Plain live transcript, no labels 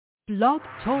Blog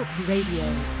Talk Radio.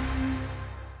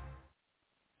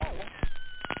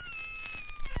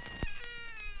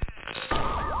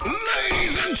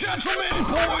 Ladies and gentlemen,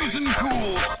 boys and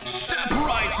ghouls, step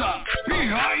right up.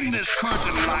 Behind this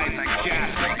curtain lies a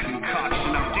ghastly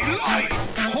concoction of delight,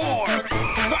 horror,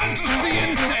 fantasy,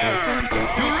 and terror.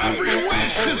 Your every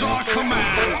wish is our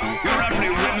command. Your every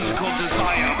whimsical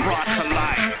desire brought to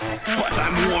life. But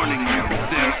I'm warning you,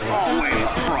 there's always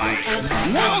a price.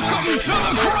 Welcome to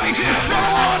the greatest show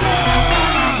on earth!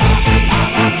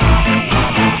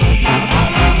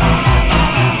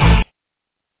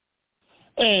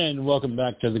 And welcome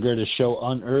back to the greatest show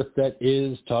on earth, that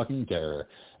is Talking Terror.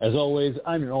 As always,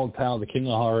 I'm your old pal, the King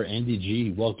of Horror, Andy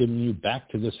G, welcoming you back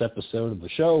to this episode of the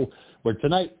show, where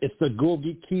tonight it's the Ghoul of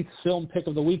Geek Keith film pick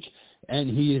of the week, and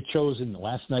he has chosen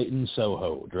Last Night in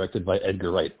Soho, directed by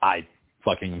Edgar Wright. I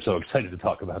fucking am so excited to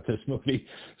talk about this movie.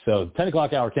 So 10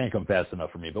 o'clock hour can't come fast enough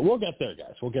for me, but we'll get there,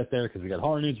 guys. We'll get there because we got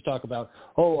horror news to talk about,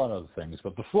 a whole lot of other things.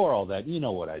 But before all that, you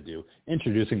know what I do.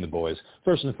 Introducing the boys.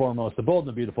 First and foremost, the bold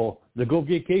and the beautiful, the Ghoul of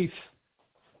Geek Keith.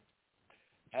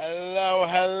 Hello,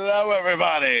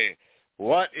 everybody.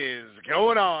 What is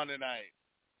going on tonight?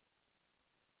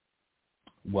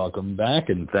 Welcome back,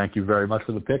 and thank you very much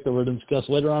for the pick that we're going to discuss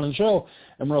later on in the show.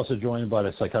 And we're also joined by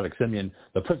the psychotic simian,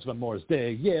 the Prince of Moore's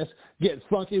Day. Yes, get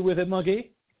funky with it,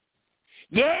 monkey.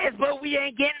 Yes, but we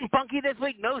ain't getting funky this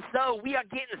week. No, so we are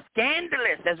getting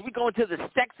scandalous as we go into the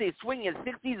sexy, swinging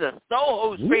 60s of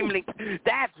Soho streaming.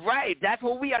 That's right. That's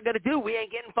what we are going to do. We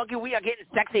ain't getting funky. We are getting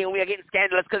sexy, and we are getting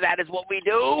scandalous because that is what we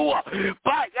do.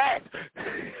 But, yes,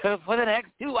 for the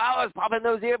next 2 hours, pop in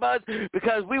those earbuds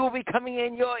because we will be coming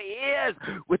in your ears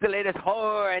with the latest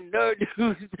horror and nerd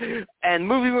news and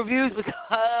movie reviews because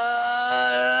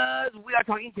we are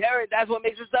talking terror. That's what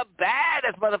makes us the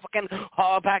baddest motherfucking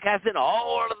horror podcast in all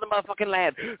of the motherfucking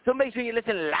land. So make sure you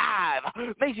listen live.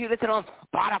 Make sure you listen on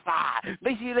Spotify.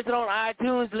 Make sure you listen on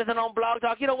iTunes. Listen on Blog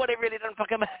Talk. You know what? It really doesn't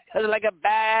fucking matter. Like a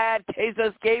bad case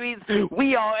of scabies.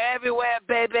 We are everywhere,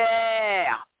 baby.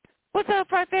 What's up,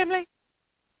 Fry family?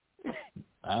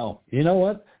 Wow. You know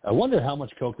what? I wonder how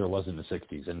much coke there was in the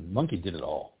 60s, and Monkey did it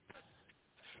all.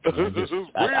 I don't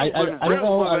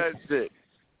know.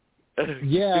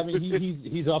 Yeah, I mean,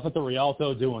 he's off at the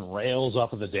Rialto doing rails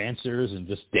off of the dancers and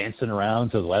just dancing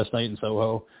around to the Last Night in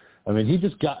Soho. I mean, he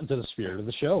just got into the spirit of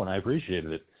the show, and I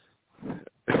appreciated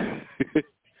it.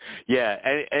 Yeah,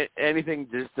 anything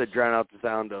just to drown out the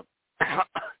sound of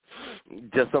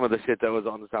just some of the shit that was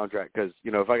on the soundtrack. Because,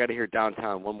 you know, if I got to hear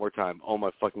Downtown one more time, oh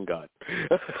my fucking God.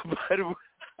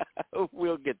 But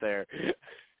we'll get there.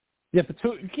 Yeah, but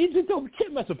you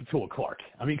can't mess with Petula Clark.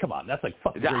 I mean, come on. That's like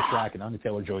fucking great track and Anya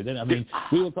Taylor-Joy. I mean,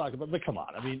 we will talk about, but come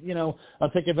on. I mean, you know, I'll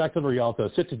take you back to the Rialto,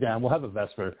 sit you down, we'll have a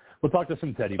Vesper, we'll talk to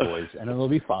some Teddy Boys, and it'll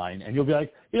be fine. And you'll be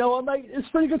like, you know what, mate, it's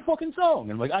a pretty good fucking song.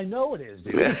 And I'm like, I know it is,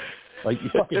 dude. Like, you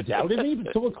fucking doubted me,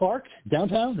 Petula Clark,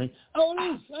 Downtown? And, oh, it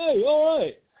is. Hey, all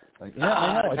right. Like, yeah,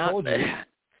 I know, I told you.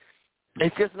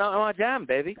 It's just not my jam,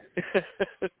 baby.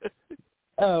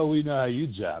 Oh, we know how you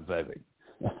jam, baby.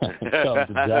 Oh,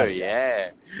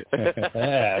 yeah.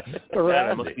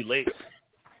 I must be late.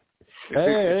 Hey,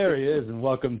 there he is, and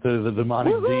welcome to the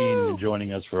demonic Dean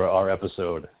joining us for our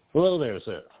episode. Hello there,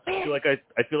 sir. I feel like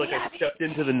I stepped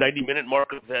into the 90-minute mark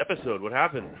of the episode. What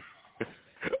happened?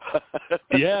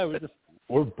 Yeah,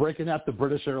 we're breaking out the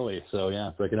British early, so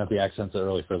yeah, breaking out the accents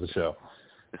early for the show.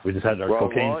 We just had our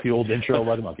cocaine-fueled intro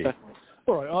by the monkey.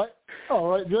 All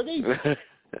right, Juggy.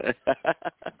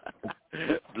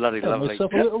 Bloody lovely.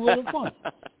 Myself a little fun.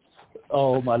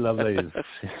 Oh, my lovelies.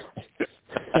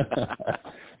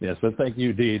 Yes, but thank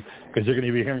you, Dean, because you're going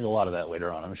to be hearing a lot of that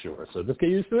later on, I'm sure. So just get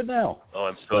used to it now. Oh,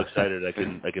 I'm so excited. I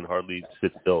can hardly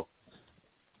sit still.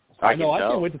 I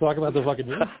can't wait to talk about the fucking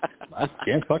news. I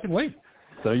can't fucking wait.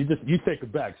 So you take a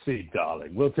back seat,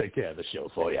 darling. We'll take care of the show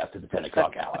for you after the 10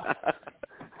 o'clock hour.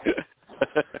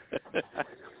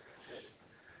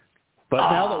 But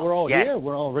now that we're all here,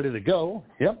 we're all ready to go.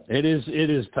 Yep, it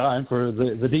is time for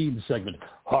the Dean segment,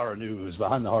 Horror News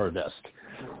Behind the Horror Desk.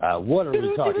 What are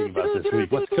we talking about this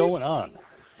week? What's going on?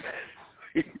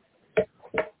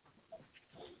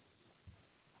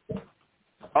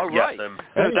 All right. Yes,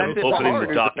 I'm opening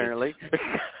the docket. Apparently.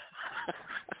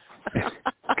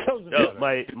 No,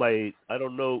 my I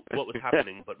don't know what was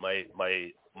happening, but my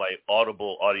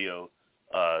audible audio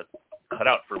cut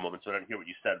out for a moment, so I didn't hear what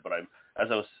you said. But as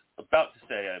I was about to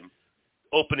say, I'm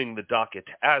opening the docket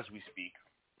as we speak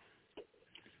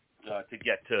to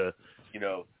get to,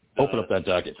 open up that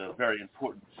docket. The very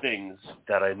important things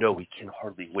that I know we can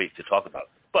hardly wait to talk about.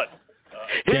 But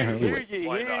Hear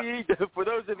ye. For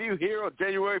those of you here on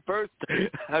January 1st,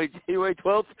 January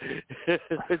 12th,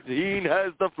 Dean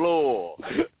has the floor.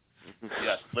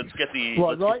 Yes, let's get the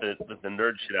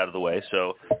nerd shit out of the way.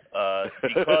 So,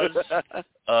 because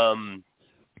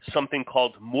something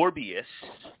called Morbius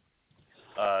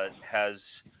has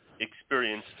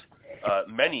experienced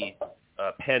many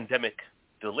pandemic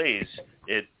delays,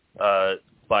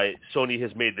 Sony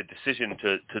has made the decision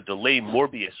to delay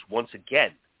Morbius once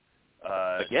again.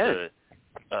 To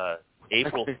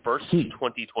April 1st,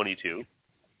 2022.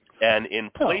 And in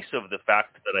place of the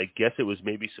fact that I guess it was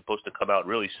maybe supposed to come out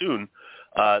really soon,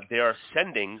 they are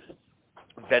sending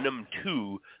Venom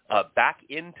 2 back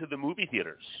into the movie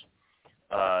theaters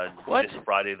this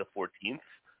Friday the 14th.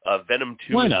 Venom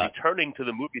 2 is returning to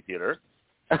the movie theater.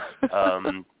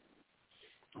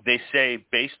 They say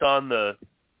based on the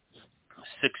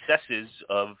successes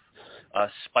of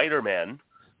Spider-Man,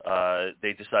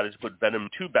 they decided to put Venom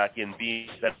 2 back in, being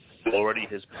that already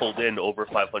has pulled in over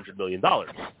 $500 million.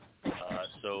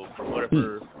 So for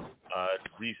whatever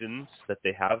reasons that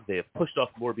they have pushed off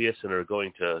Morbius and are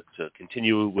going to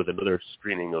continue with another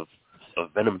screening of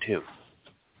Venom 2.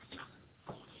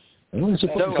 So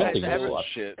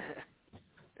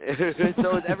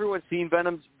has everyone seen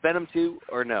Venom 2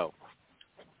 or no?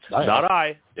 Not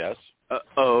I. Yes.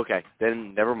 Okay.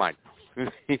 Then never mind. You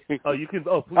can.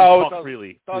 Please talk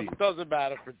freely. Doesn't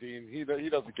matter for Dean. He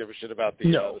doesn't give a shit about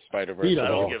the Spider-Verse. He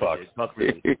doesn't give a shit. Talk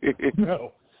freely.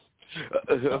 No.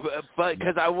 But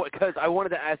because I wanted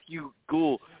to ask you,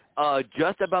 Ghoul,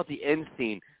 just about the end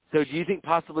scene. So do you think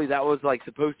possibly that was like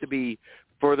supposed to be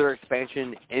further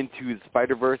expansion into the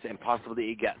Spider-Verse, and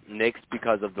possibly it got nixed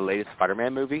because of the latest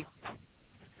Spider-Man movie?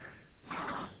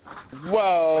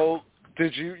 Well,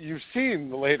 you've seen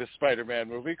the latest Spider-Man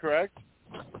movie, correct?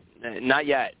 Not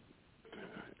yet.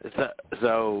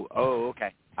 So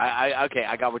okay. I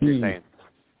got what you're saying.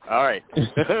 All right.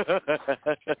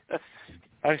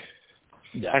 I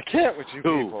can't with you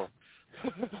people.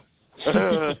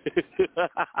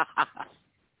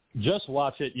 Just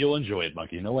watch it. You'll enjoy it,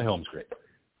 Monkey. No Way Home's great.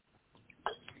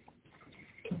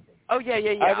 Oh, yeah.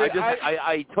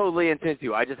 I totally intend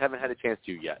to. I just haven't had a chance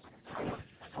to yet.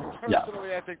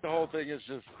 Personally, I think the whole thing is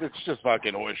just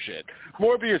fucking horse shit.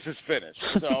 Morbius is finished,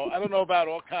 so I don't know about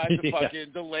all kinds of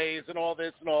fucking delays and all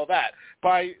this and all that.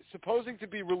 By supposing to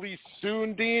be released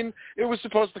soon, Dean, it was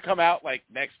supposed to come out like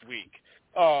next week.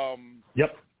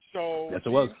 Yep. So yes, it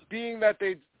was. Being that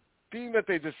they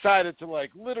decided to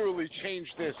like literally change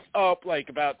this up like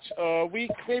about a week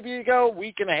ago,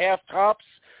 week and a half tops.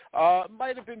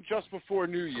 Might have been just before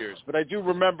New Year's, but I do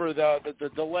remember the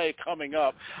delay coming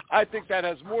up. I think that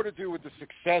has more to do with the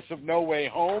success of No Way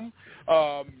Home,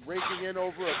 raking in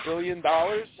over $1 billion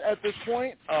at this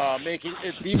point, making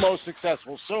it the most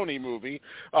successful Sony movie,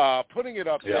 putting it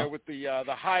up there with the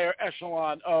higher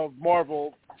echelon of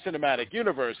Marvel Cinematic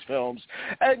Universe films.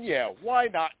 And why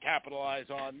not capitalize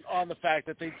on the fact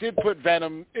that they did put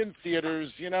Venom in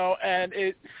theaters, and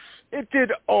it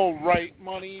did all right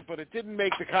money, but it didn't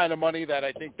make the kind of money that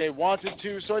I think they wanted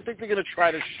to. So I think they're going to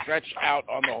try to stretch out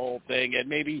on the whole thing and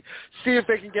maybe see if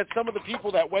they can get some of the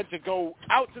people that went to go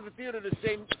out to the theater to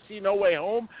see No Way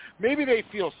Home. Maybe they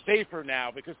feel safer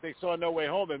now because they saw No Way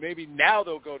Home, and maybe now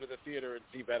they'll go to the theater and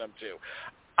see Venom 2.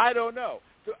 I don't know.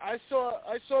 I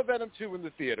saw Venom 2 in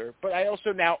the theater, but I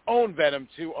also now own Venom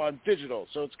 2 on digital.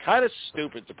 So it's kind of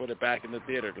stupid to put it back in the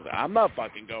theater because I'm not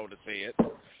fucking going to see it.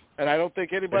 And I don't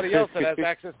think anybody else that has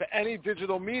access to any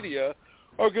digital media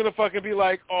are going to fucking be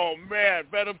like, oh, man,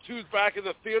 Venom 2's back in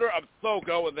the theater. I'm so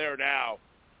going there now.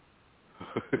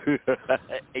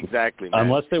 Exactly, man.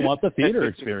 Unless they want the theater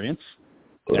experience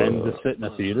and to sit in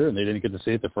a theater and they didn't get to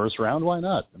see it the first round, why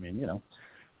not? I mean,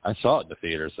 I saw it in the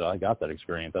theater, so I got that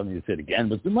experience. I don't need to see it again.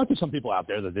 But there might be some people out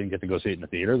there that didn't get to go see it in the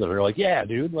theater that are like, yeah,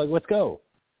 dude, like, let's go.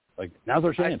 Like, now's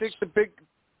our chance.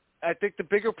 I think the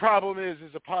bigger problem is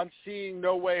upon seeing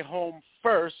No Way Home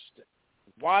first,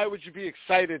 why would you be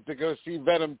excited to go see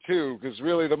Venom 2? Because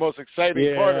really the most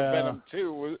exciting part of Venom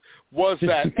 2 was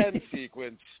that end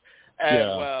sequence.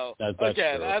 And, that's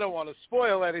again, true. I don't want to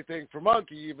spoil anything for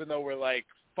Monkey, even though we're like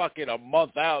fucking a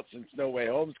month out since No Way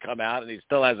Home's come out, and he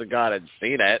still hasn't gone and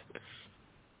seen it.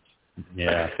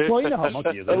 Yeah. Well, you know how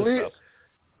Monkey is.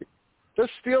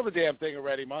 Just steal the damn thing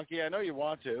already, Monkey. I know you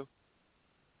want to.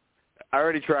 I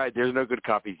already tried. There's no good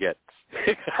copies yet.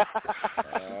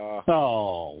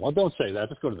 Oh, well, don't say that.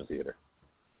 Just go to the theater.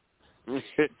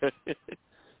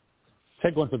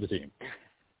 Take one for the team.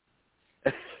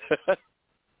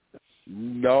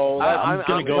 No, I'm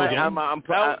going to go again.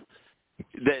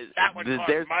 There's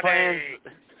plans.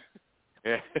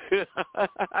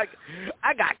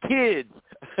 I got kids.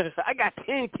 I got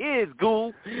 10 kids,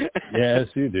 Ghoul. Yes,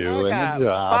 you do. I And got the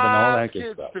job and all 5 that good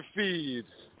kids stuff. to feed.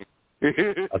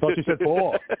 I thought you said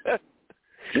 4.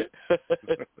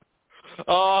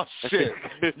 Oh, shit.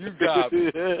 You got me.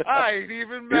 I ain't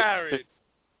even married.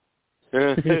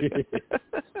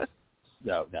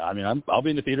 No. I mean, I'll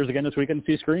be in the theaters again this weekend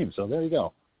to see Scream, so there you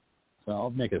go. So I'll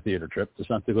make a theater trip just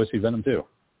not to go see Venom 2.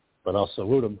 But I'll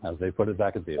salute them as they put it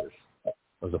back in theaters. It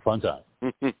was a fun time.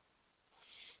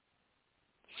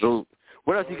 So,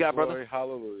 what else you got, brother? Glory,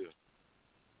 hallelujah.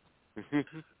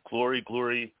 Glory,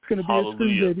 glory, It's going to be hallelujah. a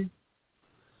Scream, baby.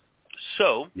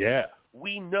 So, Yeah.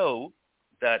 we know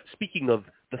that, speaking of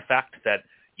the fact that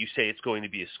you say it's going to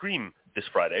be a Scream this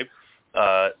Friday,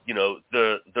 the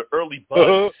early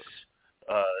buzz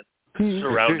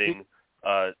surrounding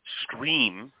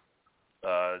Scream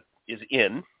is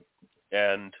in,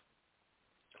 and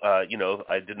I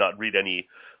did not read any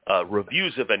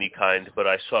reviews of any kind, but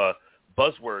I saw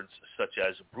buzzwords such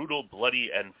as brutal,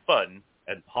 bloody, and fun,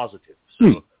 and positive.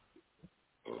 So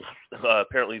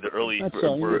apparently the early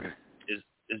word is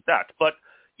that. But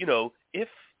if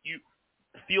you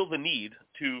feel the need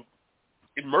to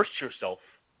immerse yourself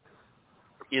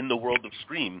in the world of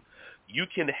Scream, you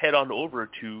can head on over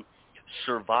to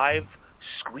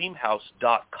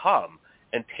survivescreamhouse.com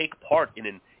and take part in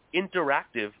an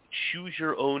interactive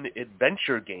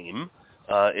choose-your-own-adventure game.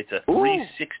 It's a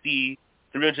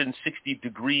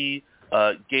 360-degree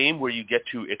game where you get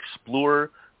to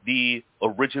explore the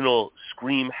original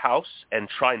Scream house and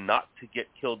try not to get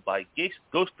killed by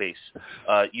Ghostface.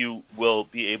 You will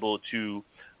be able to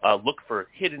look for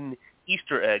hidden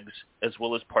Easter eggs as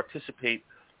well as participate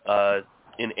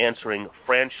in answering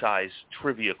franchise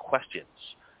trivia questions.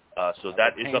 So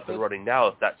that is up and running now.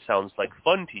 If that sounds like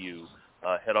fun to you,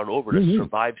 head on over to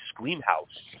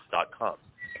survivescreamhouse.com.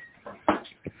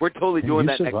 We're totally doing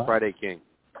that next Friday, King.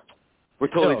 We're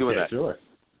totally doing that. Sure.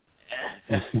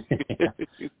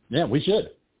 Yeah, we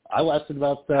should. I lasted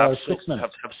about 6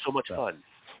 minutes. Have so much fun.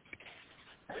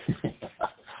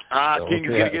 King's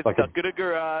going to get stuck in a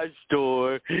garage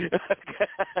door.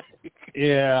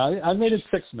 Yeah, I made it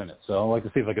 6 minutes, so I'd like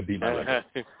to see if I could beat my record.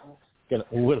 Get a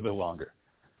little bit longer.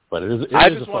 But it is a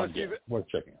fun game. Worth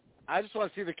checking out. I just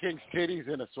want to see the King's titties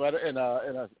in a sweater, in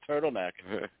a turtleneck.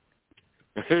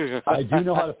 I do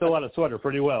know how to fill out a sweater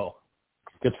pretty well.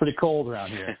 Gets pretty cold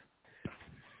around here.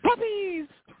 Puppies!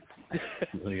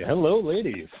 Hello,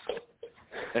 ladies.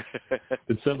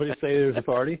 Did somebody say there's a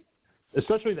party?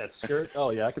 Especially that skirt. Oh,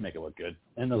 yeah, I can make it look good.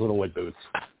 And those little white boots.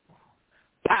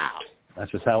 Pow!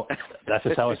 That's just how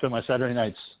I spend my Saturday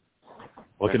nights.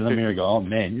 Looking in the mirror and go, oh,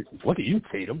 man, look at you,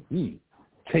 Tatum.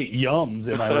 Tate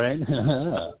Yums, am I right?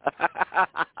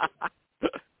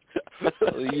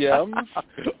 Yums?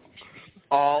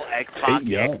 All Xbox.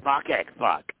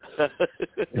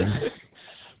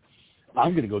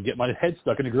 I'm going to go get my head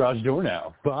stuck in the garage door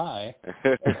now. Bye.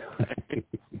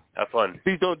 Have fun.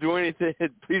 Please don't do anything.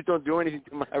 Please don't do anything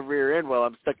to my rear end while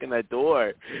I'm stuck in that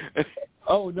door.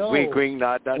 Oh, no. Wink, wink,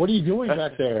 nod, nod. What are you doing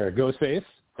back there, Ghostface?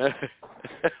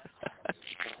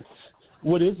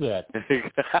 What is that?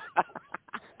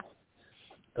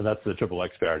 That's the Triple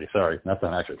X parody. Sorry, that's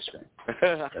not actually Scream.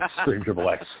 That's Scream Triple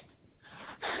X.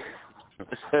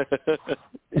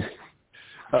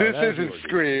 This isn't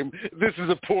Scream. This is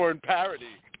a porn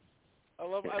parody. I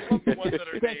love the ones that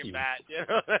are named that. You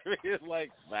know what I mean?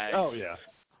 Like, thanks. Oh yeah.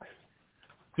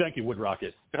 Thank you, Wood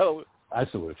Rocket. I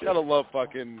salute you. Gotta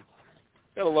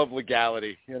love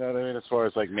legality. You know what I mean? As far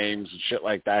as like names and shit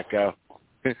like that go.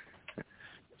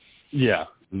 Yeah,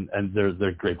 and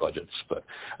they're great budgets. But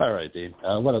all right, Dean.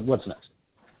 What's next?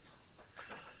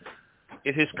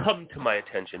 It has come to my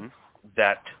attention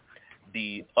that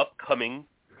the upcoming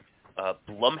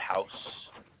Blumhouse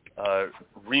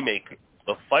remake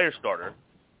of Firestarter,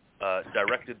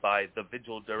 directed by the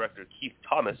Vigil director Keith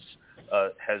Thomas,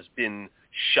 has been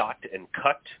shot and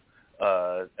cut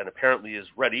and apparently is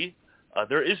ready.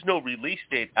 There is no release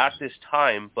date at this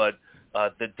time, but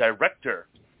the director,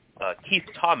 Keith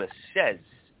Thomas, says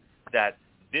that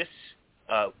this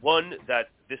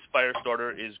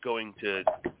Firestarter is going to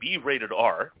be rated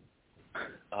R,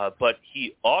 but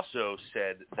he also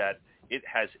said that it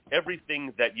has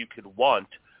everything that you could want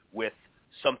with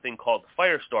something called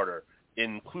Firestarter,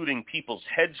 including people's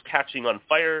heads catching on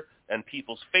fire and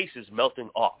people's faces melting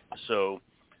off. So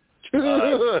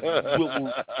it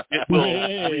will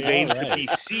remain to be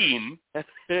seen.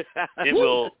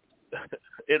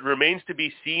 It remains to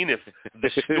be seen if the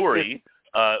story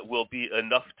will be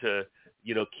enough to,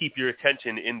 keep your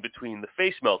attention in between the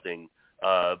face melting.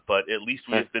 But at least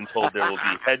we have been told there will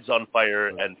be heads on fire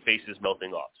and faces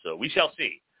melting off. So we shall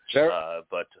see.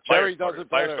 But Jerry does it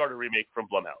better. Firestarter remake from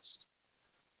Blumhouse.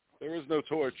 There is no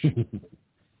torch. Just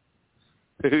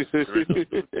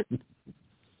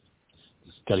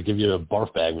got to give you a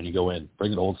barf bag when you go in.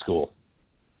 Bring it old school.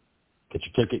 Get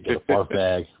your ticket, get a barf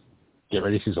bag. Get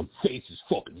ready to see some faces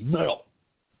fucking melt.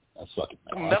 That's fucking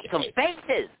melt some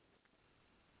faces.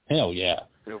 Hell yeah.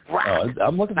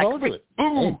 I'm looking forward to it.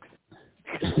 Boom.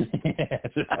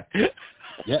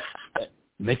 Yeah.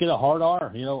 Make it a hard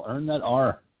R. Earn that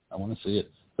R. I want to see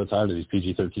it. So tired of these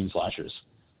PG-13 slashers.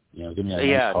 Give me a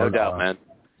nice hard no doubt, R. man.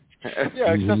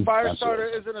 Yeah, except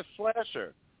Firestarter isn't a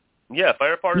slasher. Yeah,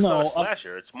 Firestarter's not a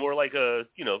slasher. It's more like a,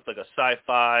 like a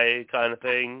sci-fi kind of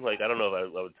thing. Like, I don't know if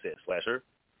I would say a slasher.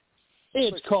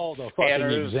 It's called a fucking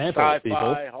example, sci-fi,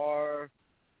 people. Horror.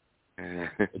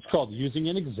 It's called using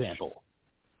an example.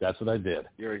 That's what I did.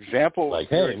 Your example. Like,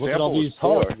 hey, look at all these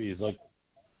horror movies. Like,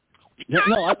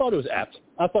 no, I thought it was apt.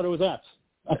 I thought it was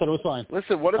fine.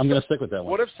 Listen, I'm going to stick with that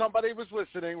one. What if somebody was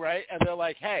listening, right, and they're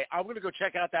like, hey, I'm going to go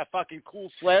check out that fucking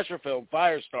cool slasher film,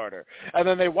 Firestarter. And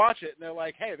then they watch it, and they're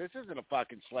like, hey, this isn't a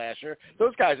fucking slasher.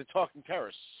 Those guys at Talking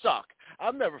Terror suck.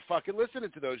 I'm never fucking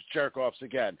listening to those jerk-offs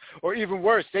again. Or even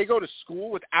worse, they go to school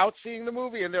without seeing the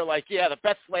movie, and they're like, yeah, the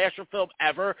best slasher film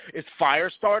ever is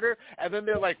Firestarter. And then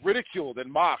they're, like, ridiculed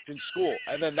and mocked in school.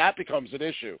 And then that becomes an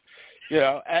issue.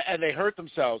 And they hurt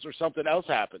themselves or something else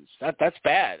happens. That's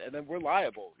bad, and then we're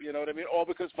liable. You know what I mean? All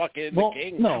because fucking the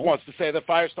king wants to say that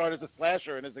Firestarter is a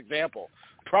slasher in his example.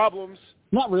 Problems.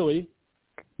 Not really.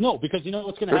 No, because you know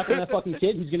what's going to happen to that fucking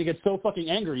kid? He's going to get so fucking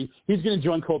angry, he's going to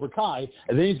join Cobra Kai,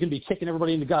 and then he's going to be kicking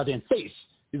everybody in the goddamn face.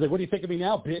 He's like, what do you think of me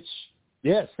now, bitch?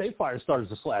 Yeah, say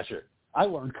Firestarter's a slasher. I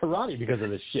learned karate because of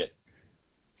this shit.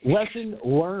 Lesson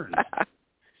learned.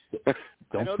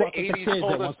 I know the 80s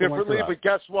told us differently, but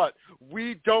guess what?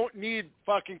 We don't need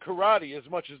fucking karate as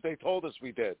much as they told us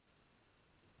we did.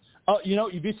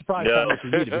 You'd be surprised how much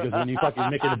you need it, because when you fucking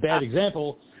make it a bad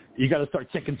example, you got to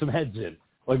start kicking some heads in.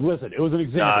 Like, listen, it was an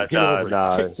example. Get over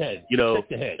it. Kick the head. Kick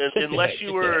the head.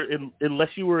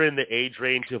 Unless you were in the age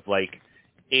range of like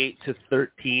 8 to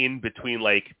 13 between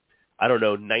like, I don't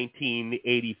know,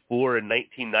 1984 and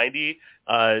 1990,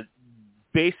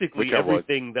 basically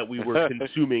everything that we were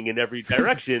consuming in every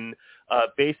direction,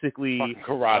 basically,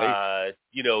 karate.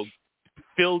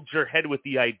 Filled your head with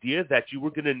the idea that you were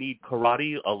going to need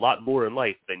karate a lot more in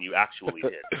life than you actually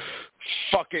did.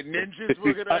 Fucking ninjas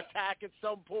were going to attack at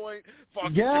some point.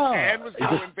 Fucking Japan was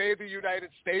going to invade the United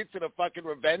States in a fucking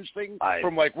revenge thing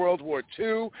from like World War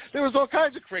II. There was all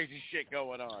kinds of crazy shit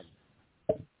going on.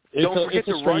 It's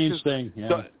a strange thing.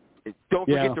 Yeah. Don't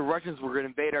forget the Russians were going to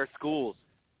invade our schools.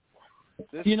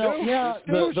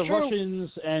 The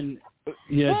Russians and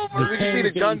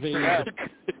the guns for that.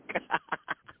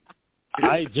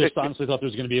 I just honestly thought there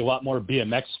was going to be a lot more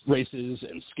BMX races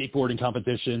and skateboarding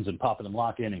competitions and popping and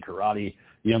locking and karate.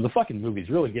 The fucking movies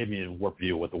really gave me a warped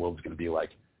view of what the world's going to be like.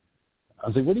 I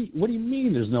was like, what do you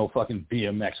mean there's no fucking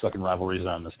BMX fucking rivalries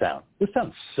around this town? This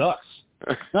town sucks.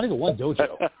 Not even one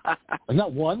dojo. Like,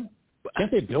 not one? Can't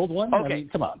they build one? Okay. I mean,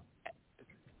 come on.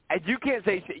 And you can't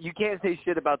say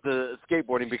shit about the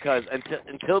skateboarding, because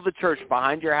until the church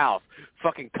behind your house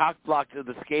fucking cock-blocked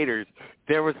the skaters,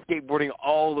 there was skateboarding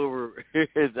all over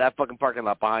that fucking parking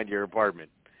lot behind your apartment.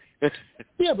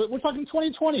 Yeah, but we're talking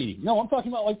 2020. No, I'm talking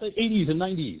about like the 80s and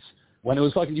 90s when it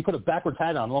was fucking you put a backwards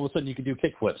hat on and all of a sudden you could do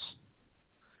kickflips.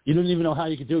 You didn't even know how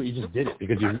you could do it. You just did it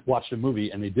because you watched a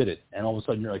movie and they did it. And all of a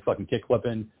sudden you're like fucking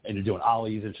kickflipping and you're doing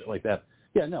ollies and shit like that.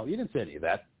 Yeah, no, you didn't say any of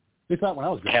that. At least not when I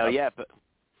was growing up. Hell yeah, but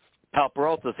Pal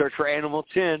Peralta, search for Animal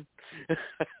Chin.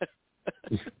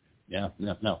 No.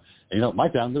 And, my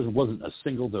town, there wasn't a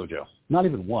single dojo. Not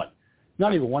even one.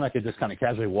 Not even one I could just kind of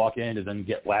casually walk in and then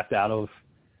get laughed out of,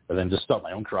 and then just start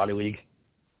my own karate league.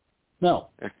 No,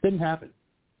 it didn't happen.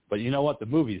 But you know what? The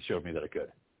movies showed me that it could.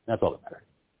 That's all that mattered.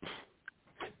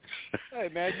 Hey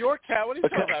man, Yorktown. What are you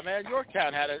talking about, man?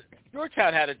 Yorktown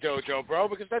had a dojo, bro,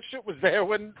 because that shit was there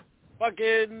when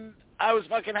I was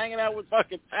fucking hanging out with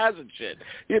fucking Paz and shit.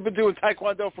 He had been doing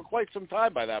Taekwondo for quite some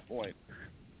time by that point.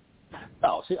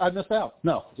 Oh, see, I missed out.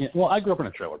 No. Yeah, well, I grew up in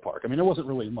a trailer park. I mean, there wasn't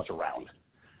really much around.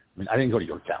 I mean, I didn't go to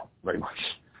Yorktown very much.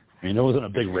 I mean, there wasn't a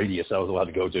big radius I was allowed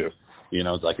to go to.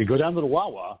 I could go down to the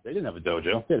Wawa. They didn't have a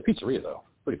dojo. They had a pizzeria, though.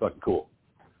 Pretty fucking cool.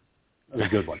 That was a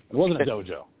good one. It wasn't a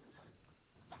dojo.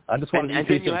 I just wanted to eat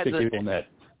pizza and stick people in the head.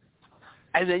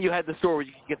 And then you had the store where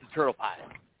you could get the turtle pie.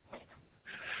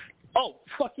 Oh,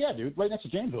 fuck yeah, dude. Right next to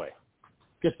Jamesway.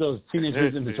 Get those Teenage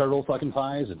Mutant Ninja Turtle fucking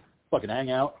pies and fucking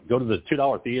hang out. Go to the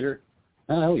 $2 theater.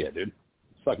 Oh, hell yeah, dude.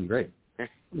 It's fucking great.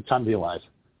 It's time to be alive.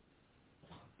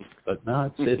 But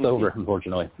no, it's over,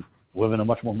 unfortunately. We live in a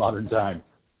much more modern time.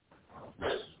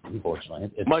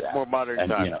 unfortunately. It's Much sad. more modern and,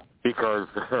 time. you know, Because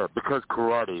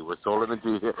karate was so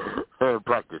limited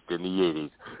practiced in the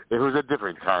 80s. It was a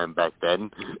different time back then.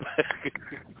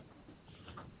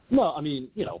 no, I mean,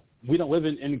 you know, we don't live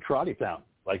in Karate Town,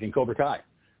 like in Cobra Kai,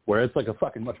 where it's like a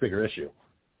fucking much bigger issue.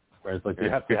 Where it's like you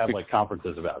have to have like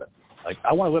conferences about it. Like,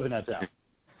 I want to live in that town.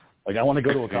 Like, I want to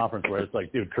go to a conference where it's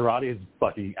like, dude, karate is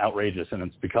fucking outrageous and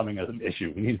it's becoming an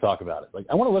issue. We need to talk about it. Like,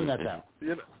 I want to live in that town.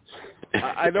 You know,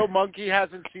 I know Monkey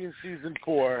hasn't seen season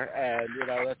 4, and you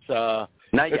know that's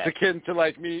Not it's yet. akin to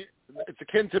like me. It's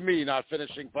akin to me not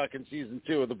finishing fucking season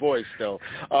 2 of The Boys still.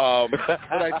 But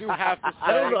I do have to say,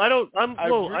 I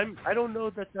don't know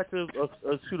that that's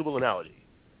a suitable analogy.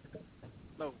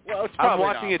 No, well, it's I'm probably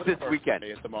watching not, it but this it works weekend. for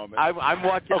me at the moment. I'm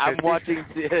watching. Okay. I'm watching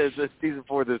the season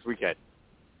 4 this weekend.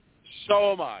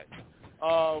 So am I.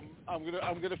 I'm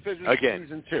gonna finish Again.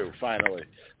 season 2 finally.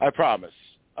 I promise.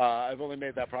 I've only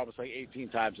made that promise like 18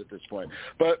 times at this point.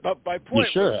 But my point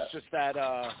sure was have. just that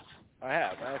I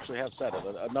actually have said it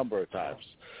a number of times.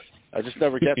 I just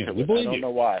never get to We it. I believe don't you.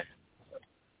 know why.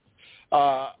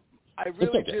 I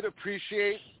really okay. did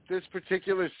appreciate this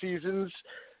particular season's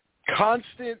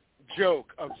constant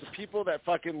joke of the people that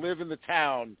fucking live in the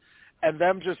town and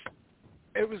them just.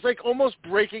 It was like almost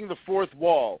breaking the fourth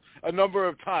wall a number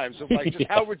of times of like just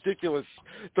how ridiculous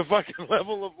the fucking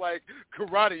level of like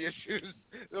karate issues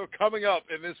that were coming up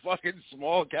in this fucking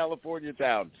small California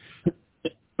town.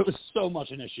 It was so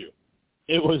much an issue.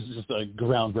 It was just a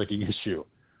groundbreaking issue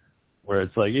where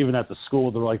it's like, even at the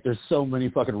school, they're like, there's so many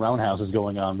fucking roundhouses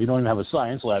going on. We don't even have a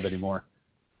science lab anymore.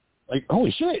 Like,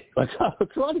 holy shit. Like,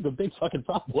 karate's a big fucking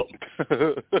problem.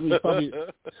 I mean, probably,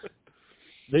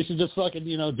 they should just fucking,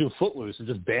 you know, do Footloose and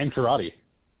just ban karate.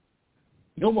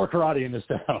 No more karate in this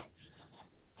town.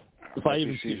 If I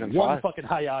even see one fucking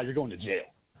hi-ya, you're going to jail.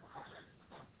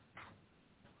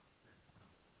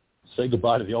 Say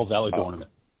goodbye to the old Valley tournament.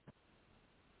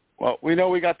 Well, we know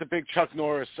we got the big Chuck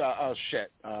Norris. Oh, shit.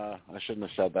 I shouldn't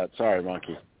have said that. Sorry,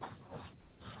 Monkey.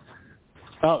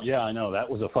 Oh, yeah, I know. That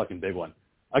was a fucking big one.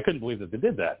 I couldn't believe that they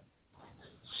did that.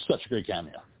 Such a great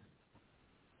cameo.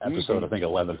 Episode, I think,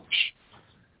 11.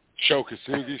 Sho Kasugi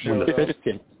When showed the up. fist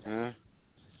came.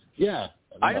 Yeah.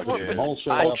 I just want Mole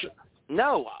showed up.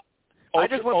 No, I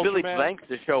just want Billy Ultraman. Blanks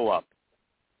to show up.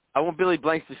 I want Billy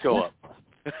Blanks to show up.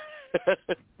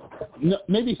 No,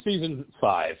 maybe season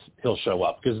 5 he'll show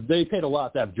up because they paid a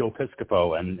lot to have Joe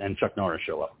Piscopo and Chuck Norris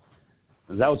show up.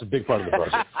 And that was a big part of the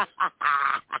budget.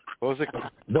 What was it?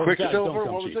 Those guys don't Quicksilver?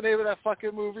 come What was cheap. the name of that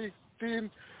fucking movie, Dean?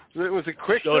 Was it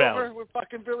Quicksilver Showdown. with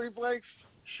fucking Billy Blanks?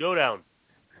 Showdown.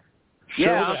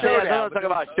 Yeah, I'm Showdown. talking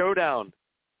about Showdown,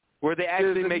 where they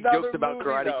actually There's make another jokes about movie,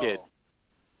 Karate though. Kid.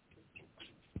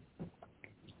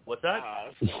 What's that?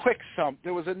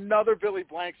 There was another Billy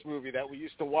Blanks movie that we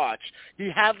used to watch. He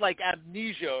had like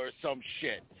amnesia or some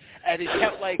shit, and he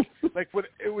kept like when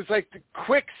it was like the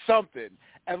quick something,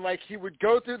 and like he would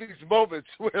go through these moments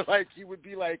where like he would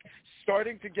be like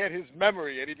starting to get his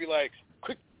memory, and he'd be like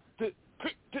quick,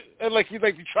 and like he'd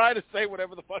like be trying to say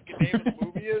whatever the fucking name of the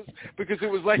movie is because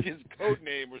it was like his code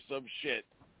name or some shit.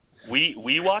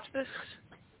 We watched this?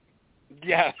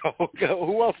 Yeah,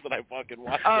 who else did I fucking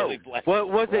watch? Oh, Billy Blanks, what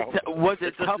was it? bro? Was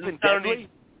it Tough and Deadly?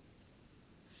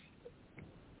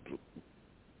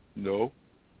 No.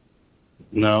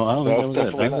 No, I don't think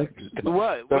that was it.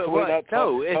 What? Definitely not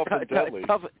No, Tough and it's Deadly.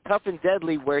 Tough and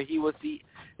Deadly, where he was the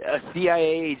CIA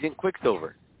agent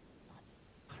Quicksilver.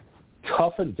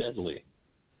 Tough and Deadly.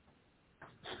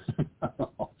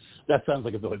 That sounds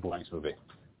like a Billy Blanks movie.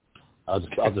 I'll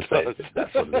just say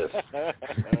that's what it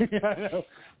is. Yeah, I know.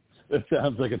 It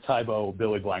sounds like a Tybo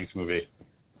Billy Blanks movie.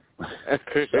 Tough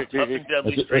and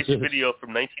Deadly straight to video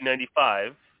from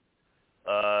 1995.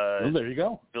 Well, there you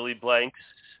go. Billy Blanks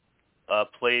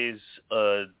plays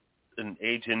an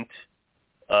agent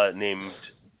named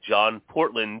John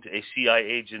Portland, a CIA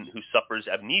agent who suffers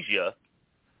amnesia.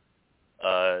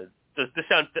 Does this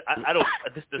sound?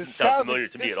 This doesn't sound familiar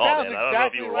to me at all, man. I don't know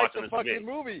if you were watching this with me.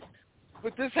 Movie.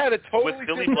 But this had a totally With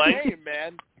Billy different Blanks? name,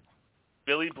 man.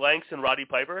 Billy Blanks and Roddy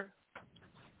Piper.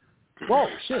 Whoa,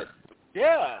 shit.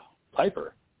 Yeah.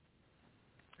 Piper.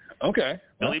 Okay.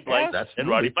 Billy Well, Blanks that's and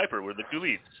the Roddy movie. Piper were the two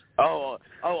leads. Oh!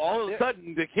 All of a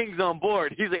sudden, the King's on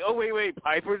board. He's like, "Oh, wait,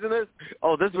 Piper's in this?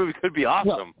 Oh, this movie could be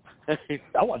awesome."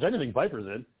 I'll watch anything Piper's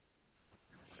in.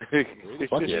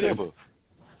 Fuck yeah.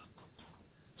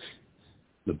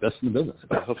 The best in the business.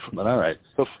 But all right.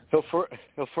 He'll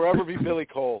forever be Billy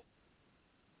Cole.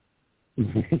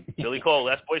 Billy Cole,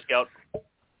 that's Boy Scout.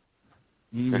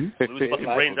 Mm-hmm. Blew his fucking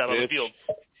brains out on the field.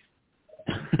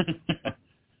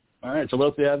 All right, so what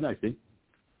else do you have next, Steve?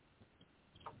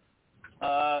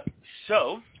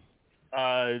 So,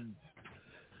 not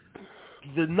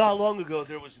long ago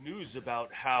there was news about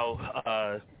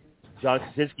how John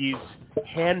Krasinski's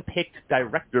hand-picked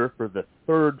director for the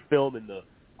third film in the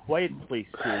Quiet Place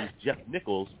series, Jeff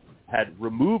Nichols, had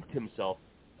removed himself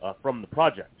from the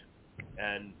project.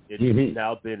 And it's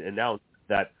now been announced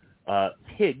that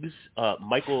Pigs,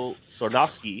 Michael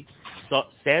Sansky,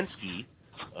 sorry,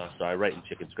 I write in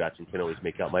chicken scratch and can't always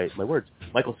make out my words.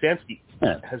 Michael Sansky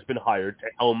has been hired to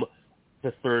helm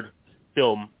the third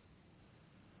film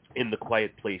in the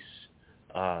Quiet Place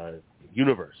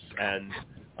universe, and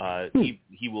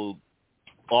he will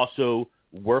also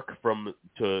work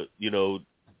to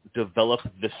develop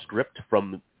the script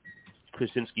from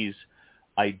Krasinski's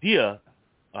idea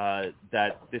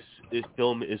that this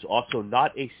film is also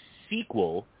not a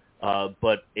sequel,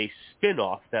 but a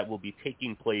spin-off that will be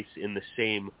taking place in the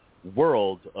same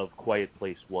world of Quiet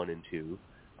Place 1 and 2.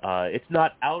 It's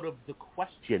not out of the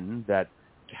question that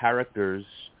characters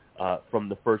from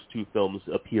the first two films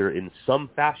appear in some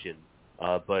fashion,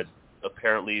 but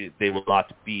apparently they will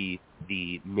not be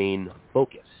the main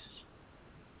focus.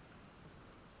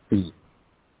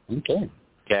 Okay.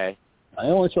 I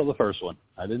only saw the first one.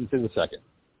 I didn't see the second.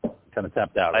 Kind of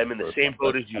tapped out. I'm in the same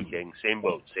boat as you, King. Same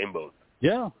boat.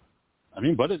 Yeah. I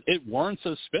mean, but it warrants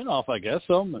a spin-off, I guess,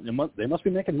 so they must be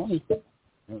making money.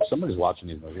 Somebody's watching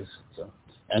these movies. So,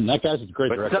 and that guy's a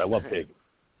great director. I love Pig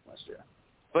last year.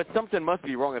 But something must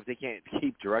be wrong if they can't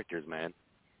keep directors, man.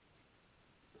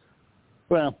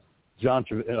 Well, John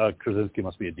Krasinski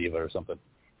must be a diva or something.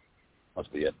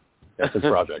 Must be it. That's his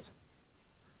project.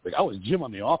 Like, I was Jim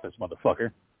on The Office,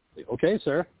 motherfucker. Like, okay,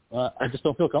 sir. I just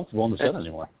don't feel comfortable on the set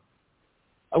anymore.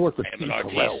 I work with Steve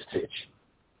Carell, bitch.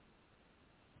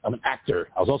 I'm an actor.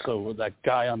 I was also that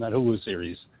guy on that Hulu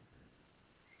series.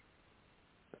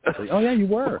 Like, oh, yeah, you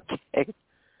were.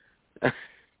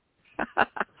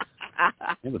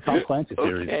 In the Tom Clancy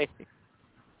series. Okay.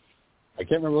 I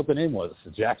can't remember what the name was.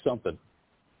 Jack something.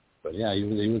 But, yeah, he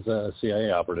was a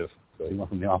CIA operative. So he went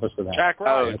from The Office to that. Jack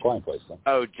Ryan. Quiet Place. Jack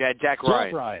Ryan. Jack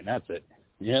Ryan, that's it.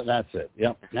 Yeah, that's it.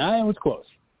 Yep. Nah, it was close.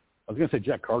 I was going to say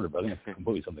Jack Carter, but I think it's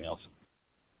completely something else.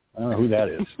 I don't know who that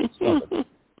is.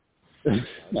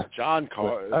 John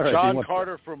Carter. Right, John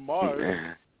Carter from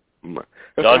Mars.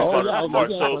 John Carter from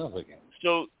Mars.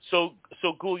 So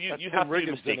Ghoul, you have to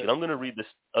be mistaken. I'm going to read this.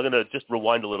 I'm going to just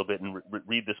rewind a little bit and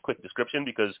read this quick description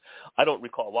because I don't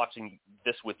recall watching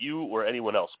this with you or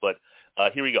anyone else. But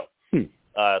here we go.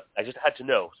 I just had to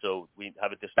know, so we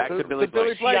have it this back to Billy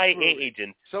Blanks. CIA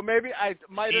agent. So maybe I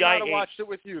might have not watched it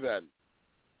with you then.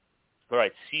 All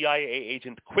right, CIA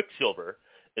agent Quicksilver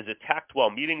is attacked while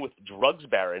meeting with drugs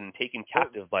baron and taken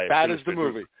captive by a That is the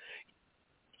movie.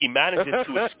 He manages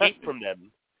to escape from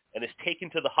them and is taken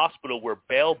to the hospital where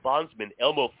bail bondsman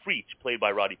Elmo Freach, played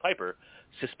by Roddy Piper,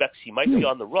 suspects he might be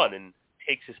on the run and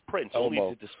takes his prints, only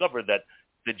to discover that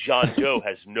the John Doe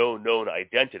has no known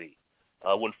identity.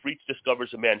 When Freach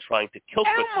discovers a man trying to kill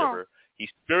Quicksilver, he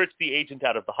spirits the agent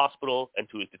out of the hospital and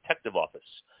to his detective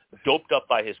office. Doped up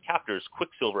by his captors,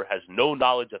 Quicksilver has no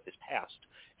knowledge of his past,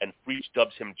 and Freach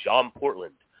dubs him John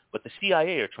Portland. But the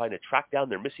CIA are trying to track down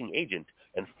their missing agent,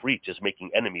 and Freach is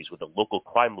making enemies with a local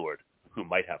crime lord who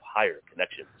might have higher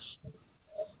connections.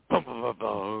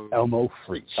 Elmo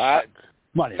Freach. That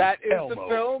is Elmo. the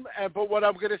film, but what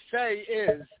I'm going to say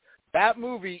is that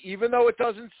movie, even though it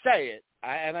doesn't say it,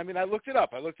 I looked it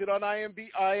up. I looked it on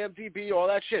IMDb, all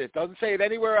that shit. It doesn't say it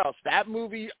anywhere else. That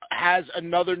movie has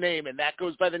another name, and that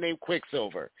goes by the name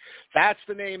Quicksilver. That's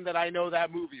the name that I know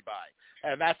that movie by.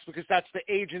 And that's because that's the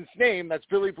agent's name. That's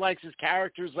Billy Blanks'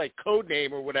 character's, code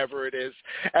name or whatever it is.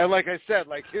 And like I said,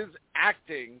 his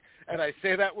acting, and I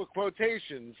say that with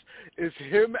quotations, is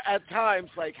him at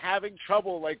times, having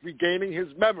trouble, regaining his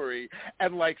memory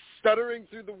and, stuttering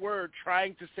through the word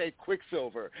trying to say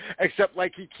Quicksilver. Except,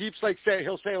 he keeps,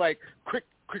 he'll say, quick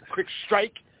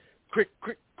strike, quick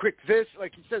this.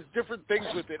 He says different things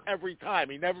with it every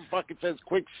time. He never fucking says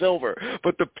Quicksilver.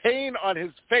 But the pain on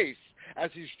his face as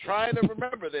he's trying to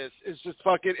remember this is just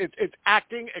fucking, it's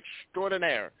acting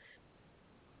extraordinaire.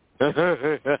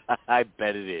 I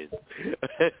bet it is.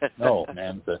 Oh,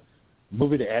 man, the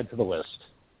movie to add to the list.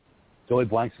 Billy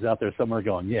Blanks is out there somewhere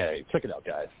going, yay, check it out,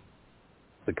 guys.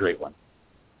 It's a great one.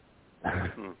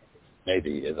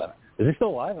 Maybe he is. Is he still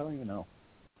alive? I don't even know.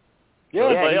 Yeah.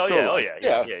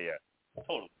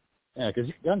 Totally. Yeah, because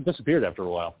he kind of disappeared after a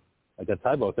while. That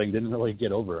Tybo thing didn't really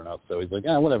get over enough, so he's like,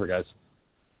 whatever, guys.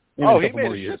 He made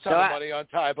a shit ton of money on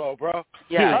Tybo, bro.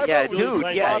 Yeah,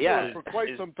 for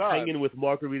quite some time. Hanging with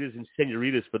margaritas and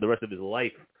senoritas for the rest of his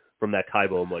life from that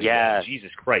Tybo money. Yeah.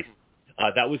 Jesus Christ.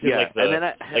 That was that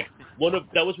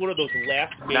was one of those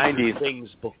last major things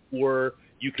before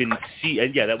you can see,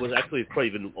 and yeah, that was actually probably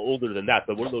even older than that,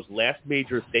 but one of those last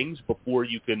major things before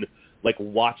you can, like,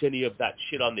 watch any of that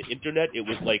shit on the internet. It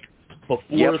was, like,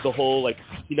 before the whole, like,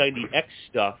 P90X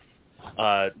stuff,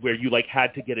 where you, like,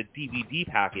 had to get a DVD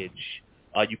package.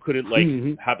 You couldn't, like,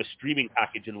 have a streaming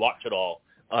package and watch it all.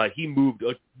 He moved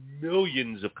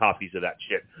millions of copies of that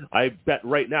shit. I bet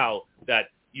right now that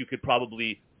you could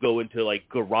probably go into, like,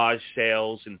 garage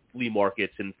sales and flea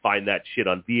markets and find that shit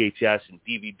on VHS and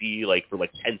DVD, like, for,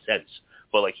 like, 10 cents.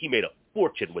 But, like, he made a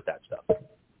fortune with that stuff.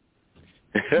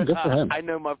 Good for him. I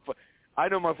know my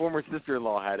former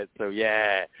sister-in-law had it, so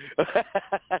yeah.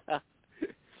 And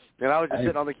I was just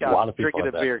sitting on the couch drinking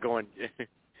a beer going,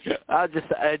 I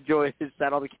enjoy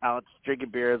sat on the couch drinking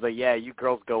beer. I was like, yeah, you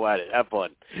girls go at it. Have fun.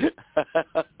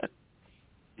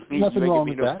 Nothing wrong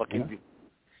with that.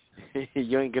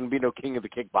 You ain't going to be no king of the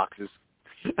kickboxers.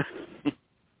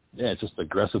 Yeah, it's just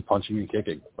aggressive punching and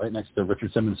kicking. Right next to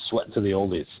Richard Simmons sweating to the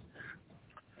oldies.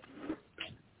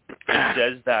 It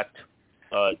says that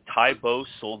Tybo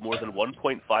sold more than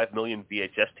 1.5 million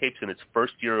VHS tapes in its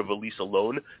first year of release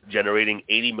alone, generating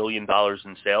 $80 million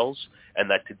in sales, and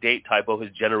that to date Tybo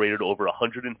has generated over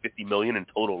 $150 million in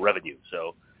total revenue.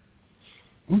 So,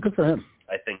 good for him.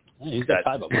 I think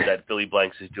that Billy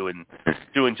Blanks is doing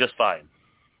just fine.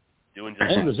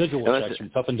 And residual checks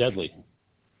from Tough and Deadly.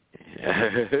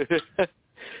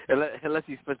 Unless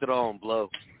he spends it all on blow.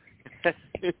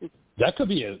 That could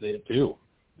be it too.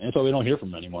 And that's why we don't hear from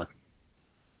him anymore.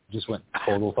 Just went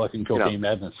total fucking cocaine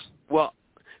madness. Well,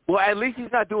 at least he's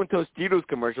not doing Tostitos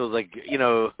commercials like,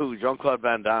 Jean-Claude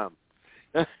Van Damme.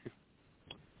 Hey,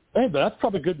 but that's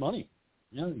probably good money.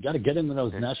 You got to get into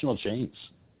those national chains.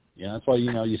 Yeah, that's why,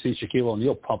 you see Shaquille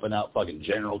O'Neal pumping out fucking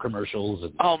General commercials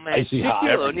and Icy Hot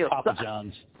and Papa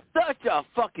John's. Such a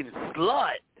fucking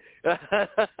slut.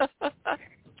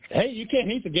 Hey, you can't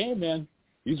hate the game, man.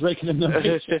 He's raking in them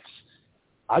paychecks.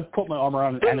 I'd put my arm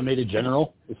around an animated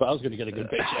General if I was going to get a good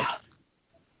paycheck.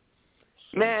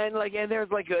 Man, and there's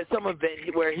some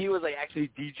event where he was actually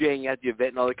DJing at the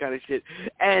event and all that kind of shit,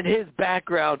 and his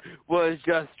background was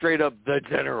just straight up the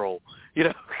General.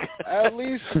 At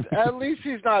least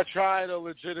he's not trying to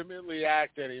legitimately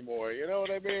act anymore. You know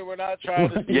what I mean? We're not trying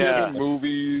to see him in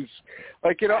movies.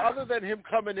 Other than him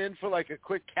coming in for a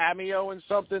quick cameo and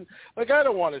something, I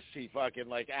don't want to see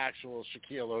fucking actual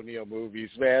Shaquille O'Neal movies,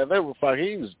 man. They were fucking.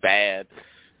 He was bad.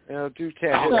 Dude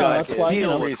can't hit a free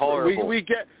throw. We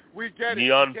get it.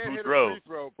 Neon can't hit a Boudreaux. free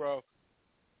throw, bro.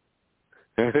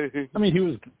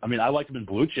 I liked him in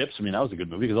Blue Chips. That was a good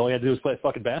movie because all he had to do was play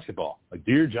fucking basketball.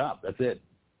 Do your job. That's it.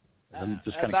 And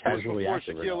just kind of casually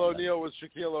acting. Shaquille O'Neal was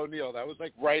Shaquille O'Neal. That was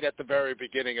right at the very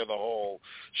beginning of the whole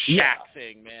Shaq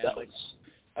thing, man. That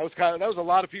was a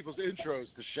lot of people's intros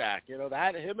to Shaq.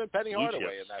 That him and Penny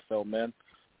Hardaway in that film, man.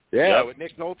 Yeah, with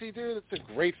Nick Nolte, dude. It's a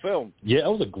great film. Yeah, it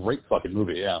was a great fucking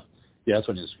movie. Yeah, that's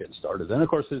when he was getting started. Then of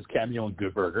course his cameo in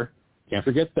Good Burger. Can't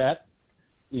forget that.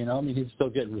 He's still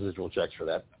getting residual checks for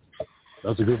that.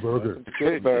 That's a good burger.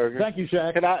 Good burger. Thank you,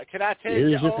 Shaq. Can I take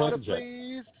Here's your order,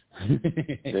 please?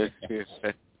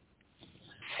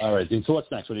 All right, Dean. So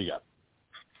what's next? What do you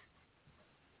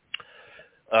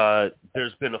got?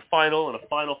 There's been a final and a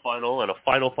final and a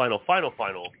final.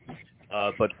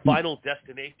 But Final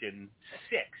Destination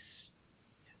 6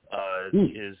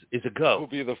 is a go. Will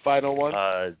be the final one.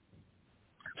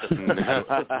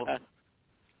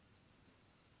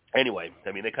 Anyway,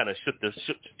 they kind of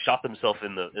shot themselves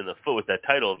in the foot with that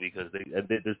title because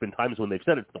there's been times when they've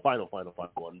said it's the final one.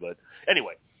 But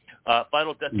anyway,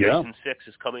 Final Destination 6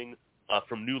 is coming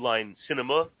from New Line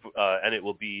Cinema, and it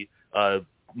will be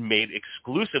made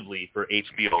exclusively for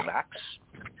HBO Max.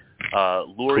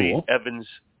 Laurie Evans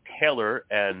Taylor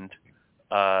and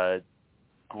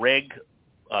Greg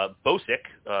Bosick,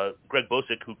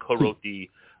 who co-wrote the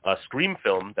Scream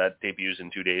film that debuts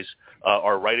in 2 days,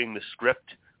 are writing the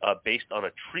script based on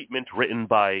a treatment written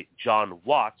by John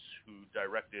Watts, who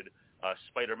directed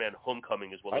Spider-Man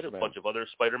Homecoming as well as a bunch of other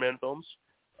Spider-Man films.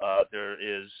 There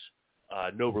is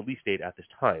no release date at this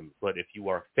time, but if you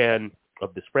are a fan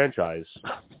of this franchise,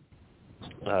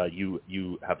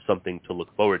 you have something to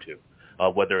look forward to.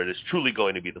 Whether it is truly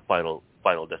going to be the final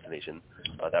destination,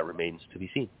 that remains to be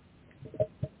seen.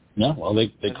 Yeah, well,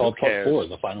 they called part 4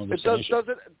 the Final Destination.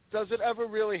 Does it ever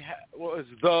really it's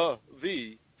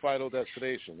the Final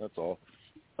Destination, that's all.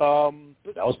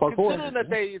 But that was part 4. Considering that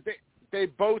they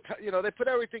both, they put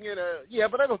everything in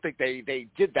but I don't think they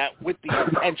did that with the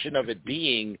intention of it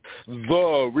being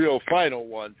the real final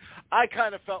one. I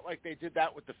kind of felt like they did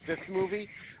that with the fifth movie.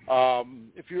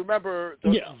 If you remember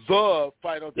the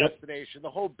Final Destination, the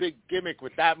whole big gimmick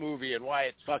with that movie and why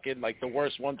it's fucking like the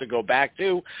worst one to go back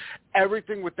to,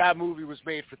 everything with that movie was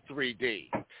made for 3D.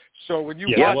 So when you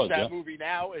watch that movie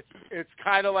now, it's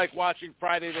kind of like watching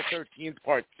Friday the 13th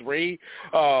Part 3,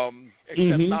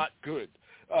 except not good.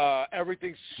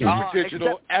 Everything's super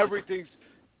digital. Everything's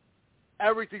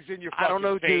in your fucking I don't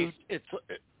know, face. dude.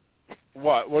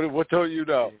 What don't you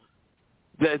know?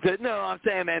 No, I'm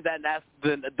saying, man, that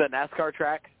the NASCAR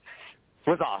track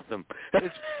was awesome.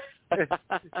 It's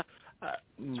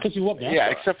because you love NASCAR. Yeah,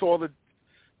 except for all the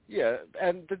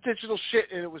and the digital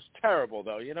shit, and it was terrible,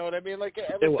 though. You know what I mean? Like,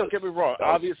 don't get me wrong.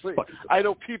 Obviously, I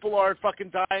know people aren't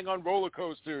fucking dying on roller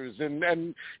coasters, and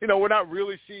we're not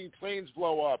really seeing planes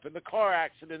blow up, and the car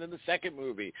accident in the second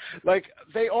movie. Like,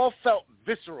 they all felt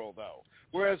visceral, though.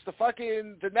 Whereas the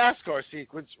NASCAR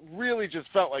sequence really just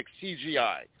felt like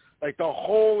CGI. Like, the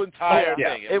whole entire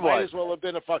thing. It might as well have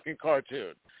been a fucking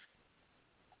cartoon.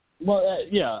 Well,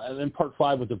 and then Part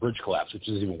 5 with the bridge collapse, which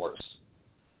is even worse.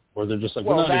 Where they're just like,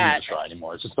 we're not even going to try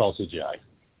anymore. It's just all CGI.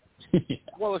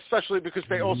 Well, especially because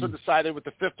they also decided with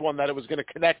the fifth one that it was going to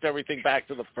connect everything back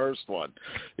to the first one.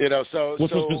 Which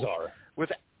was bizarre.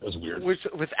 It was weird.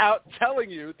 Without telling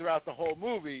you throughout the whole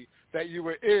movie that you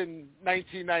were in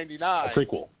 1999. A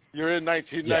prequel. You're in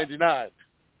 1999.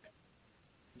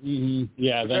 Mm-hmm.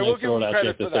 Yeah, then they throw it out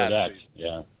at the third act.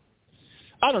 Yeah.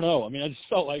 I don't know. I mean, I just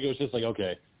felt like it was just like,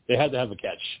 okay, they had to have a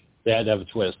catch. They had to have a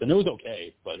twist. And it was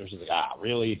okay, but it was just like,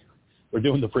 really? We're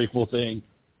doing the prequel thing?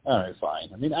 All right, fine.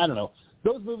 I mean, I don't know.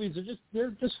 Those movies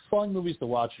they're just fun movies to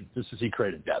watch just to see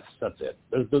creative deaths. That's it.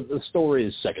 The story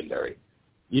is secondary.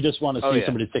 You just want to see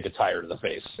somebody take a tire to the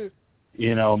face. I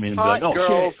mean, hot like,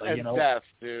 girls shit, and death,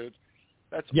 dude.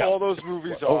 That's all those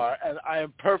movies are, and I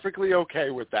am perfectly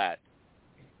okay with that.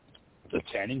 The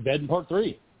tanning bed in Part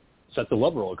 3. Set the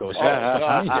love roller coaster.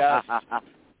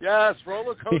 Yes,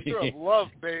 roller coaster of love,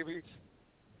 baby.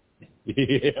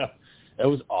 Yeah, that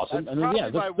was awesome. That's and then,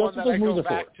 probably my one that I go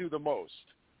back to the most.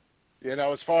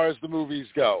 As far as the movies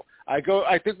go,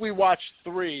 I think we watched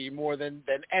 3 more than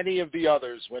any of the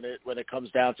others when it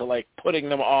comes down to like putting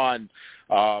them on.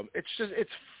 It's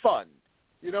fun.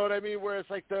 You know what I mean? Whereas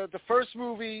like the first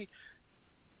movie,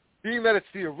 being that it's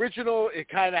the original, it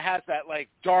kind of has that like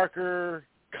darker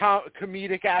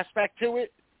comedic aspect to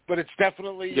it. But it's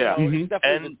definitely, it's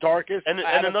definitely the darkest. And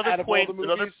another point,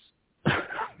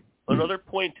 another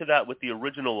point to that with the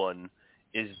original one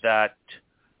is that,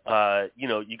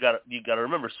 you got to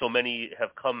remember, so many have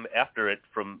come after it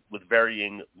with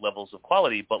varying levels of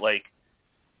quality. But like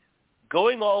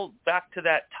going all back to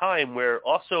that time where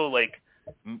also like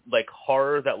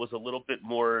horror that was a little bit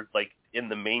more like in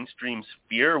the mainstream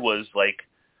sphere was like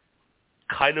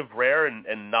kind of rare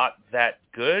and not that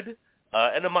good.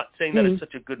 And I'm not saying that it's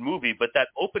such a good movie, but that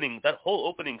whole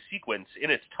opening sequence in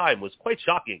its time was quite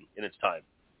shocking in its time.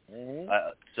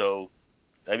 So,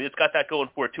 I mean, it's got that going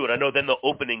for it too. And I know then the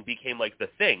opening became like the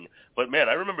thing. But man,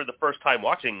 I remember the first time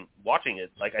watching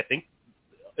it. Like I think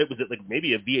it was like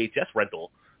maybe a VHS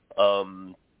rental,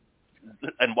 and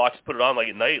put it on like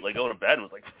at night, like going to bed, and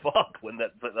was like, fuck, when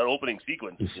that opening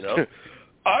sequence,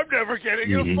 I'm never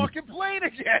getting a fucking plane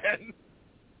again.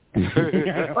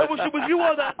 Was you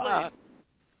on that plane?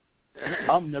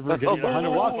 I'm never getting behind a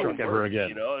log truck ever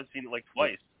again. I've seen it like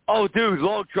twice. Oh, dude,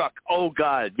 log truck. Oh,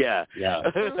 God, yeah. Yeah.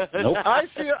 Nope. I'm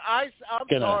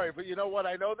sorry, but you know what?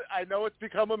 I know it's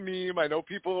become a meme. I know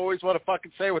people always want to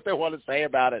fucking say what they want to say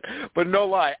about it. But no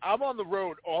lie, I'm on the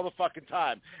road all the fucking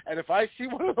time. And if I see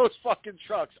one of those fucking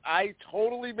trucks, I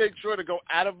totally make sure to go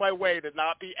out of my way to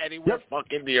not be anywhere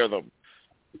fucking near them.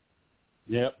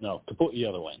 Yep, no, completely the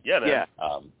other way. Yeah, man.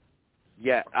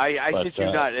 Yeah. I shit you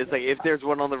not. It's like if there's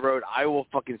one on the road, I will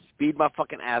fucking speed my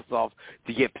fucking ass off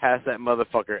to get past that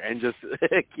motherfucker and just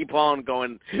keep on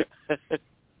going.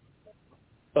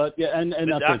 But yeah, and this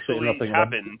not actually to say nothing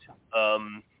happened.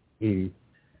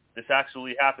 This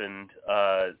actually happened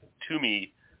to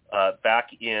me back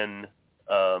in.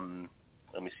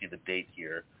 Let me see the date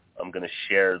here. I'm going to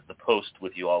share the post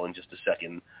with you all in just a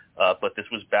second. But this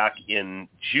was back in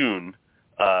June.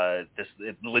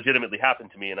 It legitimately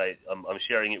happened to me, and I'm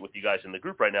sharing it with you guys in the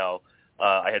group right now.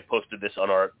 I had posted this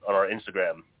on our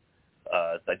Instagram.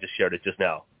 I just shared it just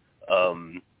now.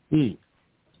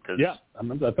 Yeah, I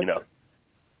remember that.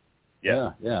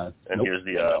 Yeah. And here's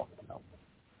the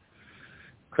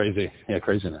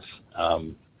craziness.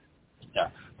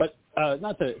 But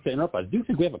not to interrupt, I do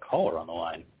think we have a caller on the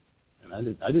line, and I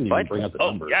didn't even bring up the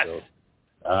number. Yes. So.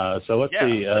 So let's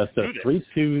see. So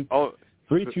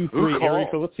 323 area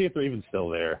code. Let's see if they're even still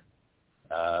there.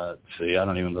 Let's see. I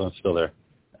don't even know if it's still there.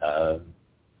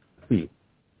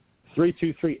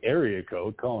 323 area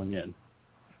code calling in.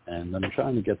 And I'm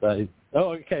trying to get that.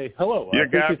 Oh, okay. Hello. You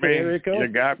got me. Area code? You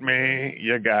got me.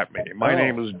 My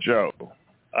name is Joe.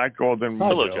 I called in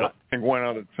one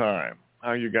other time.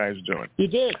 How you guys doing? You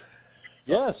did.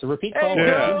 Yes, a repeat call.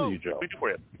 Yeah. You, Joe.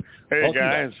 Hey,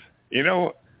 guys. You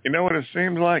know what it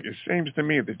seems like? It seems to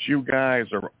me that you guys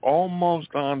are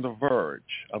almost on the verge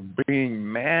of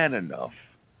being man enough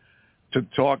to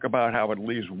talk about how at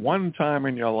least one time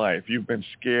in your life you've been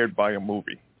scared by a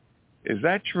movie. Is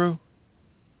that true?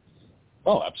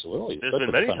 Oh, absolutely. There's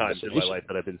been many times in my life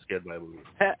that I've been scared by a movie.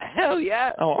 Hell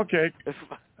yeah. Oh, okay.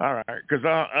 All right. Because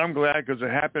I'm glad because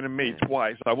it happened to me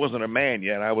twice. I wasn't a man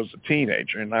yet. I was a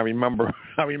teenager, and I remember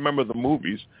the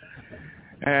movies.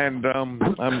 And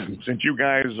since you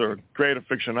guys are great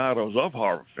aficionados of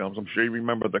horror films, I'm sure you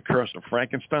remember The Curse of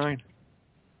Frankenstein.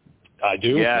 I do.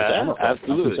 Yeah,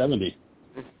 absolutely. 70.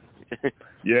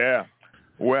 Yeah.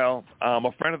 Well,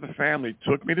 a friend of the family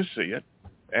took me to see it,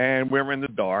 and we're in the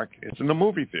dark. It's in the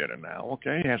movie theater now,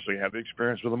 okay? So you have the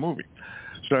experience with the movie.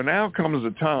 So now comes the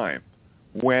time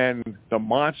when the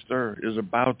monster is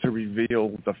about to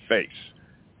reveal the face,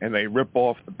 and they rip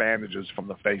off the bandages from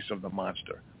the face of the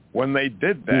monster. When they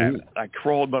did that, I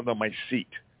crawled under my seat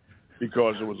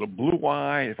because it was a blue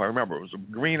eye, if I remember. It was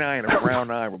a green eye and a brown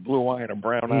eye, or blue eye and a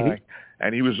brown eye,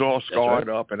 and he was all scarred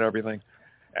up and everything.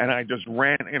 And I just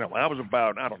ran, I was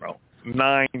about,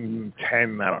 9,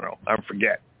 10, I don't know, I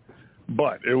forget.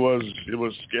 But it was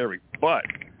scary. But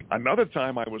another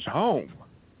time I was home,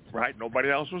 right? Nobody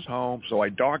else was home, so I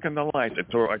darkened the lights. I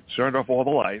turned off all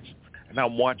the lights, and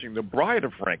I'm watching The Bride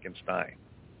of Frankenstein.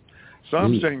 So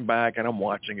I'm sitting back, and I'm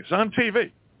watching. It's on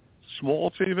TV,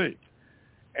 small TV.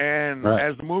 And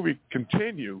as the movie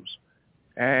continues,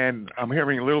 and I'm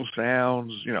hearing little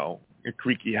sounds, a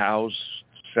creaky house,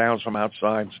 sounds from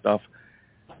outside and stuff,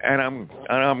 and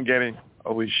I'm getting,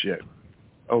 holy shit,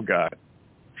 oh God,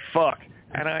 fuck,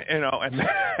 and and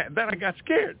then I got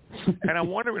scared, and I'm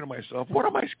wondering to myself, what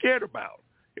am I scared about?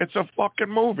 It's a fucking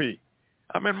movie.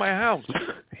 I'm in my house,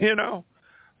 and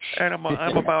I'm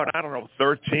about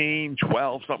 13,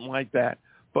 12, something like that.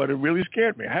 But it really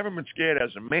scared me. I haven't been scared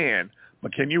as a man,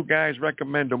 but can you guys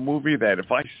recommend a movie that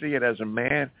if I see it as a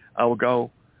man, I will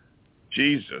go,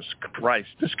 Jesus Christ,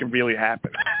 this can really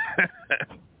happen.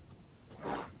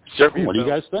 Serbian what do you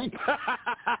guys think?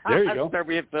 There you go.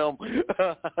 Serbian film.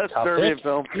 Serbian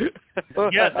film.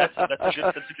 Yeah, that's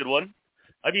a good one.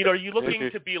 I mean, are you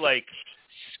looking to be like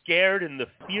scared in the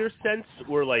fear sense,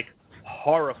 or like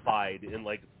horrified in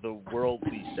like the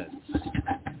worldly sense?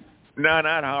 No,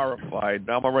 not horrified.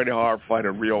 I'm already horrified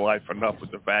in real life enough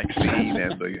with the vaccine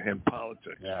and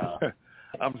politics. Yeah.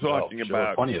 I'm talking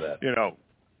about, funny of that.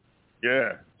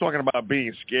 Yeah, talking about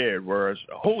being scared, whereas,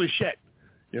 holy shit,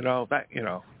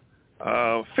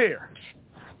 fear.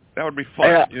 That would be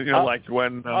fun. Like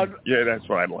when, that's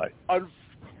what I'd like.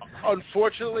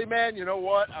 Unfortunately, man, you know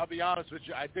what? I'll be honest with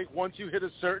you. I think once you hit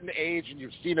a certain age and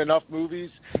you've seen enough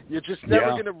movies, you're just never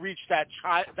going to reach that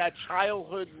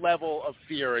childhood level of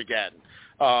fear again.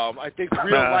 I think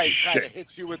real life kind of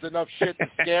hits you with enough shit to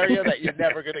scare you that you're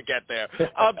never going to get there.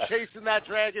 I'm chasing that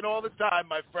dragon all the time,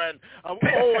 my friend. I'm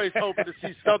always hoping to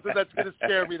see something that's going to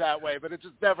scare me that way, but it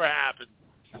just never happens.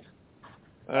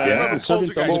 I remember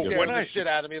Poltergeist scaring the shit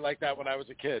out of me like that when I was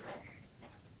a kid.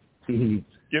 You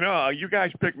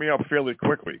guys picked me up fairly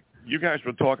quickly. You guys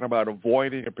were talking about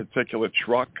avoiding a particular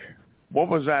truck. What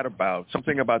was that about?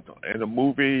 Something about in a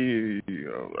movie,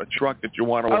 a truck that you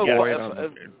want to avoid?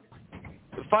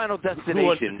 Final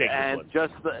Destination, and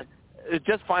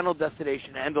just Final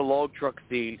Destination and the log truck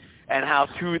scene, and how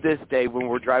to this day when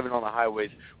we're driving on the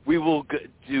highways, we will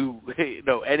do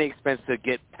any expense to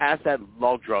get past that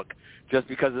log truck just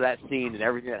because of that scene and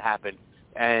everything that happened.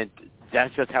 And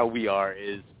that's just how we are.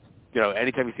 Is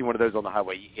anytime you see one of those on the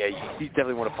highway, you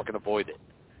definitely want to fucking avoid it.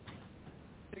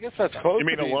 I guess that's close. You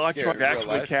mean a log truck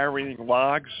actually carrying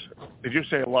logs? Did you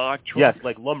say a log truck? Yes,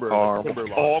 like lumber, like timber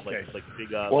logs. Oh, okay. Like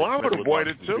big, well, I would avoid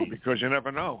it too because you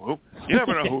never know. You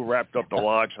never know who wrapped up the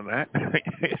logs in that.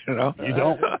 You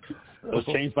don't. It was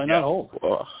changed by not whole.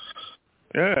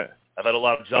 Yeah. I've had a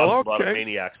lot of jobs with a lot of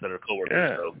maniacs that are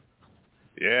coworkers.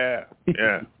 Yeah.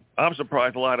 Yeah. I'm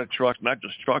surprised a lot of trucks, not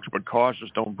just trucks, but cars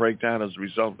just don't break down as a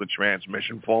result of the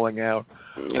transmission falling out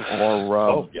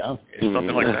or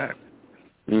something like that.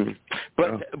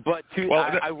 But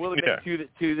I will admit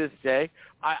to this day,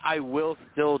 I will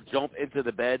still jump into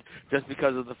the bed just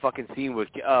because of the fucking scene with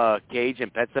Gage in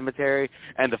Pet Sematary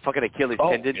and the fucking Achilles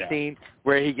tendon scene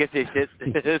where he gets his shit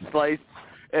sliced.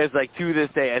 It's like, to this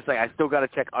day, it's like I still got to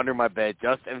check under my bed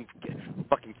just in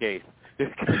fucking case. You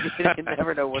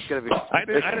never know what's gonna be. I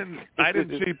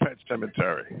didn't see Pet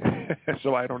Sematary,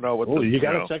 so I don't know what. You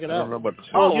gotta check it out. I don't know what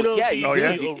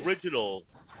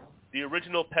the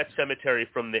original Pet Sematary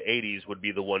from the '80s would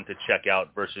be the one to check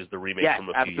out versus the remake from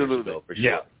a few years ago. For sure.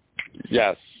 Yeah.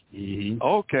 Yes. Mm-hmm.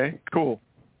 Okay. Cool.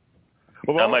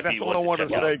 Well, that's all I wanted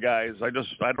to say, guys. I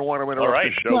don't want to interrupt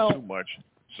the show too much.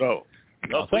 So.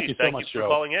 No, please. Thank you for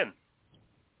calling in.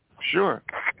 Sure.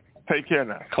 Take care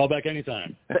now. Call back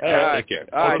anytime. Take care.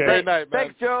 All right. Great night, man.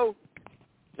 Thanks, Joe.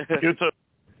 You too.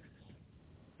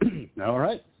 All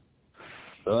right.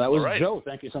 So that was Joe.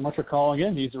 Thank you so much for calling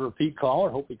in. He's a repeat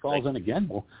caller. Hope he calls in again.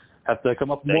 We'll have to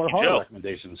come up with more horror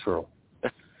recommendations for him.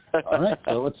 All right.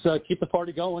 So let's keep the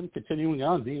party going. Continuing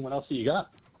on. Dean, what else do you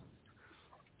got?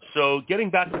 So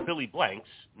getting back to Billy Blanks.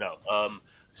 No.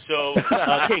 So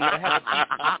King,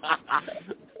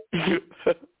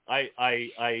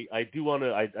 I do want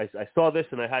to. I saw this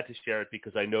and I had to share it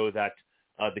because I know that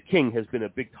the King has been a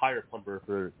big tire pumper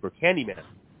for Candyman,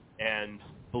 and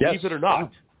believe it or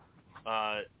not,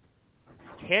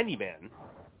 Candyman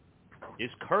is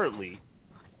currently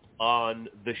on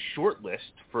the short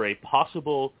list for a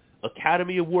possible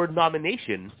Academy Award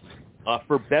nomination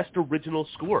for Best Original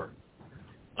Score.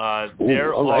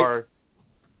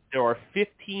 There are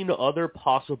 15 other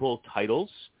possible titles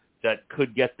that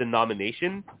could get the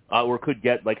nomination, or could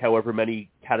get like however many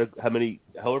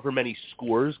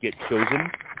scores get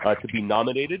chosen to be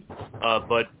nominated.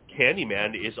 But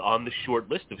Candyman is on the short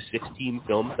list of 16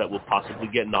 films that will possibly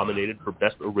get nominated for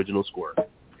Best Original Score.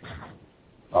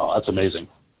 Oh, that's amazing.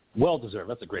 Well deserved.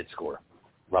 That's a great score,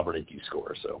 Robert Enke's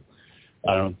score. So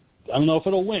I don't know if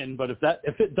it'll win, but if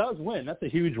it does win, that's a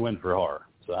huge win for horror.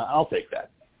 So I'll take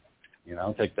that.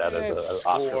 I'll take that as an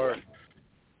Oscar.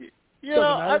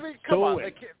 I mean, come on.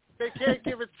 They can't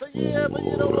give it. Yeah, but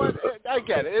you know what? I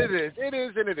get it. It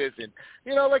is, and it isn't.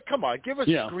 Come on, give us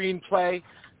screenplay.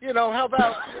 How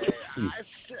about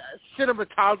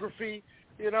cinematography?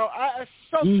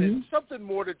 Something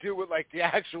more to do with like the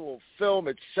actual film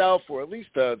itself, or at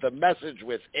least the message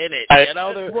within it. There's a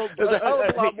hell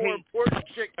of a lot more important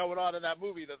shit going on in that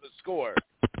movie than the score.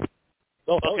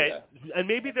 Okay, and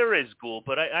maybe there is, Ghoul,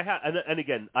 but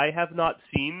again, I have not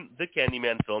seen the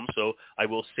Candyman film, so I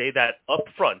will say that up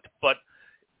front. But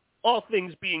all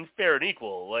things being fair and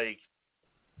equal, like,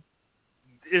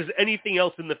 is anything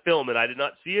else in the film, and I did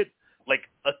not see it, like,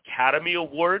 Academy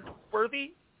Award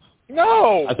worthy?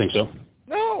 No! I think so.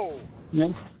 No!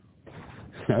 Yeah.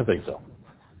 I think so.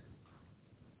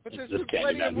 But there's been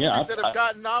plenty of movies that have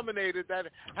gotten nominated that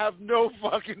have no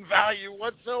fucking value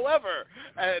whatsoever,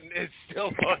 and it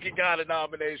still fucking got a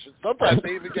nomination. Sometimes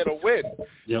they even get a win.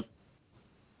 Yep.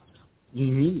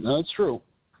 No, that's true.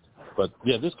 But,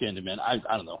 yeah, this Candyman, I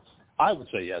don't know. I would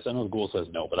say yes. I know the Ghoul says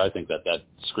no, but I think that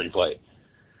screenplay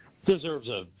deserves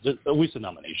at least a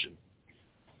nomination.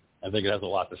 I think it has a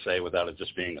lot to say without it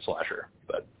just being a slasher.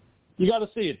 But you got to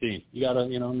see it, Dean. You got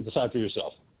to, decide for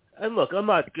yourself. And look, I'm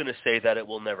not going to say that it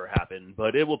will never happen,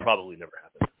 but it will probably never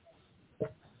happen.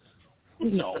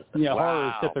 No. Yeah, horror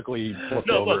is typically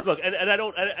over. Look, and I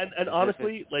don't, and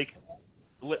honestly, like,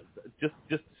 just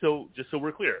so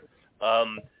we're clear,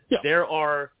 there's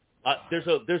a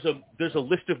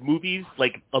list of movies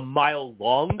like a mile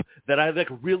long that I like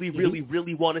really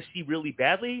want to see really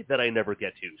badly that I never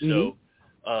get to. So.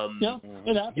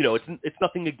 It's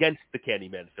nothing against the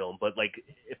Candyman film, but like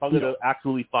if I'm gonna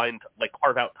actually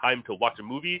carve out time to watch a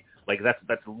movie, like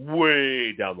that's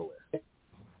way down the list.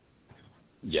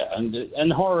 Yeah,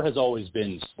 and horror has always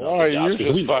been. Oh, you're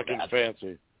just fucking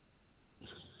fancy.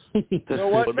 You know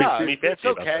what? No, it's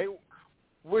okay.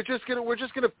 We're just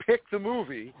gonna pick the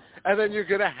movie, and then you're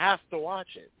gonna have to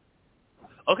watch it.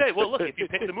 Okay, well look, if you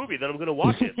pick the movie, then I'm gonna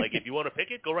watch it. Like if you want to pick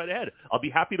it, go right ahead. I'll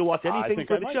be happy to watch anything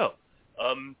for the show.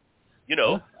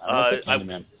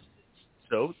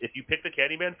 So if you pick the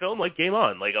Candyman film, like game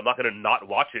on. Like I'm not gonna not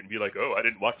watch it and be like, oh, I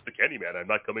didn't watch the Candyman. I'm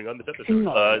not coming on this episode.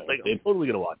 I'm totally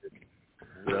gonna watch it.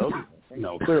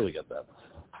 No, clearly get that.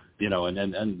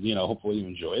 And hopefully you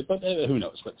enjoy it. But who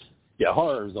knows? But yeah,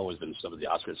 horror has always been some of the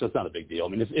Oscars, so it's not a big deal. I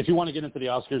mean, if you want to get into the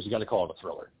Oscars, you got to call it a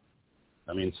thriller.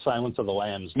 I mean, Silence of the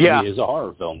Lambs to me is a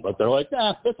horror film, but they're like,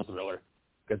 nah, it's a thriller.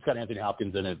 It's got Anthony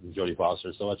Hopkins in it and Jodie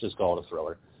Foster, so let's just call it a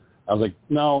thriller. I was like,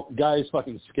 no, guy's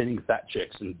fucking skinning fat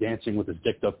chicks and dancing with his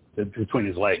dick up between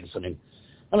his legs. I mean,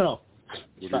 I don't know.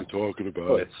 What are you talking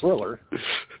about? It's a thriller.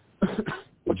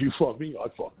 Would you fuck me?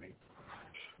 I'd fuck me.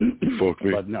 Fuck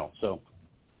me. But no, so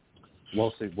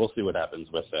we'll see. We'll see what happens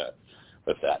with that.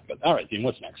 But all right, Dean,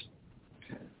 what's next?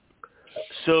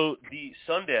 So the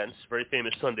Sundance, very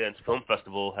famous Sundance Film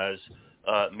Festival, has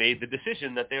made the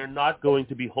decision that they're not going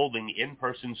to be holding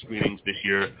in-person screenings this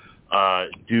year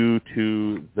due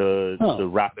to the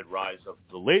rapid rise of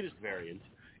the latest variant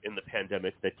in the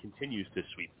pandemic that continues to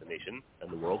sweep the nation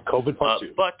and the world. COVID part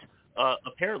 2. But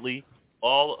apparently,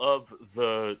 all of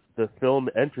the film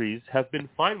entries have been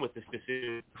fine with this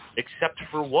decision, except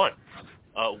for one.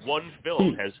 One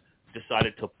film has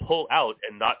decided to pull out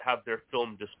and not have their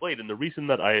film displayed. And the reason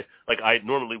that I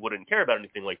normally wouldn't care about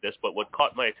anything like this, but what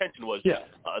caught my attention was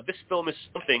this film is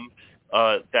something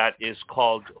that is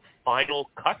called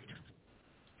Final Cut,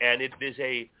 and it is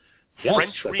a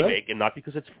French remake, and not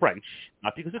because it's French,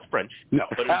 no. But it's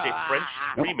a French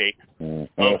remake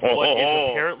of what is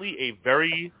apparently a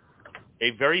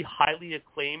very highly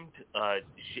acclaimed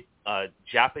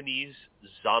Japanese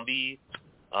zombie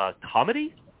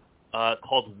comedy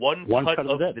called One Cut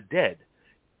of the Dead.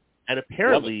 And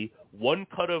apparently, One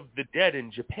Cut of the Dead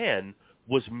in Japan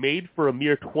was made for a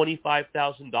mere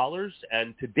 $25,000,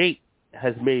 and to date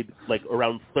has made like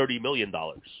around $30 million.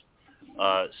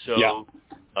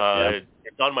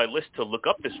 It's on my list to look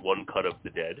up this One Cut of the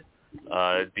Dead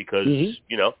because,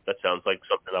 that sounds like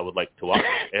something I would like to watch.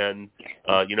 And,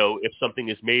 if something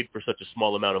is made for such a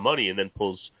small amount of money and then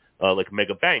pulls like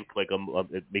mega bank,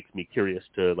 it makes me curious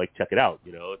to like check it out.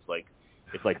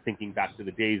 It's like thinking back to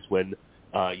the days when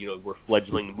we're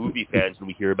fledgling movie fans and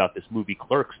we hear about this movie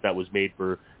Clerks that was made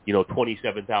for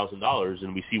 $27,000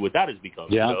 and we see what that has become.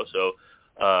 So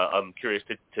I'm curious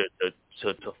to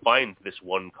find this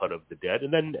One Cut of the Dead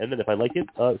and then if I like it,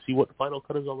 see what the Final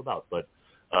Cut is all about. But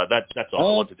that's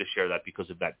all. I wanted to share that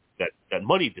because of that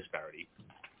money disparity.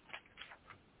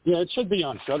 Yeah, it should be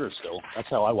on Shudder still. That's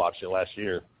how I watched it last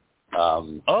year. It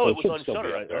was on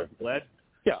Shudder. I'm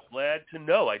glad to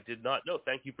know. I did not know.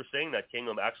 Thank you for saying that, King.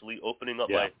 I'm actually opening up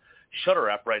my Shudder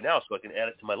app right now so I can add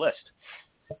it to my list.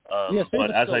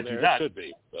 But as I do that, it should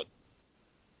be. But...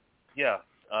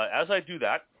 as I do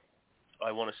that,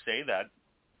 I want to say that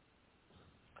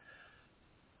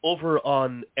over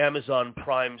on Amazon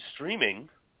Prime streaming,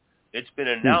 it's been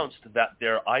announced that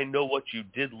their I Know What You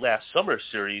Did Last Summer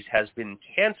series has been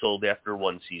canceled after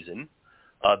one season.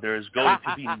 There is going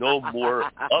to be no more of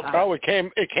it. Oh, it came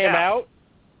out?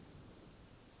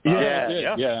 Yeah,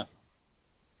 a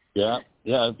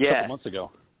couple months ago.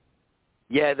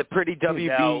 Yeah, the Pretty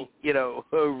WB,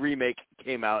 remake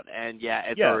came out, and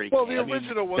it's already. Well, the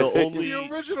original was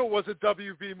a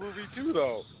WB movie too,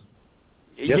 though.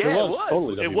 Yes, it was.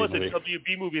 Totally WB it was movie. a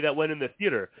WB movie that went in the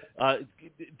theater.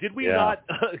 Did we not?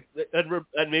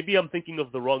 And maybe I'm thinking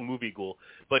of the wrong movie, Ghoul.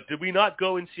 But did we not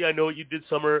go and see I Know What You Did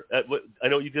I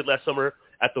Know What You Did Last Summer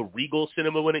at the Regal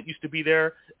Cinema when it used to be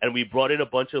there? And we brought in a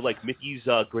bunch of like Mickey's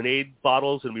grenade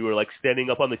bottles, and we were like standing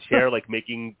up on the chair, like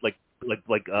making like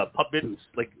puppets,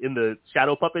 like in the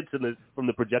shadow puppets from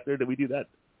the projector. Did we do that?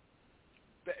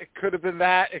 It could have been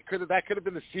that. That could have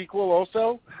been the sequel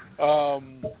also.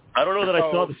 I don't know that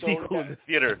I saw the sequel in the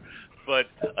theater, but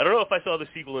I don't know if I saw the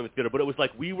sequel in the theater. But it was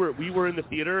like we were in the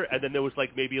theater, and then there was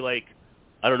like maybe like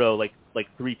I don't know, like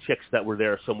three chicks that were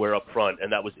there somewhere up front,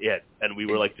 and that was it. And we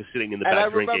were like just sitting in the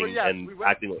back drinking and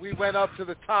acting. We went up to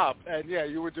the top, and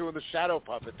you were doing the shadow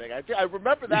puppet thing. I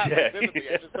remember that vividly.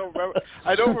 I just don't remember.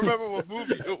 I don't remember what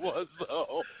movie it was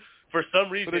though. For some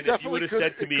reason, if you would have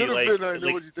said to me, like, I Know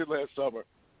What You Did Last Summer.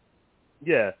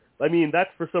 Yeah, I mean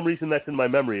that's for some reason that's in my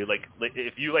memory. Like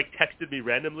if you like texted me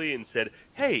randomly and said,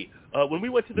 "Hey, when we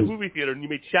went to the movie theater and you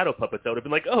made shadow puppets," I would have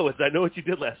been like, "Oh, I Know What You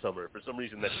Did Last Summer." For some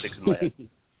reason, that sticks in my head.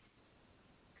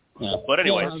 But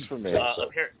anyway,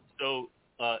 so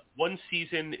one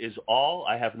season is all.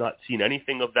 I have not seen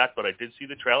anything of that, but I did see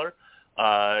the trailer.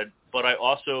 But I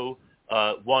also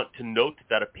want to note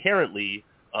that apparently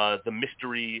the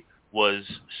mystery was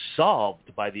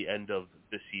solved by the end of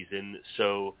the season,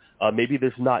 so maybe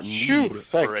there's not need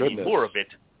for any more of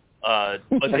it.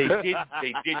 But they did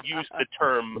use the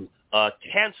term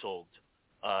canceled,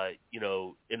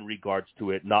 in regards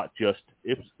to it, not just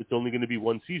if it's only going to be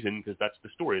one season, because that's the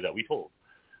story that we told.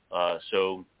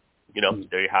 So,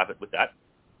 there you have it with that.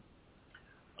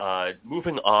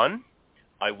 Moving on,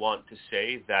 I want to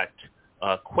say that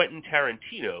Quentin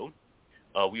Tarantino,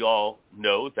 we all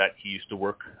know that he used to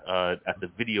work at the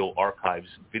Video Archives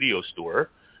video store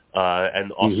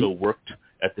and also worked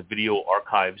at the Video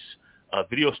Archives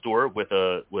video store with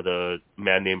a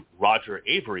man named Roger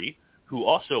Avery, who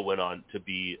also went on to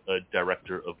be a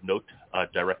director of note,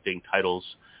 directing titles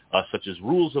such as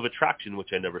Rules of Attraction,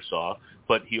 which I never saw,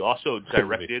 but he also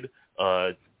directed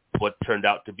what turned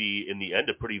out to be, in the end,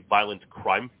 a pretty violent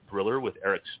crime thriller with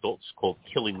Eric Stoltz called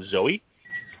Killing Zoe.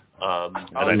 And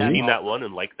I've seen that one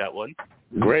and liked that one.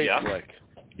 Great.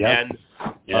 Yeah. And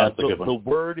the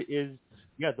word is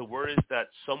that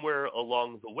somewhere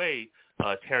along the way,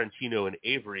 Tarantino and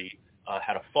Avery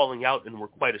had a falling out and were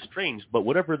quite estranged. But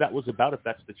whatever that was about, if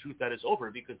that's the truth, that is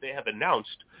over, because they have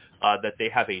announced that they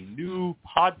have a new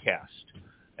podcast.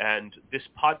 And this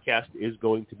podcast is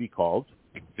going to be called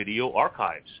Video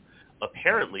Archives.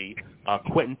 Apparently,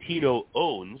 Quentin Tarantino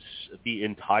owns the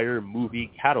entire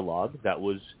movie catalog that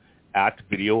was at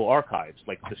Video Archives,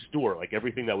 like the store, like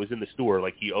everything that was in the store,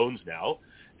 like he owns now.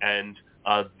 And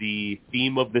the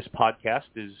theme of this podcast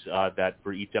is that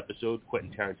for each episode,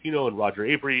 Quentin Tarantino and Roger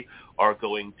Avery are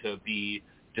going to be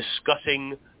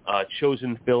discussing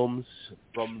chosen films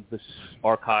from the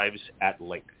archives at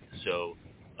length. So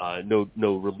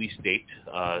no release date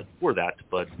for that,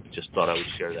 but just thought I would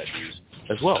share that news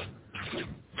as well.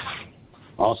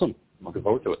 Awesome. Looking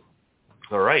forward to it.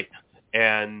 All right.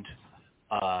 And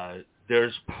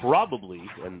there's probably,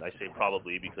 and I say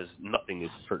probably because nothing is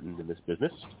certain in this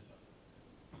business,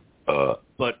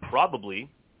 but probably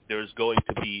there's going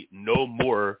to be no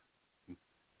more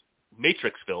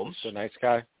Matrix films. So nice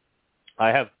guy. I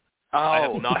have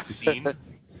not seen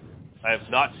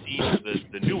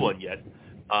the new one yet,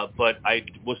 but I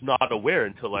was not aware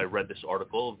until I read this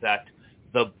article that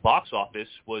the box office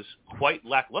was quite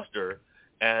lackluster,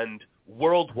 and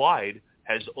worldwide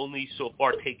has only so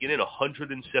far taken in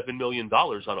 $107 million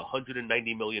on a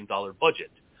 $190 million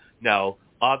budget. Now,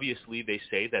 obviously, they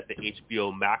say that the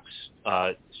HBO Max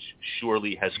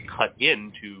surely has cut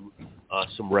into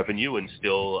some revenue and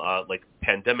still like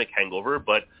pandemic hangover,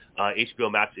 but HBO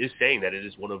Max is saying that it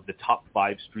is one of the top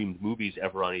 5 streamed movies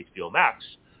ever on HBO Max.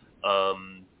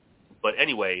 But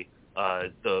anyway,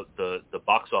 the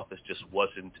box office just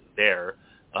wasn't there,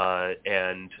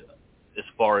 and as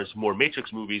far as more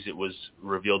Matrix movies, it was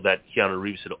revealed that Keanu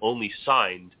Reeves had only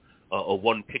signed a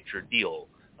one-picture deal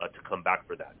to come back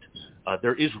for that.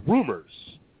 There is rumors,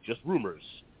 just rumors,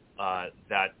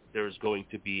 that there's going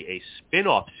to be a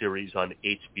spin-off series on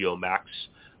HBO Max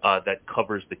that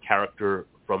covers the character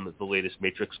from the latest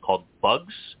Matrix called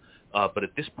Bugs. But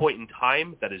at this point in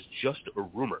time, that is just a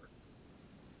rumor.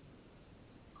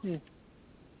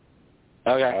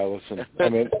 Okay. Listen, I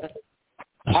mean,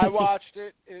 I watched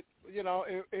it.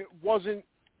 It wasn't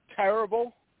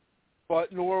terrible,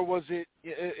 but nor was it.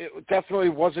 It definitely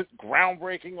wasn't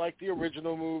groundbreaking like the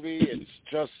original movie. It's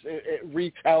just it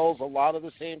retells a lot of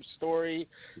the same story,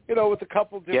 with a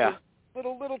couple different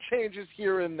little changes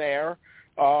here and there.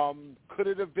 Could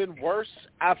it have been worse?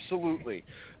 Absolutely.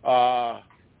 But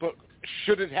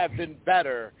should it have been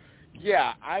better?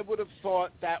 Yeah, I would have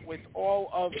thought that with all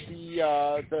of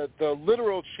the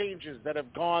literal changes that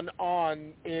have gone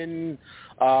on in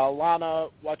Lana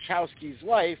Wachowski's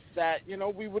life, that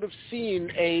we would have seen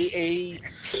a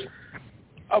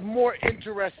more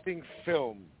interesting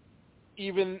film,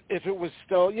 even if it was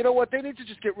still. You know what? They need to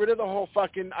just get rid of the whole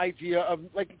fucking idea of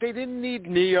they didn't need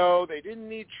Neo, they didn't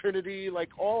need Trinity,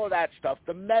 all of that stuff.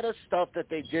 The meta stuff that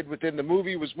they did within the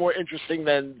movie was more interesting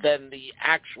than the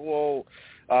actual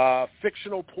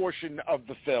fictional portion of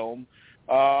the film,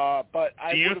 but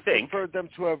I would have preferred them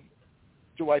to have.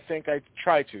 Do I think I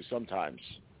try to sometimes?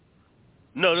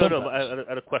 No. I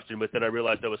had a question, but then I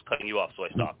realized I was cutting you off, so I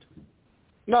stopped.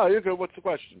 No, you're good. What's the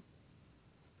question?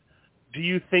 Do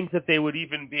you think that they would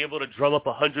even be able to drum up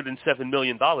 $107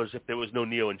 million if there was no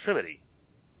Neo and Trinity?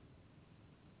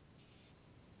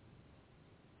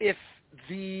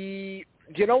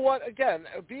 You know what? Again,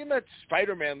 being that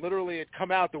Spider-Man literally had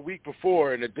come out the week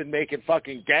before and had been making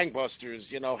fucking gangbusters,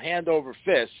 hand over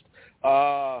fist,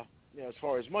 as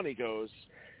far as money goes,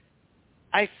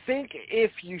 I think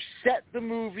if you set the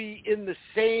movie in the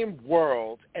same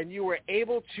world and you were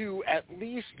able to at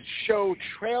least show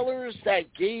trailers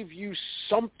that gave you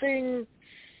something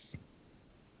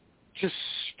to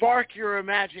spark your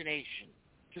imagination,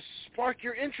 to spark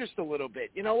your interest a little bit.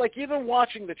 Even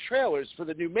watching the trailers for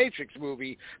the new Matrix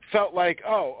movie felt like,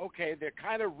 oh, okay, they're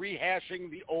kind of rehashing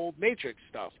the old Matrix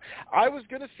stuff. I was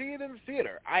going to see it in the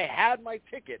theater. I had my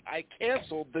ticket. I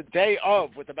canceled the day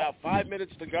of with about 5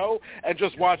 minutes to go and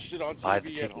just watched it on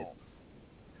TV at home.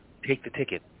 Take the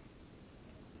ticket.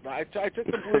 I took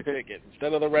the blue ticket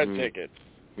instead of the red ticket.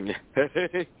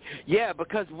 Yeah,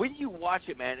 because when you watch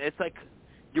it, man, it's like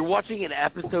you're watching an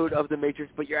episode of The Matrix,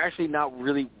 but you're actually not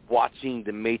really watching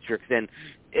The Matrix. And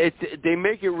they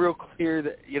make it real clear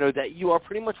that, that you are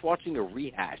pretty much watching a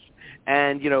rehash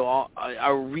and, a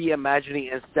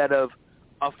reimagining instead of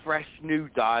a fresh new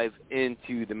dive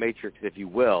into The Matrix, if you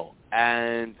will.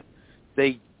 And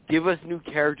they give us new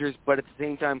characters, but at the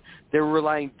same time, they're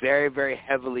relying very, very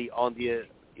heavily on the,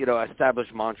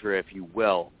 established mantra, if you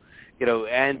will.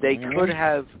 And they could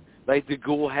have, like the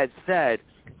Ghoul had said,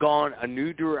 gone a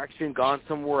new direction, gone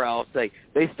somewhere else. They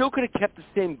still could have kept the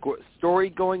same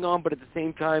story going on, but at the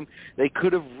same time, they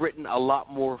could have written a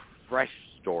lot more fresh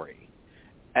story.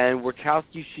 And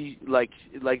Wachowski, like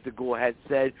the Ghoul had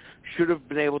said, should have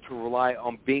been able to rely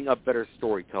on being a better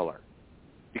storyteller,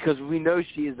 because we know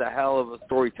she is a hell of a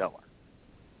storyteller.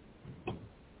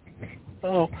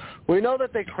 Oh, we know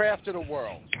that they crafted a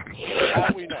world.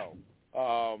 That we know.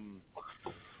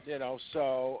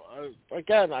 So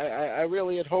again, I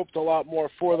really had hoped a lot more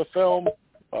for the film,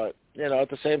 but at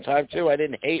the same time too, I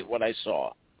didn't hate what I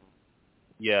saw.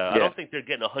 Yeah, I don't think they're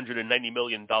getting a $190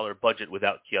 million budget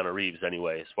without Keanu Reeves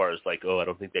anyway, as far as I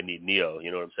don't think they need Neo,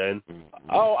 you know what I'm saying?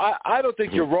 Oh, I don't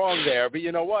think you're wrong there, but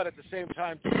you know what? At the same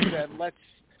time too, then let's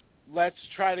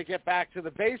try to get back to the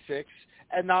basics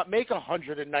and not make a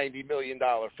 $190 million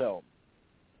film.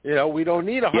 We don't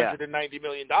need $190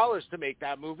 million to make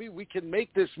that movie. We can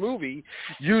make this movie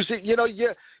using, you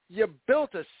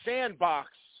built a sandbox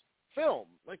film.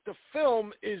 Like, the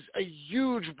film is a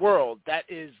huge world that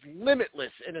is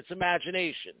limitless in its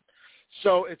imagination.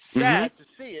 So it's sad to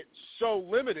see it so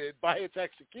limited by its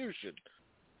execution.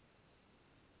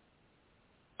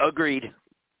 Agreed.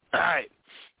 All right,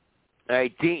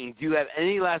 Dean, do you have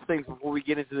any last things before we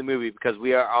get into the movie, because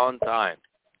we are on time?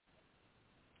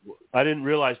 I didn't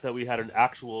realize that we had an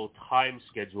actual time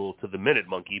schedule to the minute,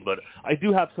 Monkey, but I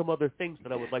do have some other things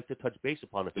that I would like to touch base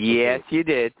upon. Yes, you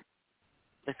did.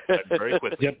 Very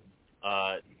quickly. Yep.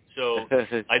 So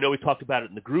I know we talked about it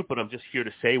in the group, but I'm just here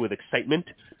to say with excitement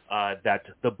that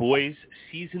The Boys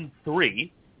Season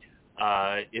 3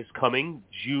 is coming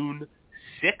June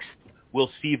 6th. We'll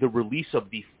see the release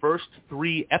of the first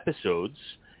 3 episodes,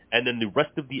 and then the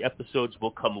rest of the episodes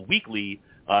will come weekly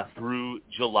through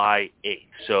July 8th.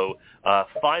 So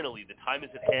finally, the time is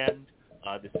at hand.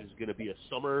 This is going to be a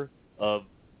summer of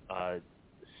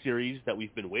series that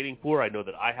we've been waiting for. I know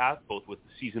that I have, both with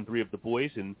Season 3 of The Boys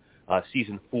and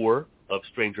Season 4 of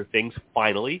Stranger Things,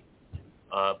 finally.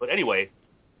 But anyway,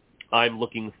 I'm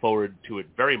looking forward to it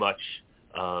very much.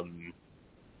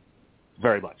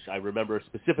 Very much. I remember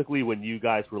specifically when you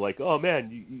guys were like, oh,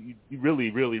 man, you really,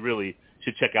 really, really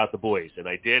should check out The Boys. And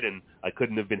I did, and I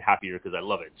couldn't have been happier because I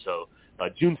love it. So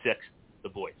June 6th, The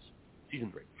Boys,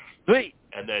 Season 3. Sweet.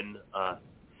 And then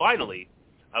finally,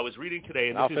 I was reading today,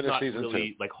 and this is not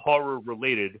really like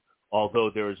horror-related, although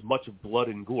there is much blood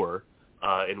and gore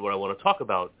in what I want to talk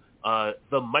about.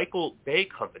 The Michael Bay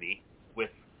Company, with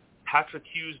Patrick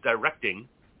Hughes directing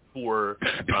for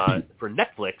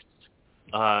Netflix,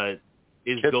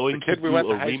 is going to do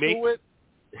a remake.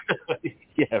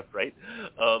 Yeah, right.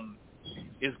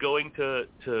 Is going to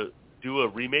do a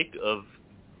remake of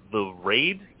The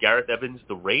Raid, Gareth Evans'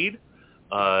 The Raid,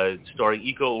 starring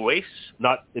Iko Uwais,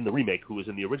 not in the remake, who was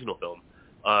in the original film.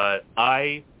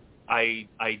 I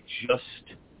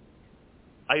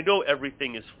know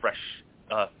everything is fresh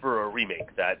for a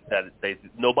remake. That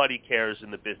nobody cares in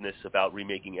the business about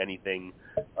remaking anything,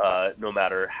 no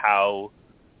matter how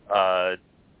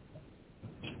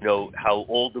how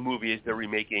old the movie is they're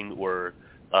remaking, or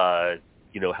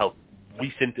how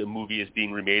recent a movie is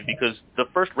being remade, because the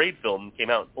first Raid film came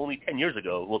out only 10 years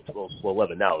ago. Well,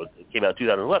 11 now. It came out in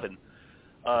 2011.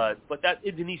 But that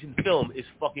Indonesian film is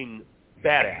fucking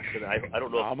badass, and I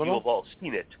don't know if you have all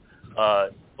seen it,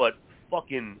 but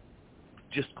fucking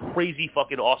just crazy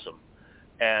fucking awesome,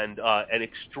 and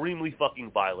extremely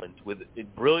fucking violent, with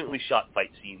brilliantly shot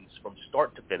fight scenes from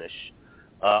start to finish.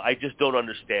 I just don't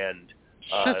understand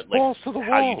how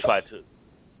you try to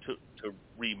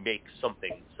remake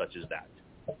something such as that.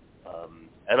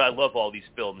 And I love all these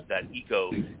films that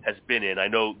Iko has been in. I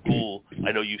know, Ghoul,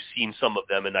 I know you've seen some of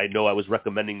them, and I know I was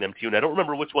recommending them to you. And I don't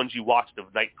remember which ones you watched of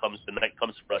The Night Comes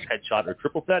For Us, Headshot, or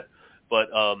Triple Threat, but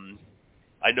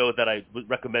I know that I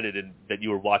recommended it, that you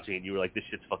were watching, and you were like, this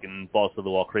shit's fucking balls to the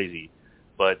wall crazy.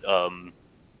 But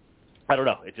I don't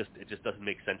know. It just doesn't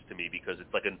make sense to me, because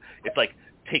it's like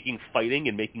taking fighting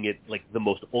and making it like the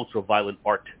most ultra violent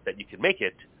art that you can make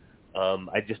it.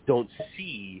 I just don't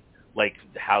see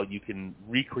how you can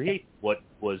recreate what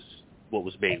was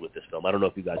made with this film. I don't know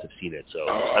if you guys have seen it, so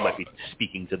I might be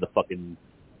speaking to the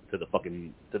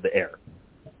air.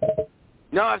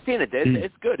 No, I've seen it.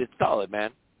 It's good. It's solid,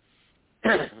 man.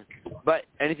 But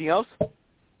anything else? Or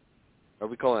are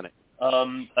we calling it?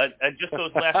 And just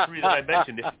those last 3 that I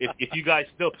mentioned, if you guys,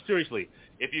 no, seriously,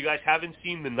 if you guys haven't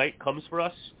seen The Night Comes For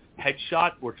Us,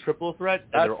 Headshot, or Triple Threat,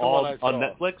 and they're all on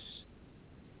Netflix,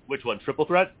 which one, Triple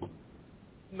Threat?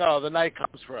 No, The Night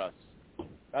Comes For Us.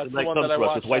 That's the Night one Comes that I for Us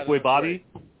watched. with White Boy Bobby.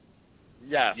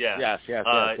 Yes. Yeah. Yes.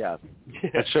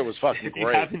 That shit was fucking If great.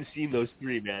 you haven't seen those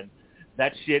three, man,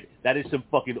 that is some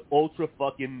fucking ultra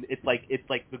fucking. It's like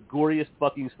the goriest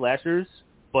fucking slashers,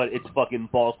 but it's fucking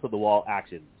balls to the wall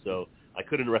action. So I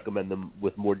couldn't recommend them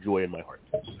with more joy in my heart.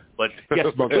 But yes,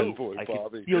 Monkey, I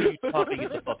can feel you chomping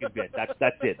at the fucking bit.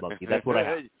 That's it, Monkey. That's what I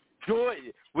have.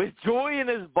 Joy in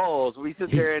his balls. We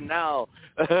sit there and now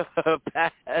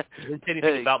Pat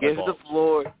gives the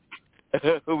floor.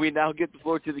 We now give the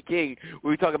floor to the king.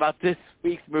 We talk about this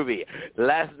week's movie,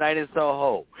 Last Night in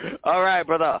Soho. All right,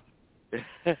 brother.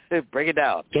 Break it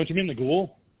down. Don't you mean the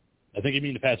Ghoul? I think you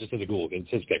mean to pass it to the Ghoul. It's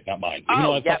his pick, not mine. Even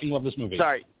though I fucking love this movie.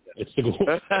 Sorry. It's the Ghoul.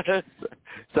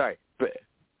 Sorry.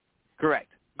 Correct.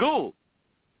 Ghoul.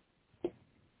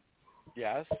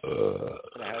 Yes.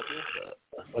 Can I help you?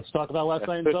 Let's talk about Last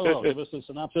Night in Soho. Give us a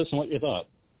synopsis and what you thought.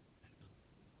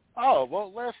 Oh,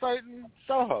 well, Last Night in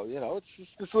Soho, it's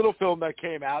just this little film that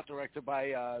came out, directed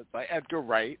by Edgar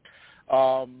Wright.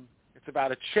 It's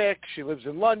about a chick. She lives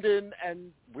in London,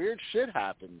 and weird shit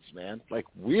happens, man. Like,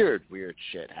 weird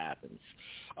shit happens.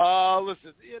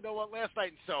 Listen, you know what? Last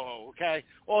Night in Soho, okay?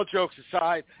 All jokes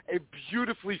aside, a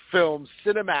beautifully filmed,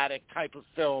 cinematic type of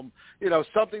film.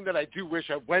 Something that I do wish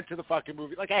I went to the fucking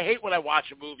movie. Like, I hate when I watch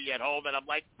a movie at home, and I'm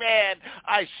like, man,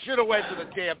 I should have went to the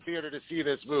damn theater to see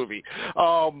this movie.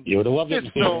 You would have loved it.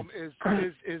 This film is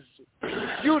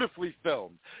beautifully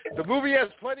filmed. The movie has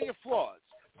plenty of flaws.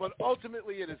 But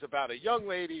ultimately it is about a young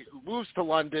lady who moves to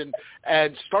London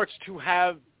and starts to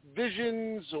have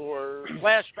visions or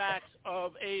flashbacks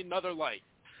of another life.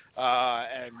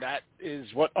 And that is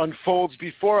what unfolds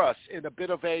before us in a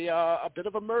bit of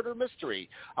a murder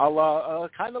mystery.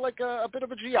 Kind of like a bit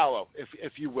of a giallo,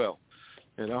 if you will.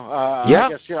 I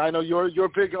guess I know your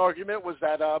big argument was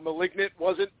that Malignant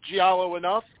wasn't giallo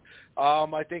enough.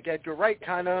 I think Edgar Wright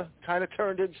kind of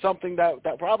turned into something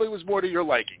that probably was more to your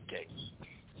liking, King.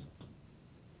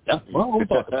 Yeah, well, we'll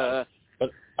talk about it. But,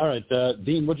 all right,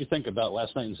 Dean, what did you think about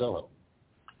Last Night in Soho?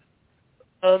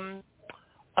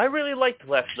 I really liked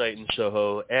Last Night in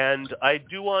Soho, and I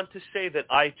do want to say that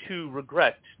I, too,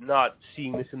 regret not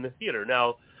seeing this in the theater.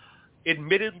 Now,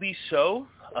 admittedly so,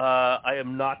 I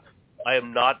am not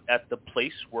at the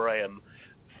place where I am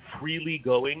freely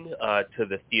going to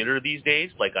the theater these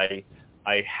days. Like, I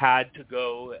had to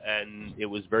go, and it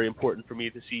was very important for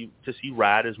me to see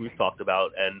Rad, as we've talked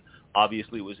about, and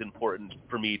obviously it was important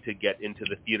for me to get into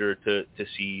the theater to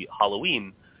see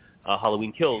Halloween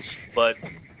Kills. But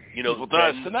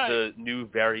the new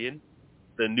variant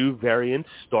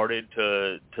started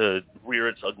to rear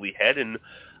its ugly head, and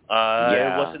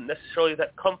it wasn't necessarily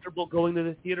that comfortable going to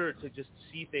the theater to just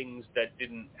see things that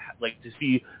didn't to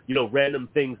see random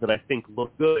things that I think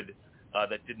look good.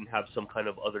 That didn't have some kind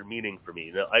of other meaning for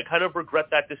me. Now, I kind of regret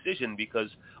that decision because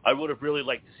I would have really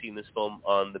liked to see this film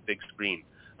on the big screen.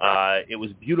 It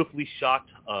was beautifully shot.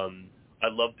 I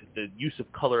loved the use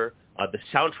of color. The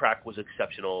soundtrack was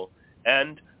exceptional.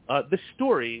 And the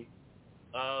story,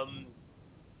 I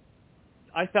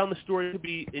found the story to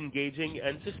be engaging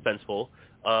and suspenseful.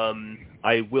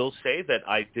 I will say that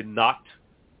I did not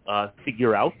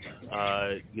figure out,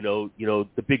 the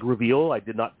big reveal. I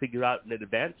did not figure out in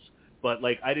advance. But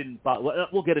I didn't.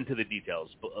 We'll get into the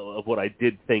details of what I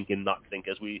did think and not think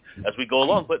as we go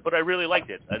along. But I really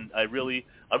liked it, and I'm really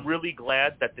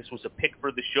glad that this was a pick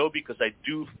for the show because I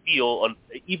do feel,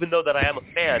 even though that I am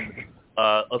a fan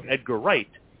of Edgar Wright,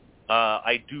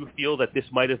 I do feel that this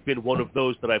might have been one of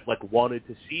those that I've wanted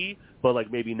to see,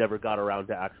 but maybe never got around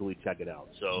to actually check it out.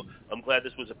 So I'm glad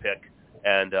this was a pick,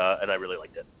 and I really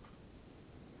liked it.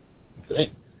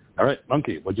 Okay. All right,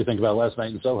 Monkey, what did you think about Last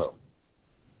Night in Soho?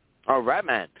 All right,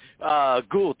 man.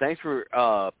 Ghoul, thanks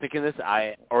for picking this.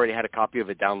 I already had a copy of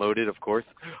it downloaded, of course,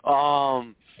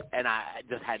 and I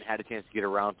just hadn't had a chance to get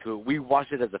around to it. We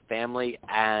watched it as a family,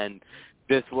 and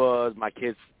this was my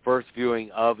kid's first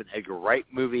viewing of an Edgar Wright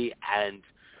movie, and,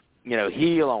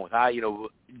 he, along with I,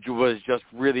 was just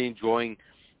really enjoying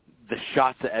the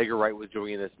shots that Edgar Wright was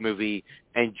doing in this movie,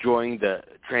 enjoying the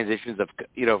transitions of,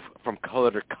 from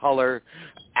color to color,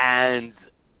 and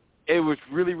it was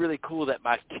really, really cool that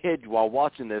my kid, while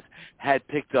watching this, had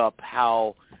picked up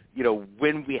how,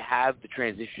 when we have the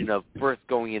transition of first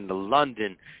going into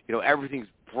London, everything's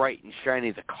bright and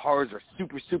shiny. The cars are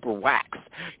super, super wax,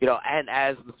 and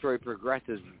as the story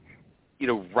progresses,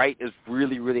 Wright is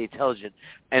really, really intelligent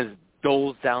and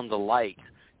doles down the light,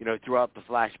 throughout the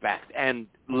flashbacks and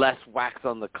less wax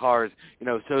on the cars,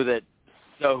 so that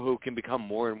Soho can become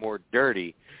more and more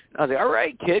dirty. And I was like, all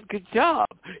right, kid, good job.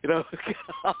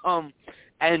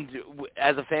 And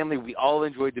as a family, we all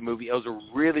enjoyed the movie. It was a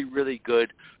really, really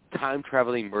good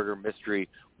time-traveling murder mystery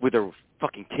with a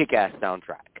fucking kick-ass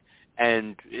soundtrack.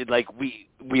 And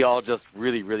we all just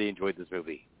really, really enjoyed this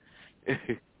movie.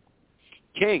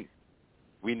 King,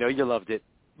 we know you loved it.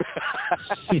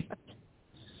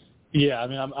 Yeah, I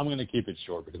mean, I'm going to keep it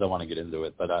short because I want to get into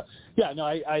it. But,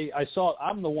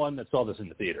 I'm the one that saw this in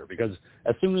the theater because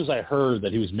as soon as I heard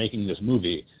that he was making this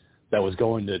movie that was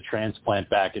going to transplant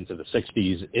back into the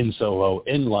 60s in Soho,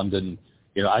 in London,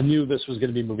 I knew this was going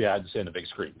to be a movie I had to see on the big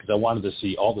screen because I wanted to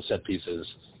see all the set pieces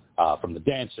from the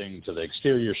dancing to the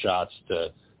exterior shots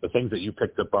to the things that you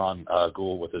picked up on,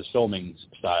 Ghoul, with his filming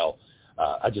style.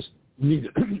 I just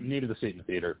needed to see it in the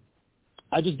theater.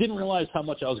 I just didn't realize how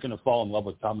much I was going to fall in love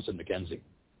with Thomasin McKenzie.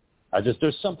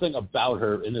 There's something about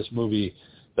her in this movie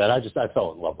that I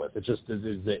fell in love with. It's just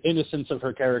the innocence of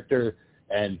her character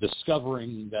and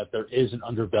discovering that there is an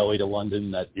underbelly to London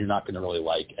that you're not going to really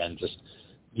like, and just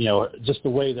the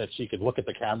way that she could look at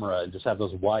the camera and just have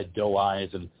those wide doe eyes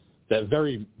and that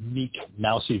very meek,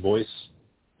 mousy voice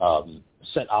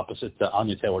set opposite to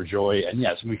Anya Taylor-Joy. And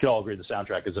yes, we could all agree the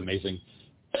soundtrack is amazing.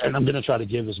 And I'm going to try to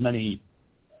give as many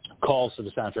calls to the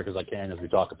soundtrack as I can as we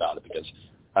talk about it, because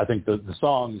I think the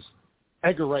songs,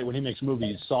 Edgar Wright, when he makes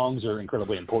movies, songs are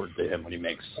incredibly important to him when he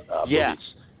makes movies.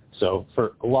 So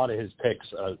for a lot of his picks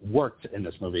worked in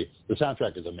this movie. The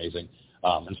soundtrack is amazing,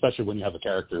 especially when you have a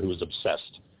character who is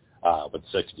obsessed with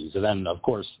the 60s. And then, of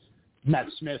course, Matt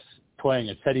Smith playing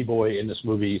a teddy boy in this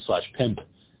movie / pimp,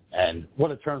 and what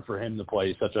a turn for him to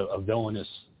play such a villainous,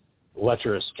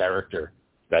 lecherous character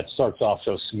that starts off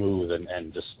so smooth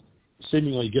and just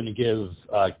seemingly going to give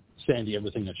Sandy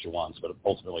everything that she wants, but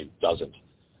ultimately doesn't.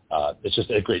 It's just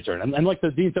a great turn. And like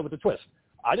the Dean said with the twist,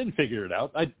 I didn't figure it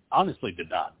out. I honestly did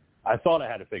not. I thought I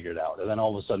had to figure it out, and then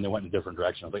all of a sudden they went in a different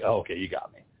direction. I was like, oh, okay, you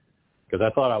got me. Because I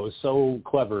thought I was so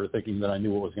clever thinking that I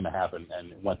knew what was going to happen,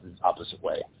 and it went the opposite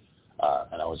way.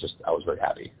 And I was very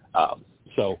happy.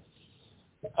 So,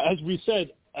 as we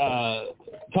said,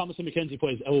 Thomasin McKenzie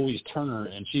plays Eloise Turner,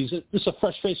 and she's just a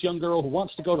fresh-faced young girl who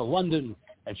wants to go to London,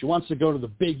 and she wants to go to the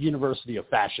big university of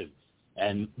fashion.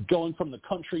 And going from the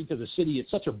country to the city, it's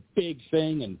such a big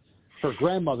thing, and her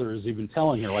grandmother is even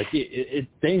telling her, like, it's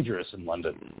dangerous in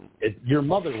London. Your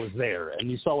mother was there, and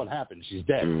you saw what happened. She's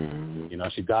dead.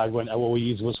 She died when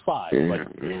Eloise was 5. But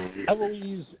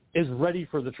Eloise is ready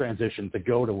for the transition to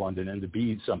go to London and to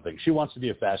be something. She wants to be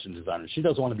a fashion designer. She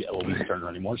doesn't want to be Eloise Turner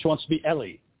anymore. She wants to be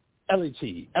Ellie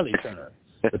Turner,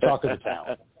 the talk of the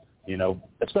town.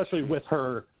 Especially with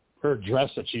her dress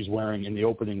that she's wearing in the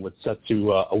opening with set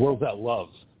to A World Without Love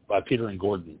by Peter and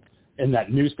Gordon. In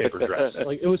that newspaper dress.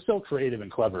 It was so creative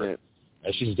and clever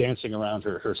as she's dancing around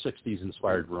her 60s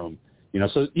inspired room.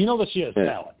 So that she has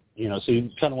talent. So you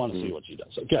kind of want to see what she does.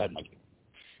 So go ahead, Mikey.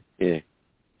 Yeah.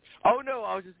 Oh no,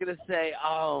 I was just gonna say,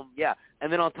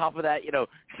 and then on top of that,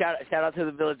 shout out to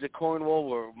the village of Cornwall,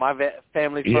 where my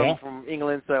family's from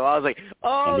England. So I was like,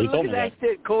 look at that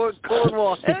shit,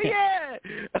 Cornwall, hell yeah!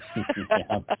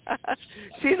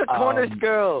 She's a Cornish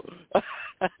girl.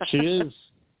 She is.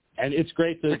 And it's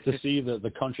great to see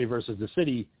the country versus the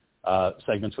city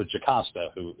segments with Jocasta,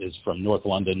 who is from North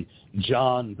London.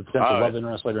 John, the potential love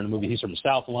interest later in the movie, he's from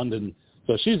South London.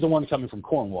 So she's the one coming from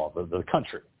Cornwall, the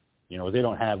country. They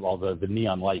don't have all the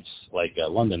neon lights like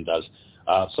London does.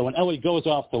 So when Ellie goes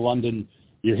off to London,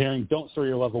 you're hearing Don't Throw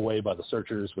Your Love Away by the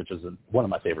Searchers, which is one of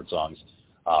my favorite songs.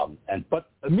 But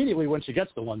immediately when she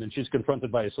gets to London, she's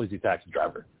confronted by a sleazy taxi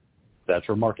driver that's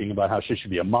remarking about how she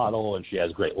should be a model and she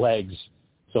has great legs.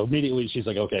 So immediately she's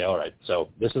like, okay, all right, so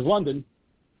this is London,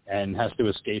 and has to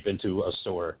escape into a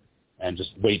store and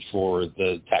just wait for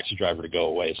the taxi driver to go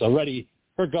away. So already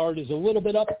her guard is a little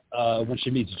bit up when she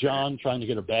meets John trying to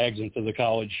get her bags into the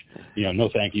college. No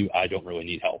thank you, I don't really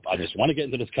need help. I just want to get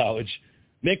into this college,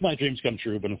 make my dreams come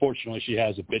true, but unfortunately she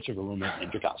has a bitch of a roommate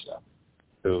named Jocasta,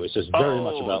 who is just very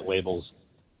much about labels,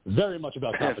 very much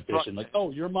about competition. Like,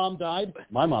 oh, your mom died?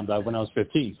 My mom died when I was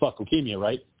 15. Fuck leukemia,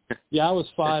 right? Yeah, I was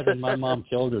 5 and my mom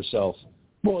killed herself.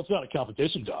 Well, it's not a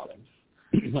competition, darling.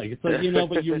 It's like, but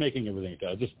you're making everything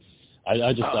go. I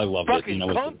love it.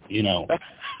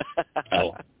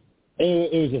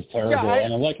 It was just terrible. Yeah,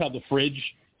 and I like how the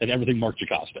fridge and everything marked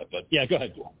Jocasta. But yeah, go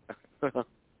ahead, Ghoul.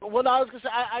 Well, I was going to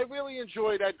say, I really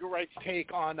enjoyed Edgar Wright's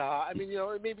take on,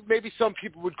 maybe some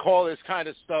people would call this kind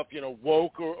of stuff,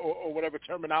 woke or whatever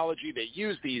terminology they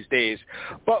use these days.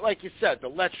 But like you said, the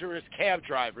lecherous cab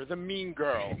driver, the mean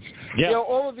girl,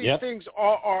 all of these things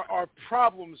are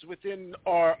problems within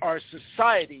our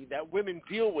society that women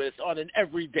deal with on an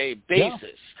everyday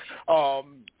basis.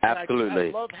 Absolutely.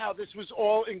 I love how this was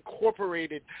all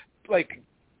incorporated, like,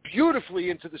 beautifully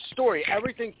into the story.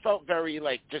 Everything felt very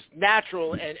like just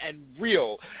natural and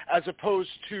real, as opposed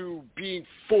to being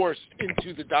forced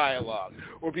into the dialogue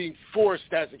or being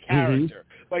forced as a character.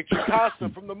 Like Jocasta,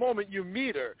 from the moment you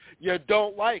meet her, you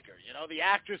don't like her. You know, the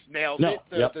actress nails it.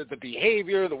 The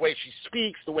behavior, the way she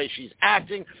speaks, the way she's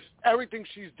acting, everything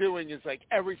she's doing is like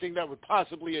everything that would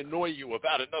possibly annoy you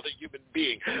about another human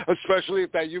being, especially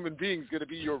if that human being is going to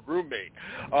be your roommate.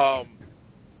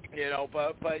 You know,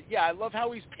 but yeah, I love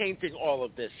how he's painting all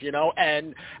of this, you know,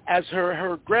 and as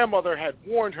her grandmother had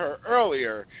warned her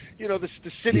earlier, you know, the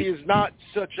city is not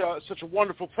such a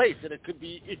wonderful place, and it could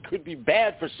be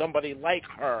bad for somebody like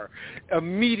her.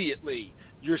 Immediately,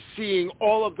 you're seeing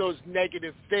all of those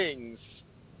negative things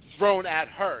thrown at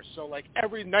her. So like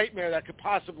every nightmare that could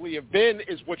possibly have been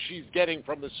is what she's getting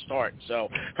from the start. So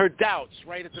her doubts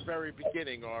right at the very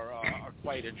beginning are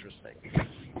quite interesting.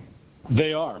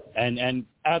 They are, and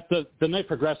as the night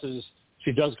progresses,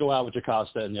 she does go out with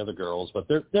Jocasta and the other girls, but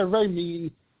they're very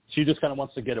mean. She just kind of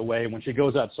wants to get away. When she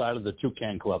goes outside of the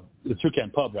Toucan pub,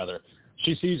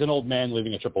 she sees an old man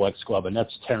leaving a XXX club, and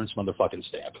that's Terrence motherfucking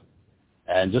Stamp.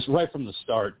 And just right from the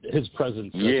start, his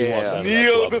presence. Yeah,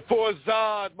 kneel before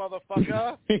Zod,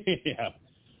 motherfucker. Yeah,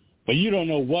 but you don't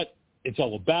know what it's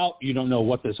all about. You don't know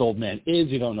what this old man is.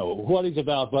 You don't know what he's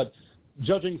about, but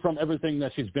judging from everything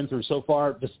that she's been through so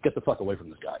far, just get the fuck away from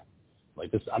this guy. Like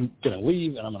this, I'm going to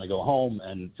leave and I'm going to go home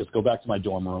and just go back to my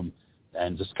dorm room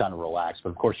and just kind of relax. But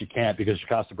of course she can't because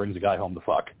Jocasta brings the guy home to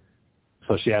fuck.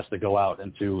 So she has to go out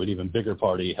into an even bigger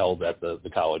party held at the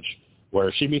college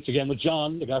where she meets again with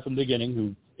John, the guy from the beginning,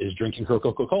 who is drinking her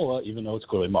Coca-Cola even though it's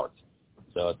clearly marked.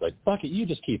 So it's like, fuck it, you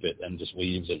just keep it, and just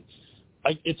leaves. And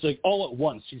it's like all at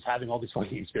once she's having all these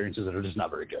fucking experiences that are just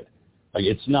not very good. Like,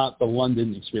 it's not the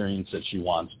London experience that she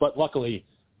wants. But luckily,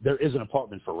 there is an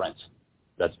apartment for rent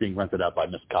that's being rented out by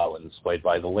Miss Collins, played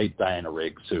by the late Diana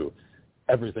Riggs, who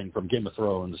everything from Game of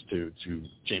Thrones to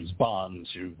James Bond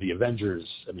to The Avengers.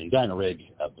 I mean, Diana Rigg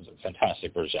was a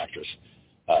fantastic British actress.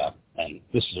 And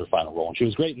this is her final role. And she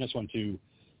was great in this one, too,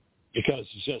 because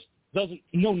she just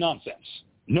no nonsense.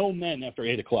 No men after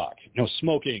 8 o'clock. No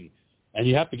smoking. And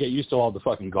you have to get used to all the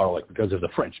fucking garlic because of the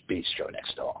French bistro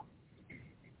next door.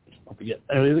 Don't forget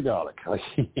any of the garlic.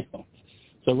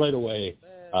 So right away,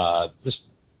 this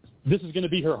is going to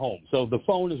be her home. So the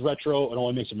phone is retro. It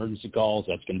only makes emergency calls.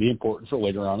 That's going to be important for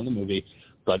later on in the movie.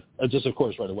 But just, of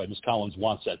course, right away, Miss Collins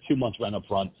wants that 2 months rent up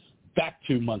front, back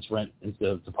 2 months rent into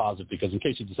the deposit because in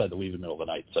case you decide to leave in the middle of the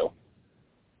night. So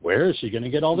where is she going to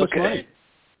get all this money?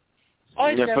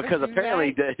 Because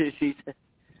apparently she's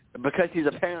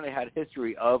apparently had a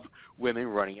history of women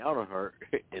running out on her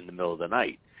in the middle of the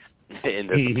night in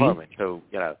this apartment. So,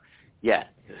 you know, yeah.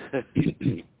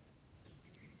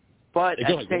 But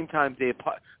at the same time,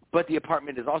 the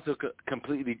apartment is also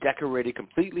completely decorated,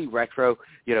 completely retro,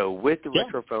 you know, with the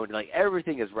retro phone. Like,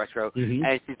 everything is retro.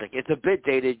 And she's like, it's a bit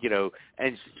dated, you know.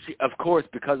 And she, of course,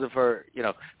 because of her, you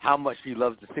know, how much she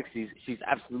loves the 60s, she's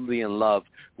absolutely in love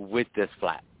with this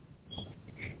flat.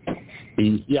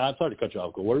 Yeah, I'm sorry to cut you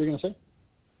off. What were you going to say?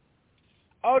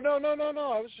 Oh, no.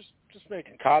 I was just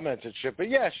making comments and shit. But,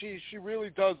 yeah, she really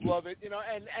does love it, you know,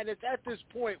 and it's at this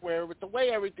point where with the way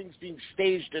everything's being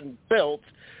staged and built,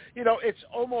 you know, it's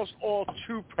almost all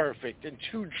too perfect and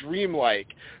too dreamlike.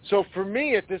 So for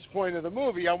me at this point of the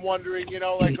movie, I'm wondering, you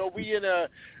know, like,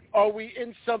 are we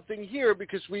in something here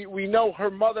because we know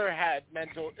her mother had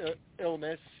mental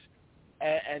illness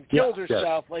and killed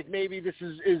herself. Like, maybe this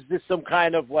is this some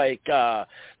kind of like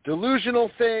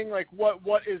delusional thing? Like,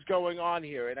 what is going on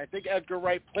here? And I think Edgar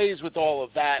Wright plays with all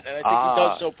of that, and I think he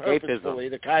does so purposefully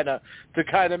to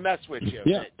kind of mess with you,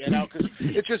 you know, because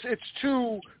it's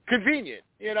too convenient.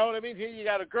 You know what I mean? Here you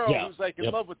got a girl who's like in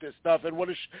love with this stuff, and what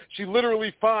is she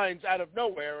literally finds out of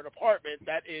nowhere an apartment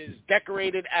that is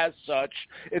decorated as such.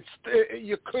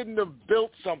 You couldn't have built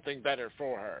something better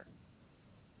for her.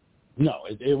 No,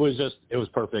 it was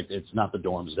perfect. It's not the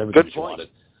dorms. It's everything she wanted.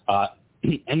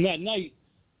 And that night,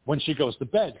 when she goes to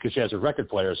bed, because she has a record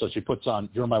player, so she puts on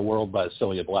 "You're My World" by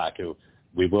Celia Black, who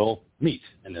we will meet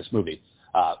in this movie.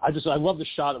 I love the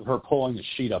shot of her pulling the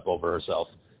sheet up over herself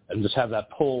and just have that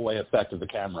pull-away effect of the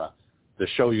camera to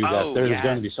show you that there's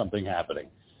going to be something happening.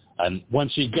 And when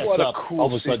she gets up, all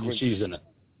of a sudden she's in it.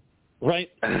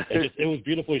 Right? It was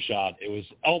beautifully shot. It was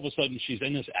all of a sudden she's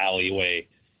in this alleyway.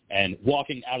 And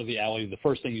walking out of the alley, the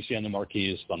first thing you see on the marquee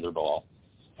is Thunderball.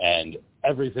 And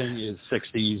everything is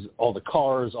 60s, all the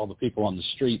cars, all the people on the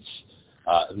streets.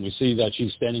 And we see that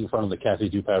she's standing in front of the Café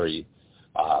du Paris,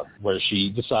 where she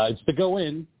decides to go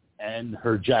in, and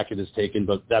her jacket is taken.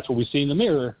 But that's what we see in the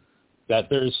mirror, that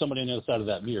there is somebody on the other side of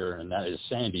that mirror, and that is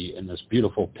Sandy in this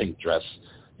beautiful pink dress.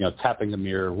 tapping the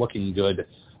mirror, looking good.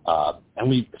 And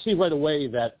we see right away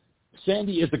that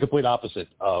Sandy is the complete opposite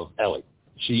of Ellie.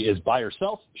 She is by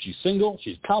herself. She's single.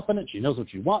 She's confident. She knows what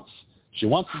she wants. She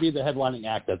wants to be the headlining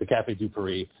act at the Café du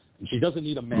Paris, and she doesn't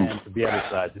need a man to be at her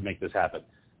side to make this happen.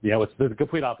 It's the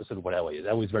complete opposite of what Ellie is.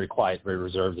 Ellie's very quiet, very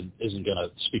reserved, and isn't going to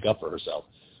speak up for herself.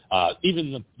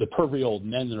 Even the pervy old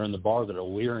men that are in the bar that are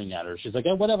leering at her, she's like,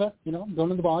 whatever, I'm going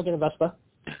to the bar, I get a Vespa,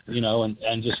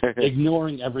 and just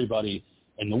ignoring everybody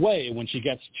in the way. When she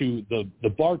gets to the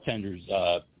bartender's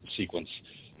sequence,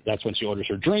 that's when she orders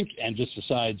her drink and just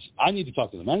decides, I need to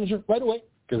talk to the manager right away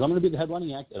because I'm going to be the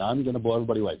headlining act and I'm going to blow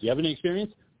everybody away. Do you have any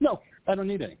experience? No, I don't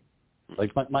need any.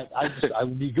 Like I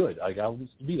would be good. I'll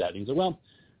just be that. And he's like, well,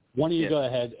 why don't you go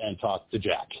ahead and talk to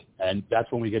Jack? And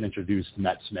that's when we get introduced to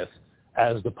Matt Smith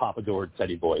as the pompadour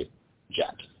teddy boy,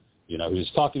 Jack.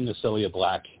 Who's talking to Celia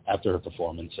Black after her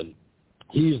performance, and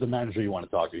he's the manager you want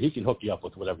to talk to. He can hook you up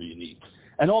with whatever you need.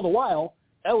 And all the while,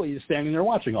 Ellie is standing there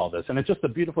watching all this, and it's just a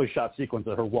beautifully shot sequence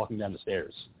of her walking down the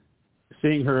stairs,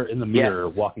 seeing her in the mirror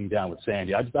walking down with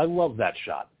Sandy. I love that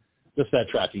shot, just that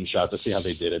tracking shot to see how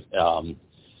they did it.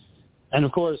 And,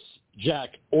 of course,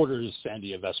 Jack orders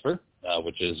Sandy a Vesper,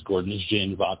 which is Gordon's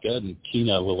Gin Vodka, and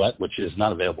Kina Lillet, which is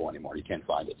not available anymore. You can't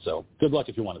find it. So good luck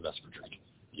if you want a Vesper drink.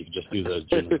 You can just do the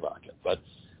Gin and Vodka. But,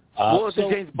 it's a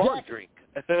James Bond drink.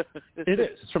 It is.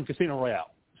 It's from Casino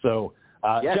Royale. So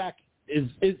Jack is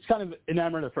kind of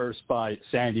enamored at first by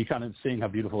Sandy, kind of seeing how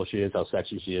beautiful she is, how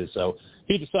sexy she is. So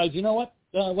he decides, you know what,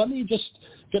 let me just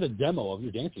get a demo of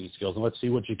your dancing skills and let's see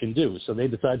what you can do. So they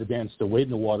decide to dance to Wade in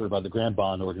the Water by the Grand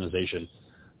Bond Organization.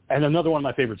 And another one of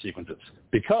my favorite sequences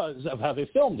because of how they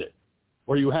filmed it,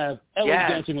 where you have Ellie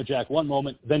dancing with Jack one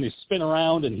moment, then they spin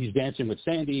around and he's dancing with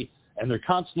Sandy, and they're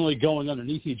constantly going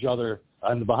underneath each other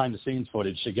on the behind-the-scenes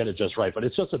footage to get it just right. But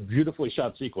it's just a beautifully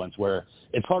shot sequence where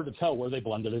it's hard to tell where they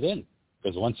blended it in.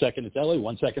 Because 1 second it's Ellie,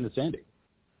 1 second it's Sandy.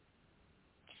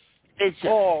 It's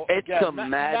a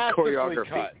mad choreography.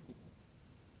 Cut.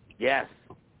 Yes.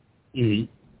 Mm-hmm.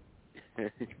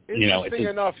 Interesting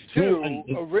enough, too,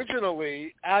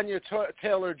 originally Anya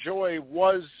Taylor-Joy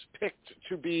was picked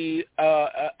to be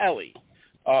Ellie.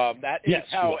 That is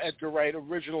how Edgar Wright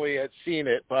originally had seen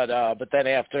it, but then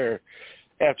after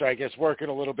I guess working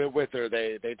a little bit with her,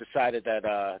 they decided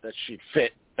that she'd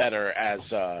fit better as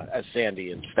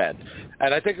Sandy instead,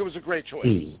 and I think it was a great choice.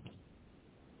 Mm.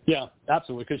 Yeah,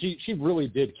 absolutely, because she really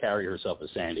did carry herself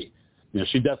as Sandy.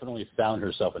 She definitely found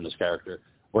herself in this character,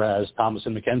 whereas Thomas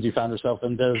and Mackenzie found herself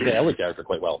in the Ellie character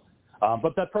quite well.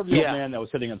 But that pervy old man that was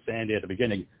sitting on Sandy at the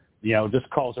beginning, just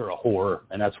calls her a whore,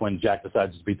 and that's when Jack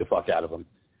decides to beat the fuck out of him.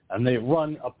 And they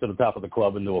run up to the top of the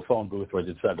club into a phone booth where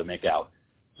they decide to make out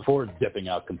before dipping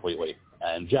out completely.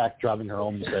 And Jack, driving her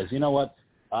home, says, you know what,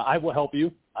 I will help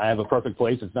you. I have a perfect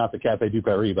place. It's not the Café du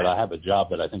Paris, but I have a job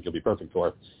that I think you'll be perfect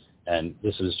for. And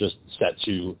this is just set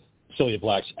to Celia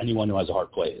Black's Anyone Who Has a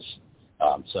Heart Plays.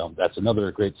 So that's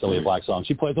another great Celia Black song.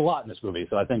 She plays a lot in this movie,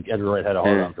 so I think Edgar Wright had a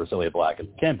hard on for Celia Black. And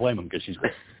can't blame him because she's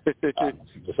great.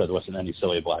 Just had to listen to any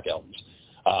Celia Black albums.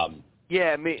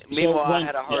 Meanwhile, I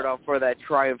had a hard on for that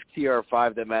Triumph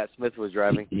TR5 that Matt Smith was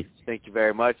driving. Thank you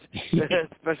very much.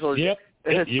 Special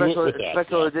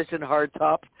edition hard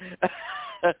top.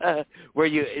 Where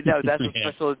that's a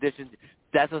special edition.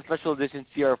 That's a special edition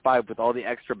TR5 with all the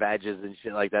extra badges and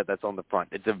shit like that. That's on the front.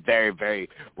 It's a very, very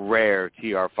rare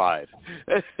TR5.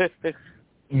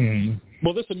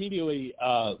 Well, this immediately,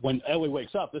 when Ellie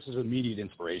wakes up, this is immediate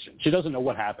inspiration. She doesn't know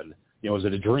what happened. Was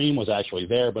it a dream? Was it actually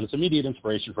there? But it's immediate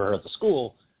inspiration for her at the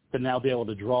school to now be able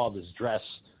to draw this dress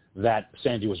that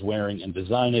Sandy was wearing and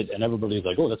design it. And everybody's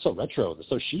like, oh, that's so retro. That's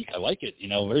so chic. I like it.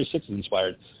 Very 60s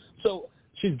inspired. So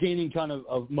she's gaining kind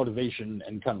of motivation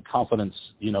and kind of confidence,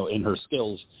 in her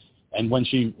skills. And when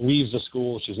she leaves the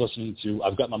school, she's listening to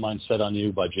I've Got My Mind Set on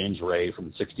You by James Ray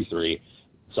from '63.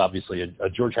 It's obviously a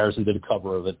George Harrison did a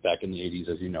cover of it back in the 80s,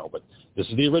 as you know. But this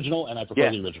is the original, and I prefer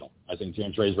the original. I think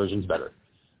James Ray's version's better.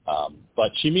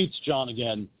 But she meets John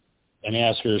again and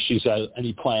asks her if she's had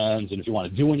any plans and if you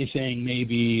want to do anything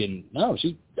maybe. And no,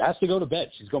 she has to go to bed.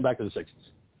 She's going back to the 60s.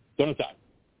 Don't have time.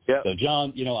 Yep. So,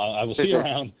 John, I will see you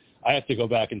around. I have to go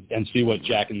back and see what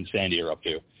Jack and Sandy are up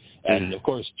to. And, of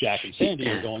course, Jack and Sandy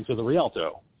are going to the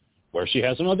Rialto, where she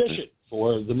has an audition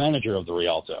for the manager of the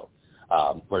Rialto.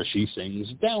 where she sings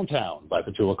Downtown by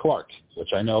Petula Clark, which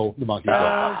I know the monkeys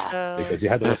love because you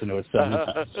had to listen to it 7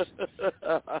 times.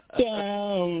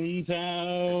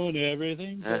 Downtown,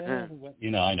 everything's down.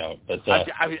 You know, I know. But,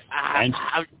 I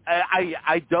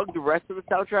dug the rest of the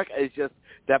soundtrack. It's just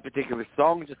that particular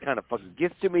song just kind of fucking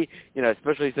gets to me, you know,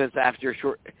 especially since after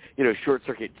Short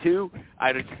Circuit 2,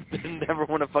 I just never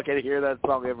want to fucking hear that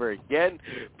song ever again.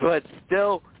 But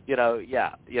still, you know,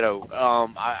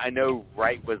 I know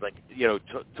Wright was like, you know,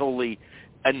 totally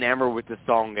enamored with the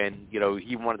song, and you know,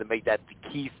 he wanted to make that the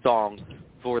key song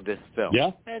for this film.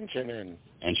 Yeah, and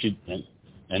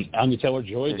Anya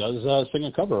Taylor-Joy does sing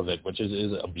a cover of it, which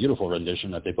is a beautiful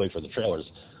rendition that they played for the trailers.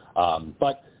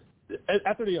 But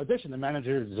after the audition, the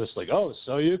manager is just like, "Oh,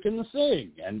 so you can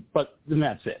sing," but then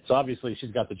that's it. So obviously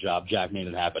she's got the job. Jack made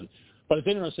it happen. But it's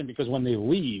interesting because when they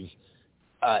leave,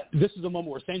 this is the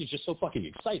moment where Sandy's just so fucking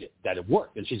excited that it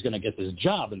worked and she's going to get this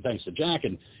job, and thanks to Jack,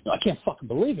 and you know, I can't fucking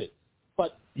believe it.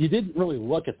 But you didn't really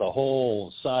look at the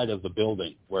whole side of the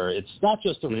building where it's not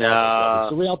just a Rialto,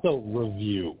 it's a Rialto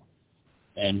review.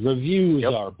 And reviews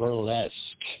are burlesque.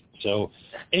 So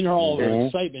in all of her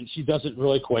excitement, she doesn't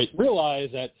really quite realize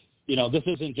that, you know, this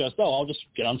isn't just, I'll just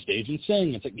get on stage and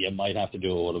sing. It's like, you might have to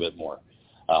do a little bit more.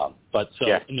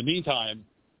 In the meantime,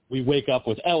 we wake up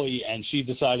with Ellie, and she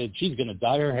decided she's going to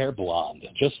dye her hair blonde,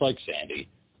 just like Sandy,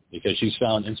 because she's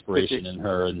found inspiration in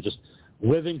her and just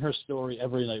living her story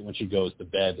every night when she goes to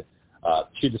bed.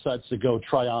 She decides to go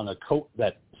try on a coat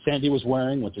that Sandy was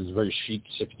wearing, which is a very chic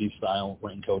 60s style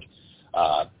raincoat,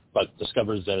 but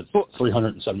discovers that it's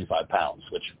 375 pounds,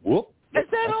 which, is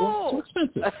that all? Too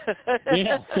expensive.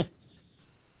 Yeah.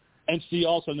 And she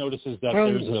also notices that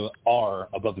there's an R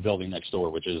above the building next door,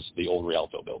 which is the old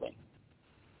Rialto building.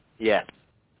 Yes.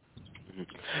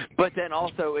 But then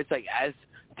also, it's like, as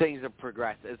things have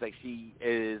progressed, it's like she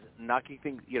is knocking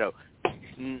things, you know,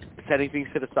 setting things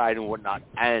to the side and whatnot,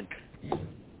 and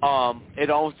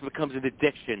it almost becomes an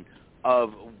addiction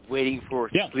of waiting for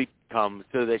sleep to come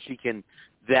so that she can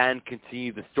then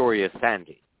continue the story of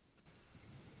Sandy.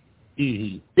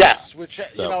 Mm-hmm. Yes, which,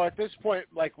 you know, at this point,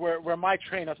 like, where my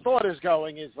train of thought is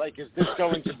going is, like, is this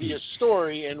going to be a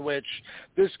story in which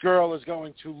this girl is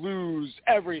going to lose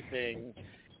everything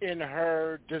in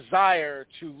her desire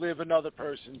to live another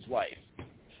person's life?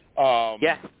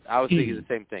 Yes, I was thinking the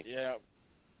same thing. Yeah,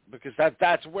 because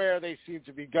that's where they seem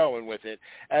to be going with it.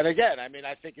 And again, I mean,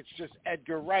 I think it's just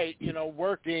Edgar Wright, you know,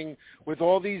 working with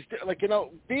all these, like, you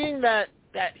know, being that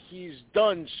he's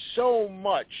done so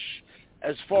much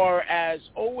as far as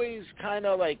always kind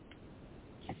of like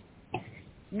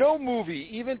no movie,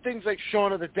 even things like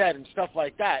Shaun of the Dead and stuff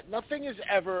like that, nothing is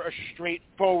ever a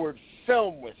straightforward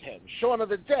film with him. Shaun of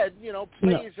the Dead, you know,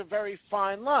 plays a very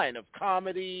fine line of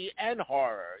comedy and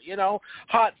horror. You know,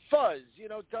 Hot Fuzz, you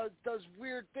know, does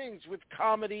weird things with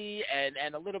comedy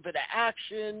and a little bit of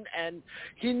action, and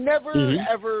he never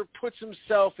ever puts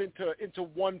himself into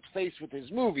one place with his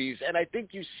movies, and I think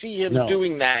you see him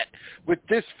doing that with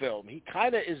this film. He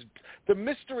kind of is, the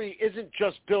mystery isn't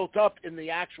just built up in the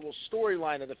actual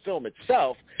storyline of the film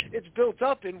itself, it's built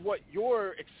up in what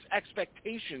your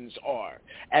expectations are,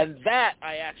 and that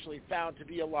I actually found to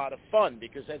be a lot of fun,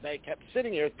 because as I kept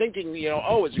sitting here thinking, you know,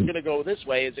 oh, is it going to go this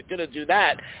way? Is it going to do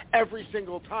that? Every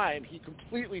single time, he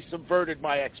completely subverted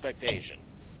my expectation.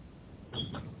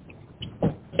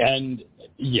 And,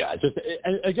 yeah,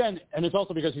 again, and it's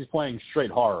also because he's playing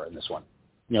straight horror in this one.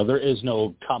 You know, there is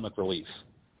no comic relief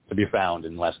to be found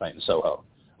in Last Night in Soho.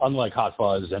 Unlike Hot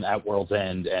Fuzz and At World's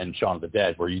End and Shaun of the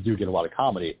Dead, where you do get a lot of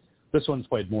comedy, this one's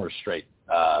played more straight,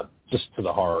 just to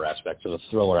the horror aspect, to the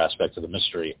thriller aspect, to the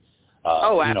mystery,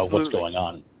 you know, what's going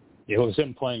on. It was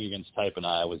him playing against type, and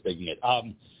I was digging it.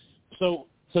 So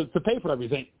to pay for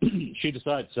everything, she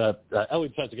decides, Ellie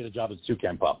decides to get a job as a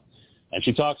toucan pup. And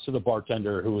she talks to the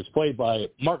bartender, who was played by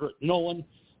Margaret Nolan.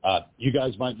 You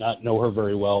guys might not know her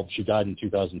very well. She died in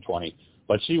 2020.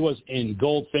 But she was in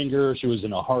Goldfinger. She was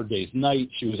in A Hard Day's Night.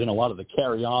 She was in a lot of the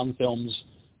Carry On films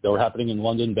that were happening in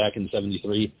London back in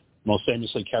 '73. Most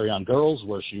famously, Carry On Girls,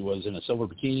 where she was in a silver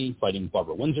bikini fighting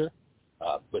Barbara Windsor,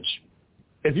 which,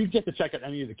 if you get to check out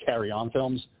any of the Carry On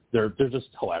films, they're just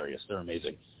hilarious. They're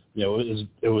amazing. You know,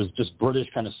 it was just British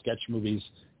kind of sketch movies,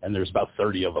 and there's about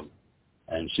 30 of them,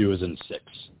 and she was in 6.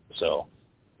 So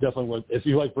definitely, if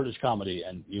you like British comedy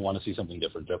and you want to see something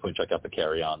different, definitely check out the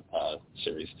Carry On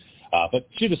series. But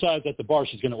she decides at the bar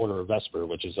she's going to order a Vesper,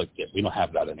 which is like, we don't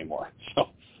have that anymore. So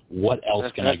what else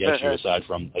can I get you aside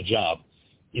from a job?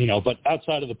 You know, but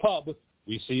outside of the pub,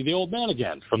 we see the old man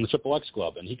again from the XXX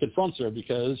Club, and he confronts her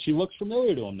because she looks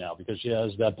familiar to him now because she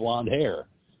has that blonde hair.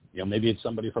 You know, maybe it's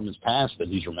somebody from his past that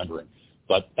he's remembering.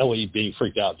 But Ellie, being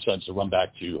freaked out, decides to run back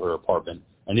to her apartment.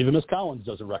 And even Miss Collins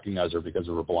doesn't recognize her because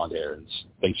of her blonde hair and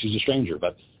thinks she's a stranger.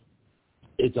 But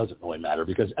it doesn't really matter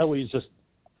because Ellie just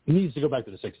needs to go back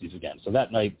to the 60s again. So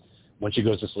that night, when she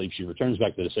goes to sleep, she returns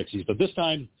back to the 60s. But this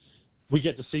time, we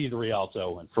get to see the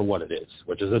Rialto and for what it is,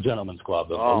 which is a gentleman's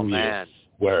club.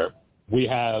 Where we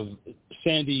have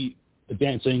Sandy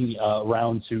dancing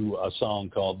around to a song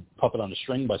called Puppet on a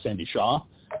String by Sandy Shaw,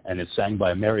 and it's sang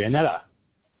by Marionetta.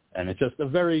 And it's just a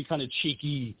very kind of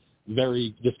cheeky,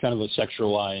 very just kind of a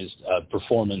sexualized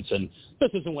performance. And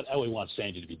this isn't what Ellie wants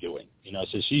Sandy to be doing.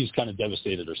 So she's kind of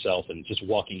devastated herself and just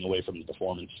walking away from the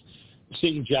performance.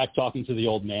 Seeing Jack talking to the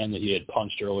old man that he had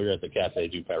punched earlier at the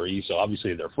Café du Paris. So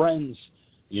obviously they're friends,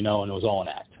 and it was all an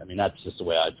act. I mean, that's just the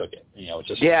way I took it. It's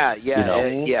just, Jack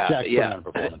putting on a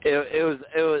performance.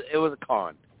 It was a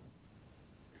con.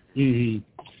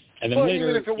 Mm-hmm. And then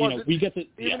later, we get to...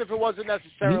 Even if it wasn't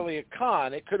necessarily a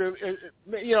con, it could have,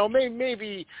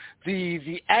 maybe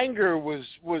the anger was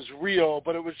real,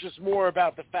 but it was just more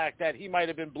about the fact that he might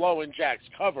have been blowing Jack's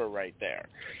cover right there.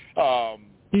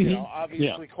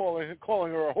 Obviously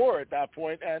calling her a whore at that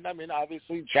point, and I mean,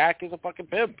 obviously Jack is a fucking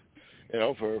pimp,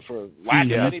 for lack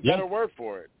of any better word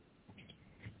for it.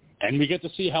 And we get to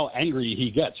see how angry he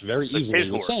gets very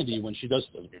easily with Sandy when she does.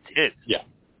 Yeah.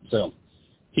 So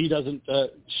he doesn't.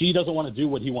 She doesn't want to do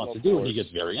what he wants to do, and he gets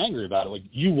very angry about it. Like,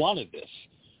 you wanted this.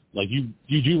 Like, you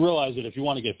do realize that if you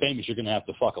want to get famous, you're going to have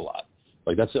to fuck a lot.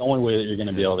 Like, that's the only way that you're going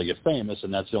to be able to get famous,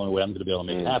 and that's the only way I'm going to be able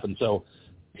to make it happen. So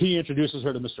he introduces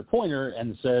her to Mr. Pointer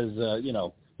and says,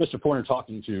 Mr. Pointer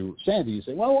talking to Sandy,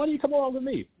 saying, well, why don't you come along with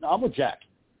me? No, I'm with Jack.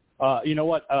 You know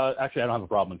what? Actually, I don't have a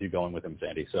problem with you going with him,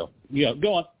 Sandy. So,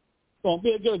 go on.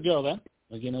 Be a good girl then.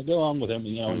 Like, go on with him.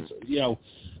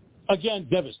 Again,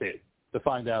 devastated to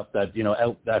find out that,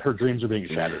 that her dreams are being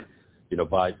shattered,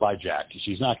 by Jack.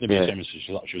 She's not going to be as famous as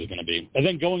she thought she was going to be. And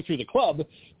then going through the club,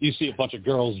 you see a bunch of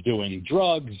girls doing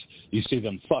drugs. You see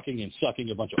them fucking and sucking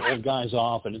a bunch of old guys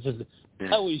off. And it's just,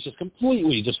 Ellie's just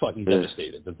completely just fucking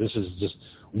devastated that this is just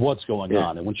what's going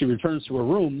on. And when she returns to her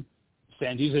room,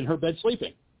 Sandy's in her bed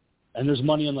sleeping. And there's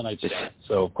money on the nightstand.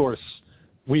 So, of course,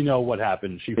 we know what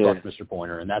happened. She fucked Mr.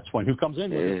 Pointer. And that's when who comes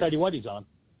in with his tidy whities on.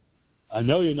 I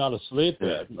know you're not asleep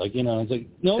yet. It's like,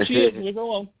 no, she isn't. Leave her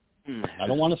alone. I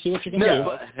don't want to see what you can do.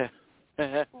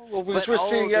 Well, we're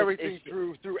seeing everything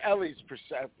through Ellie's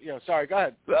perception. Sorry, go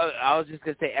ahead. I was just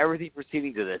going to say everything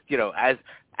proceeding to this.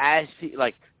 As she,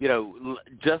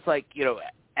 just like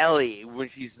Ellie when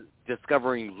she's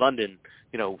discovering London,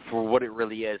 for what it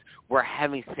really is. We're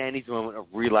having Sandy's moment of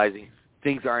realizing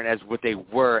things aren't as what they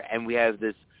were, and we have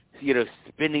this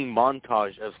spinning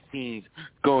montage of scenes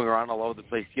going around all over the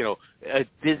place. A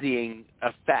dizzying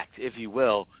effect, if you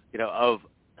will, of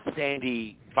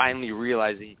Sandy finally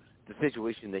realizing the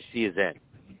situation that she is in.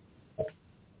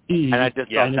 And I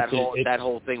just thought that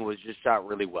whole thing was just shot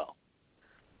really well.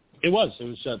 It was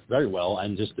shot very well,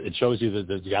 and just it shows you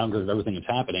the younger of everything that's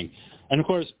happening. And of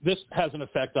course, this has an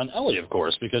effect on Ellie, of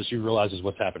course, because she realizes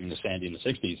what's happening to Sandy in the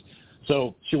 60s.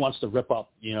 So she wants to rip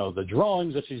up, the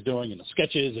drawings that she's doing and the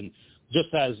sketches, and just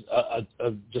has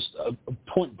a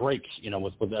point break,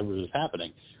 with whatever is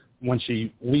happening. When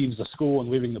she leaves the school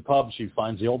and leaving the pub, she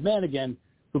finds the old man again,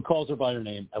 who calls her by her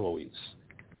name, Eloise.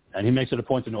 And he makes it a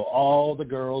point to know all the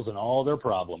girls and all their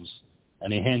problems,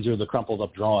 and he hands her the crumpled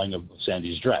up drawing of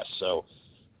Sandy's dress. So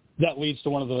that leads to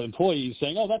one of the employees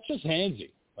saying, oh, that's just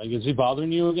Hansy. Like, is he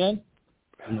bothering you again?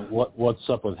 And what's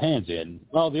up with Hansy? And,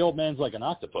 well, the old man's like an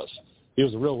octopus. He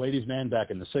was a real ladies' man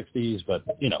back in the 60s, but,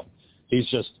 he's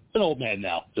just an old man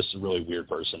now, just a really weird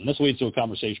person. And this leads to a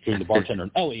conversation between the bartender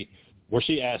and Ellie, where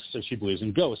she asks if she believes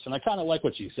in ghosts. And I kind of like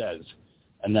what she says,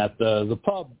 and that the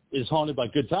pub is haunted by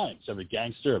good times. Every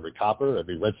gangster, every copper,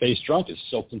 every red-faced drunk is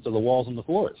soaked into the walls and the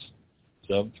floors.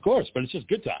 So, of course, but it's just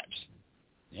good times.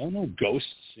 No ghosts,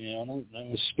 no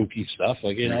spooky stuff.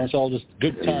 It's all just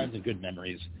good times and good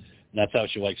memories. And that's how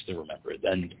she likes to remember it.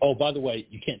 And, oh, by the way,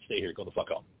 you can't stay here. Go the fuck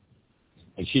home.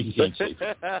 And she can't sleep.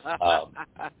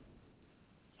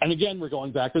 And again, we're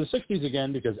going back to the 60s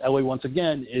again, because Ellie, once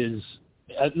again, is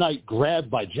at night grabbed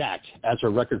by Jack as her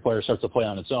record player starts to play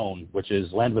on its own, which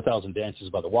is Land of a Thousand Dances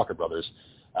by the Walker Brothers.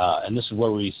 And this is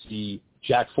where we see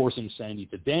Jack forcing Sandy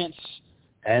to dance,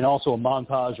 and also a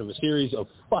montage of a series of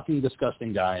fucking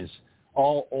disgusting guys,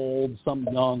 all old, some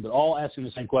young, but all asking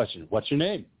the same question, what's your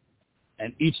name?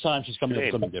 And each time she's coming up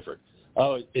with something different.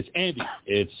 Oh, it's Andy.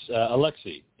 It's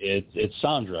Alexi. It's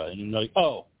Sandra. And you're like,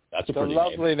 oh, that's a pretty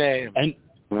lovely name. And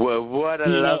what a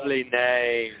lovely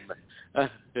name.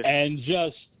 And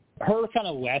just her kind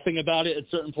of laughing about it at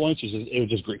certain points, it was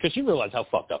just great because she realized how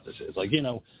fucked up this is. Like, you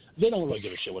know, they don't really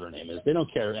give a shit what her name is. They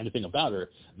don't care anything about her.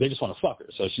 They just want to fuck her.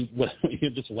 So she's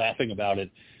just laughing about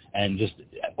it, and just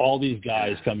all these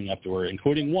guys coming up to her,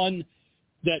 including one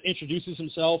that introduces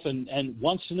himself and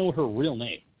wants to know her real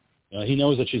name. You know, he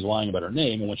knows that she's lying about her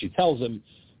name, and when she tells him,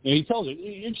 you know, he tells her,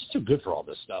 "You're just too good for all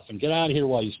this stuff, and get out of here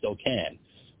while you still can."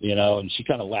 You know, and she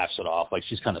kind of laughs it off, like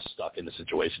she's kind of stuck in the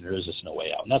situation. There is just no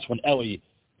way out. And that's when Ellie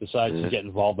decides to get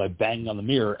involved by banging on the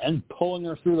mirror and pulling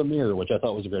her through the mirror, which I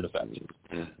thought was a great effect.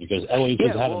 Because Ellie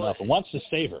has had enough and wants to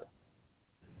save her.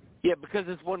 Yeah, because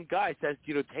this one guy says,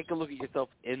 you know, take a look at yourself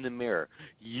in the mirror.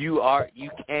 You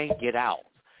can get out.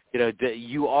 You know,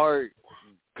 you are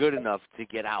good enough to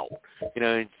get out. You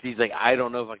know, and she's like, I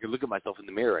don't know if I can look at myself in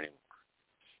the mirror anymore.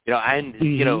 You know, and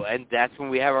you know, and that's when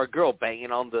we have our girl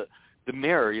banging on the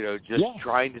mirror, you know, just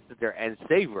trying to sit there and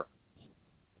save her.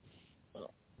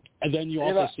 And then you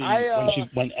also see go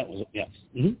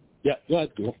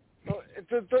ahead, cool.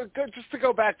 Just to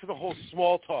go back to the whole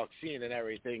small talk scene and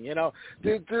everything, you know,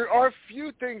 there are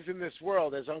few things in this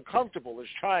world as uncomfortable as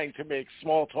trying to make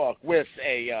small talk with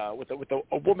a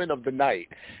woman of the night,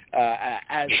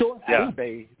 as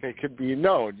they could be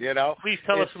known. You know, please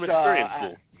tell us from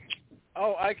experience.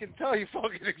 Oh, I can tell you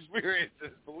fucking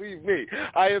experiences, believe me.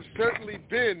 I have certainly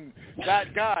been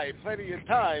that guy plenty of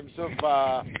times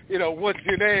of, you know, what's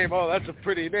your name? Oh, that's a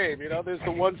pretty name. You know, there's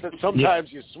the ones that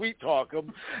sometimes you sweet talk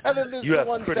them, and then there's the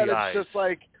ones that it's just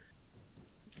like,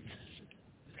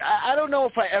 I don't know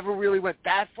if I ever really went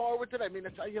that far with it. I mean,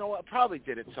 you know, I probably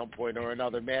did at some point or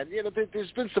another, man. You know,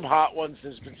 there's been some hot ones.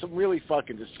 There's been some really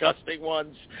fucking disgusting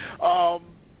ones. The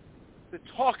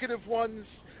talkative ones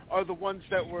are the ones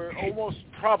that were almost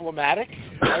problematic.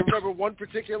 I remember one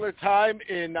particular time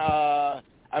I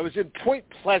was in Point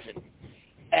Pleasant,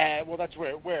 and that's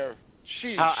where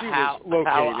she was located.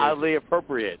 How oddly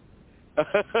appropriate.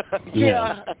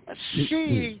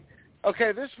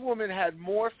 Okay, this woman had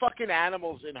more fucking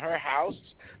animals in her house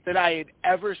than I had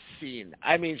ever seen.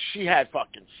 I mean, she had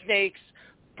fucking snakes,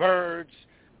 birds,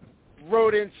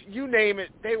 rodents, you name it,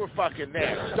 they were fucking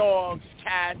there. Dogs,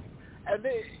 cats, and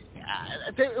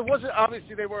it wasn't,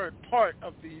 obviously they weren't part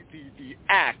of the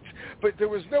act, but there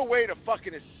was no way to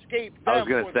fucking escape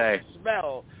them or the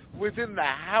smell within the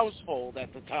household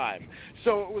at the time.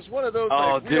 So it was one of those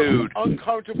real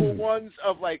uncomfortable ones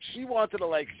of like, she wanted to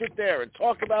like sit there and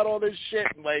talk about all this shit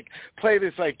and like play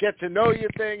this like get to know you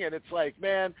thing, and it's like,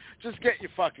 man, just get your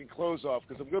fucking clothes off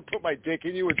because I'm going to put my dick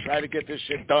in you and try to get this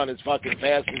shit done as fucking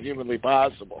fast as humanly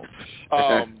possible.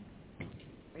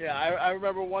 Yeah, I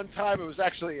remember one time it was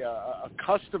actually a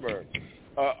customer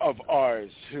of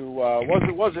ours who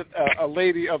wasn't a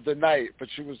lady of the night, but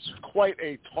she was quite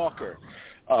a talker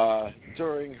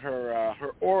during her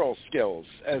oral skills,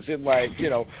 as in like, you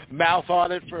know, mouth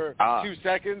on it for 2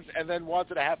 seconds and then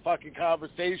wanted to have fucking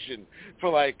conversation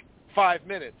for like 5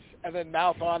 minutes. And then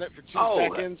mouth on it for 2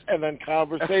 seconds, and then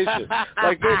conversation.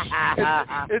 Like this,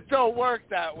 it don't work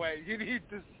that way. You need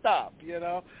to stop, you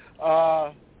know.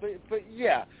 But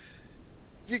yeah,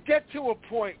 you get to a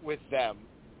point with them,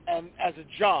 and as a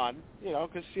John, you know,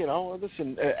 because, you know,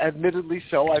 listen, admittedly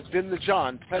so, I've been the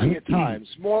John plenty of times.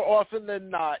 More often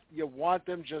than not, you want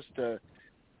them just to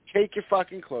take your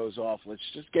fucking clothes off. Let's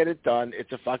just get it done.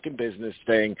 It's a fucking business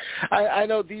thing. I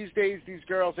know these days, these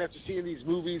girls, after seeing these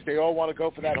movies, they all want to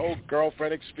go for that whole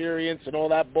girlfriend experience and all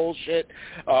that bullshit.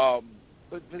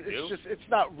 But it's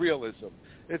not realism.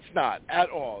 It's not at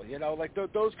all. You know, like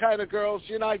those kind of girls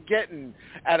you're not getting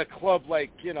at a club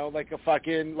like, you know, like a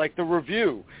fucking, like the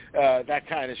Review, that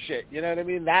kind of shit. You know what I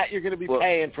mean? That you're going to be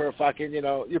paying for a fucking, you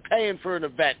know, you're paying for an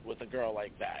event with a girl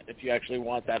like that if you actually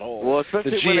want that whole. Well,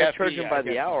 especially when they're charging by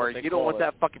the hour, you don't want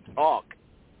that fucking talk.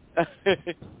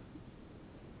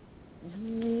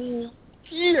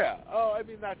 Yeah. Oh, I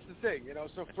mean, that's the thing, you know.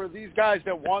 So for these guys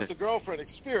that want the girlfriend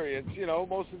experience, you know,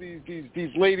 most of these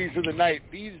ladies of the night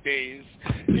these days,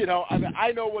 you know, I mean,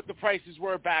 I know what the prices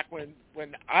were back when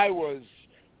I was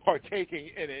partaking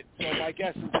in it. So my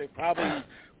guess is they probably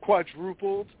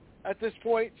quadrupled at this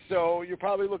point. So you're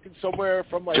probably looking somewhere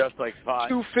from like just like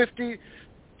 $250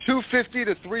 to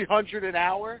 $300 an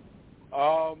hour.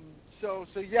 So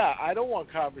yeah, I don't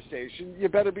want conversation. You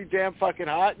better be damn fucking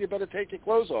hot. You better take your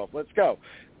clothes off. Let's go.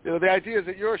 You know, the idea is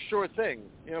that you're a sure thing.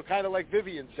 You know, kind of like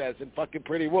Vivian says in fucking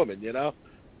Pretty Woman, you know?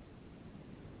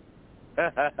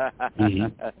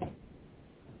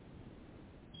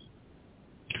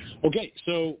 Okay,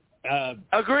 so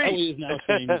Agreed. Ellie is now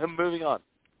seeing, moving on.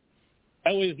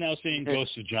 Ellie is now seeing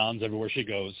ghosts of Johns everywhere she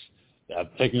goes.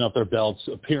 picking up their belts,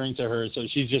 appearing to her. So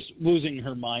she's just losing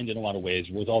her mind in a lot of ways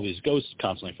with all these ghosts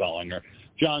constantly following her.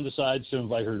 John decides to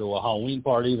invite her to a Halloween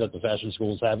party that the fashion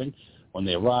school is having. When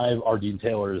they arrive, Ardeen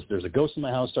Taylor's There's a Ghost in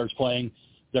My House starts playing.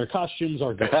 Their costumes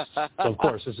are ghosts. So, of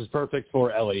course, this is perfect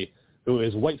for Ellie, who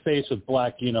is white-faced with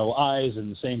black, eyes,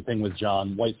 and the same thing with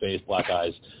John, white-faced, black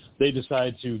eyes. They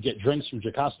decide to get drinks from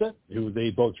Jocasta, who they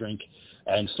both drink,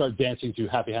 and start dancing to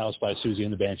Happy House by Susie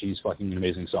and the Banshees, fucking an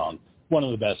amazing song. One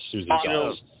of the best Susie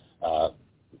songs. One of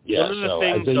the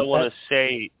things I want to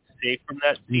say from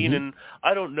that scene, and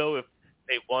I don't know if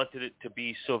they wanted it to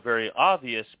be so very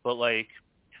obvious, but, like,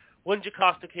 when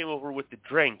Jocasta came over with the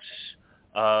drinks,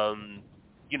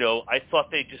 I thought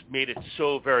they just made it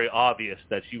so very obvious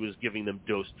that she was giving them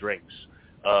dosed drinks.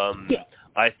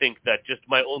 I think that just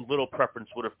my own little preference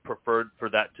would have preferred for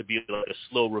that to be like a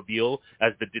slow reveal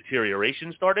as the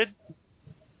deterioration started.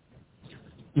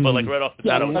 But like right off the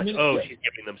bat, I was like, she's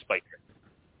giving them spike drinks.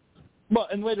 Well,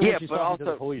 and later when she's talking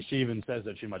to the police, she even says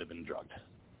that she might have been drugged.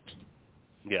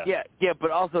 Yeah, but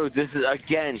also this is,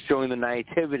 again, showing the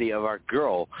naivety of our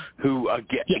girl who,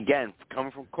 again,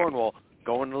 coming from Cornwall,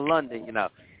 going to London,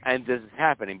 and this is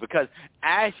happening. Because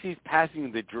as she's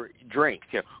passing the drinks,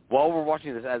 while we're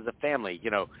watching this as a family,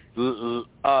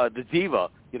 the diva,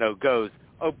 goes,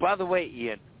 oh, by the way,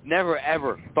 Ian, never,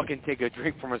 ever fucking take a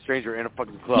drink from a stranger in a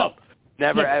fucking club.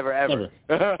 Never, ever.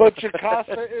 But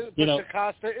Jocasta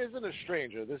isn't a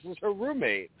stranger. This is her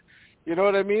roommate. You know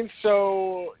what I mean?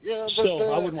 So,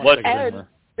 I wouldn't want to take a rumor.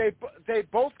 They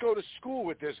both go to school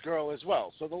with this girl as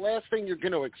well. So the last thing you're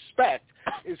going to expect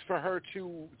is for her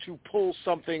to pull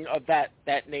something of that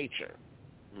nature.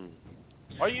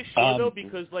 Are you sure, though?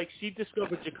 Because, like, she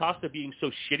discovered Jocasta being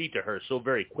so shitty to her so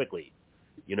very quickly.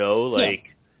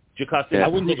 Jocasta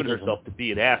has proven herself to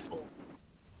be an asshole.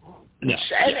 No.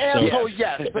 An asshole,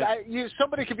 yes, but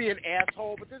somebody can be an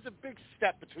asshole, but there's a big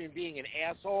step between being an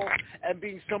asshole and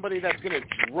being somebody that's going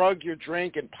to drug your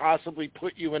drink and possibly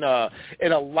put you in a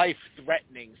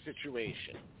life-threatening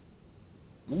situation.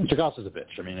 Jocasta's a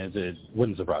bitch. I mean, it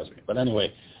wouldn't surprise me. But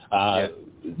anyway,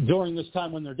 during this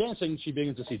time when they're dancing, she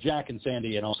begins to see Jack and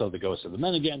Sandy and also the ghosts of the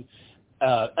men again.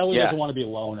 Ellie doesn't want to be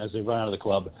alone as they run out of the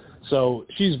club. So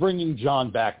she's bringing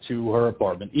John back to her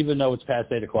apartment, even though it's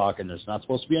past 8 o'clock and there's not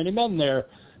supposed to be any men there.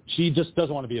 She just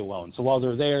doesn't want to be alone. So while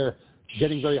they're there,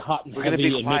 getting very hot and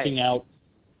heavy and making out.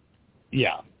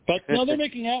 Yeah. But no, they're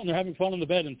making out and they're having fun on the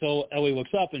bed until Ellie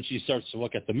looks up and she starts to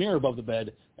look at the mirror above the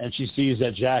bed and she sees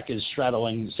that Jack is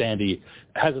straddling Sandy,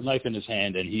 has a knife in his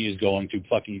hand, and he is going to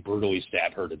fucking brutally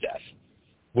stab her to death,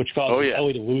 which causes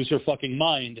Ellie to lose her fucking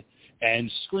mind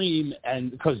and scream, and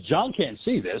because John can't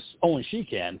see this, only she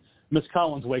can, Miss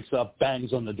Collins wakes up,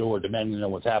 bangs on the door, demanding to know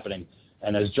what's happening,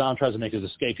 and as John tries to make his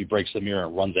escape, he breaks the mirror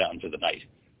and runs out into the night.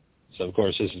 So, of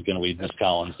course, this is going to lead Miss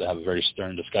Collins to have a very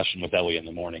stern discussion with Ellie in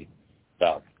the morning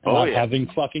about not having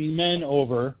fucking men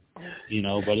over, but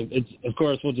it's of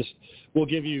course, we'll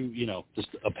give you, just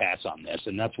a pass on this,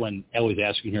 and that's when Ellie's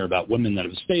asking her about women that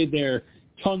have stayed there.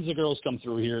 Tons of girls come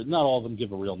through here. Not all of them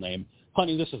give a real name.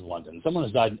 Honey, this is London. Someone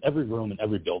has died in every room and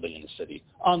every building in the city,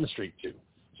 on the street too.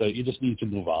 So you just need to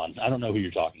move on. I don't know who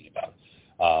you're talking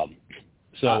about.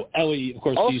 So Ellie, of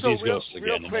course, sees these ghosts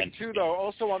again. Real quick, too, though,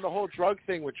 also on the whole drug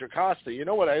thing with Jocasta, you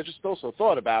know what I just also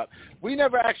thought about? We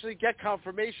never actually get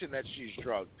confirmation that she's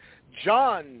drugged.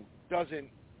 John doesn't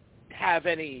have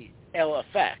any ill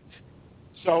effect.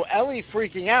 So Ellie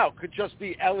freaking out could just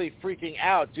be Ellie freaking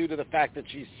out due to the fact that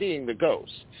she's seeing the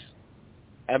ghosts.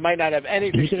 It might not have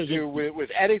anything to do with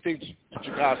anything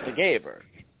Jocasta gave her.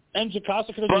 And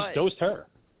Jocasta could have just dosed her.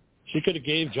 She could have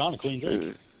gave John a clean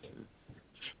drink.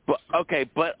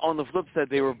 But on the flip side,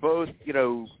 they were both,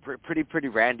 pretty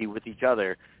randy with each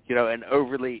other, and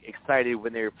overly excited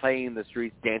when they were playing in the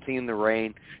streets, dancing in the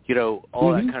rain,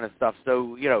 all that kind of stuff.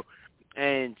 So,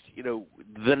 and,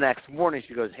 the next morning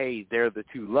she goes, hey, they're the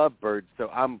two lovebirds, so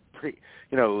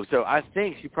so I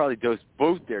think she probably dosed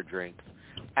both their drinks.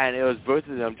 And it was both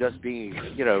of them just being,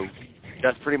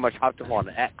 just pretty much hopped up on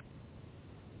X.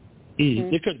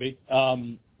 It could be.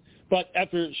 But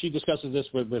after she discusses this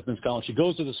with Ms. Collins, she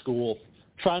goes to the school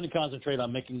trying to concentrate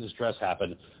on making this dress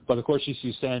happen. But, of course, she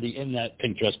sees Sandy in that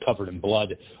pink dress covered in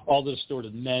blood. All the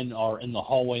distorted men are in the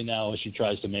hallway now as she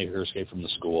tries to make her escape from the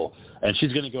school. And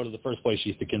she's going to go to the first place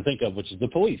she can think of, which is the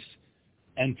police,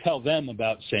 and tell them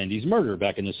about Sandy's murder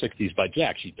back in the 60s by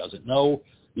Jack. She doesn't know,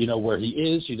 where he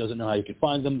is. She doesn't know how you can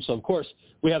find them. So, of course,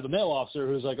 we have the male officer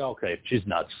who's like, okay, she's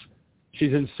nuts.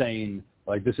 She's insane.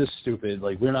 Like, this is stupid.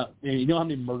 Like, we're not, how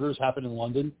many murders happened in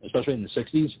London, especially in the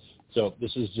 60s? So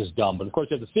this is just dumb. But, of course,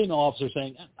 you have the female officer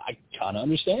saying, I kind of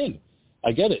understand.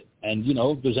 I get it. And,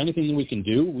 if there's anything we can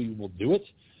do, we will do it.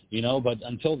 but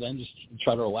until then, just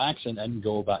try to relax and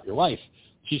go about your life.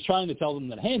 She's trying to tell them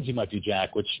that Hansy might be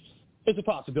Jack, which is a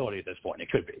possibility at this point. It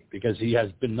could be, because he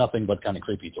has been nothing but kind of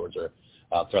creepy towards her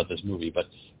throughout this movie. But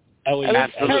Ellie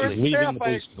is leaving the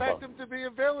police department. I expect him to be a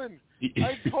villain.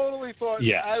 I totally thought,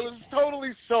 I was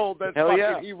totally sold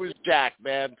that he was Jack,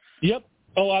 man. Yep.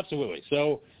 Oh, absolutely.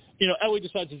 So, Ellie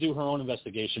decides to do her own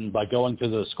investigation by going to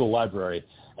the school library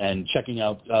and checking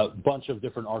out a bunch of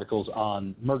different articles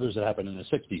on murders that happened in the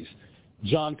 60s.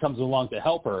 John comes along to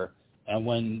help her, and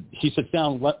when he sits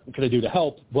down, what can I do to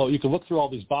help? Well, you can look through all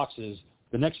these boxes.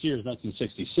 The next year is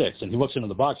 1966, and he looks into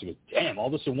the box and goes, damn,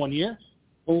 all this in 1 year?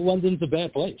 Well, London's a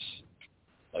bad place.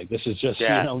 Like, this is just,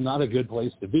 not a good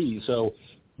place to be. So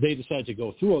they decide to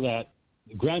go through all that.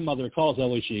 The grandmother calls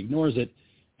Ellie. She ignores it,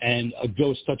 and a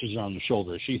ghost touches her on the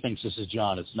shoulder. She thinks this is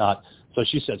John. It's not. So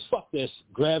she says, fuck this,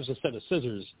 grabs a set of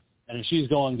scissors, and she's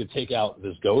going to take out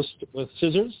this ghost with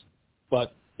scissors.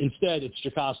 But instead, it's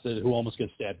Jocasta who almost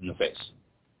gets stabbed in the face.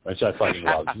 Right, so I fucking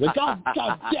love it. Like, God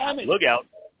damn it. Look out.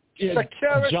 Yeah,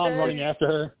 John running after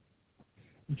her.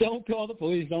 Don't call the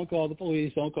police, don't call the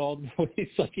police, don't call the police.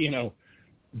 Like,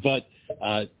 But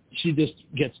she just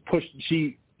gets pushed.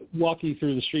 She, walking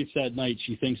through the streets that night,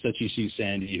 she thinks that she sees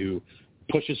Sandy, who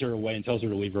pushes her away and tells her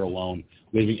to leave her alone,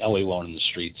 leaving Ellie alone in the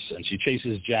streets. And she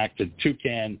chases Jack to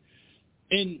Toucan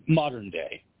in modern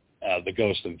day, the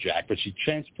ghost of Jack. But she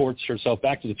transports herself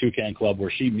back to the Toucan Club,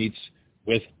 where she meets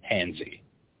with Hansy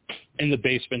in the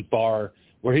basement bar,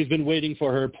 where he's been waiting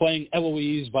for her, playing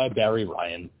Eloise by Barry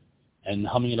Ryan and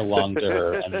humming it along to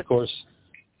her. And, of course,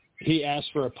 he asks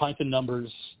for a pint of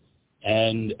numbers,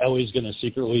 and Ellie's going to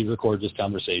secretly record this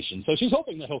conversation. So she's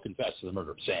hoping that he'll confess to the murder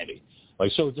of Sandy.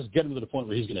 Like, so just get him to the point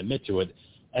where he's going to admit to it.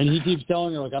 And he keeps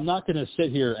telling her, like, I'm not going to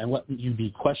sit here and let you be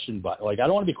questioned by, like, I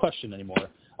don't want to be questioned anymore.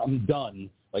 I'm done.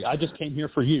 Like, I just came here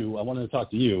for you. I wanted to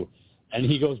talk to you. And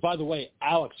he goes, by the way,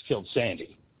 Alex killed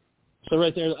Sandy. So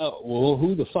right there, well,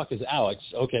 who the fuck is Alex?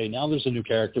 Okay, now there's a new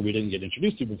character we didn't get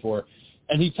introduced to before.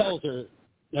 And he tells her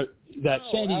that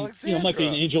Sandy, might be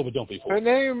an angel, but don't be fooled.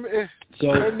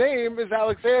 Her name is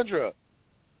Alexandra.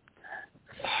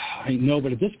 I know,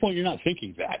 but at this point, you're not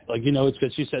thinking that. Like, it's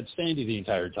because she said Sandy the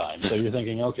entire time. So you're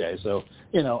thinking, okay, so,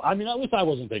 at least I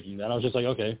wasn't thinking that. I was just like,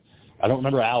 okay, I don't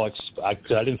remember Alex. I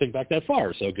didn't think back that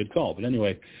far, so good call. But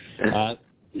anyway,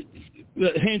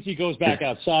 Hansy goes back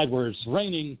outside where it's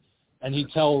raining, and he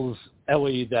tells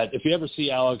Ellie that if you ever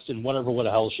see Alex in what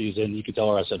the hell she's in, you can tell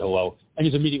her I said hello. And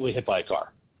he's immediately hit by a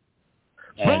car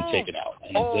and taken out.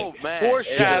 And man.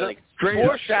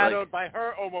 Foreshadowed by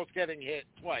her almost getting hit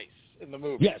twice in the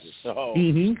movie. Yes. So.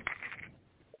 Mm-hmm.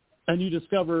 And you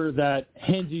discover that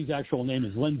Hansy's actual name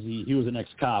is Lindsay. He was an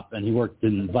ex-cop, and he worked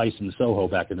in Vice in Soho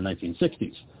back in the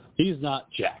 1960s. He's not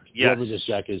Jack. Yes. Whoever this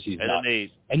Jack is, he's not.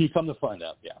 And you come to find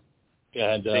out,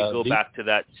 And, they go back to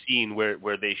that scene where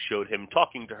they showed him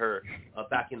talking to her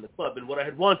back in the club. And what I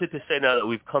had wanted to say now that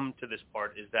we've come to this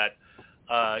part is that,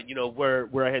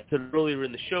 where I had said earlier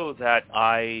in the show that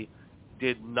I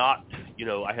did not,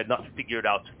 I had not figured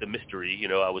out the mystery.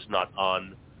 I was not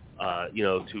on,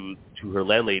 to her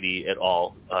landlady at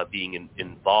all being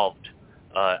involved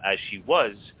as she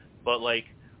was. But, like,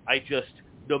 I just,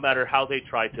 no matter how they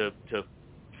tried to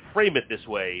frame it this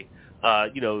way,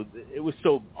 it was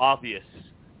so obvious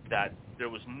that there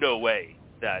was no way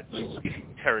that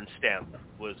Terrence Stamp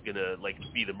was gonna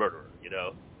be the murderer.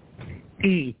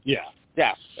 Yeah.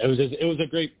 It was a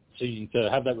great scene to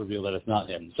have that reveal that it's not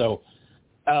him. So,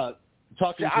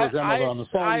 talking to her grandmother on the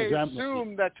phone, I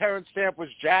assumed that Terrence Stamp was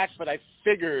Jack, but I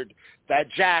figured that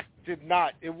Jack did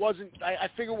not. It wasn't. I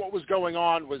figured what was going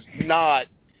on was not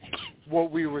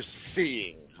what we were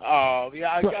seeing.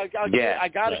 I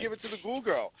got to give it to the Ghoul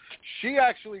Girl. She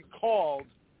actually called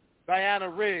Diana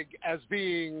Rigg as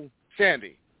being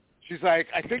Sandy. She's like,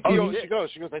 I think the old.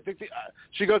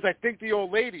 She goes, I think the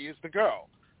old lady is the girl.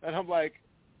 And I'm like,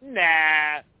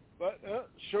 nah. But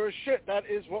sure as shit, that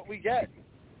is what we get.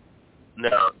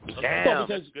 No, damn.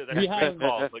 That's good. That's a good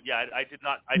call. But yeah, I did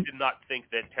not think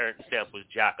that Terrence Stamp was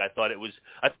Jack. I thought it was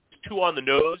too on the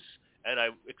nose, and I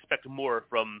expect more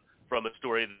from a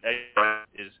story that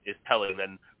is telling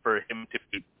than for him to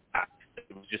be Jack.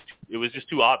 It was just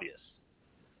too obvious.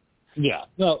 Yeah.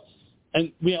 No.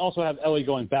 And we also have Ellie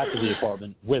going back to the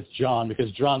apartment with John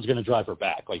because John's going to drive her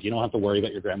back. Like, you don't have to worry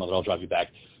about your grandmother. I'll drive you back.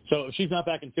 So if she's not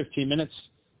back in 15 minutes,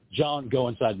 John, go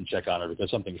inside and check on her because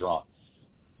something's wrong.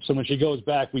 So when she goes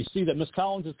back, we see that Miss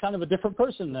Collins is kind of a different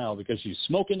person now because she's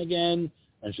smoking again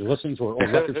and she's listening to her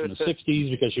old records from the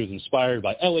 60s because she was inspired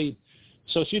by Ellie.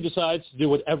 So she decides to do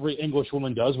what every English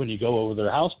woman does when you go over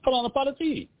their house, put on a pot of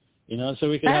tea, so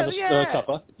we can have a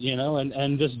cuppa,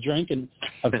 and just drink. And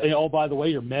Oh, by the way,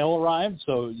 your mail arrived,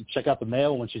 so you check out the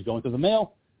mail when she's going through the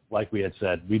mail. Like we had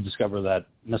said, we discover that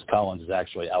Miss Collins is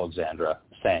actually Alexandra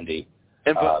Sandy.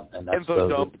 Info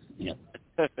dump.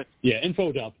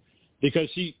 Info dump. Because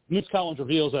Miss Collins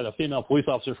reveals that a female police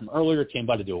officer from earlier came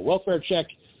by to do a welfare check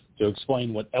to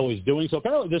explain what Ellie's doing. So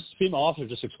apparently this female officer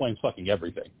just explains fucking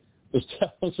everything. Just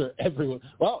tells her everyone,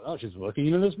 well, no, she's looking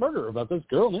into this murder about this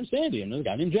girl named Sandy and this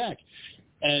guy named Jack.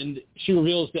 And she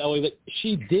reveals to Ellie that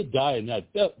she did die in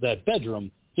that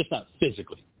bedroom, just not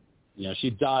physically.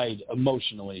 She died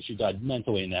emotionally. She died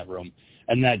mentally in that room.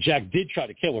 And that Jack did try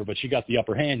to kill her, but she got the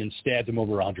upper hand and stabbed him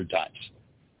over 100 times.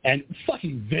 And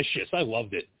fucking vicious. I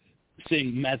loved it.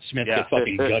 Seeing Matt Smith get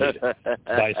fucking gutted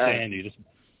by Sandy, just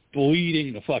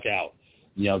bleeding the fuck out.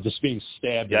 Just being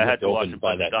stabbed and I had to watch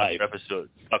by that knife.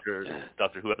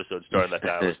 Doctor Who episode starring that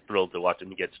guy. I was thrilled to watch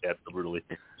him get stabbed so brutally.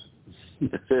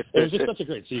 It was just such a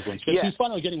great sequence because he's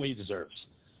finally getting what he deserves.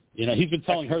 He's been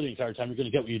telling her the entire time, you're going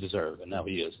to get what you deserve, and now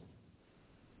he is.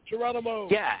 Geronimo.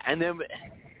 Yeah, and then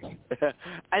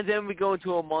we go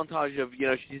into a montage of,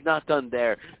 she's not done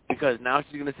there because now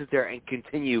she's going to sit there and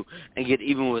continue and get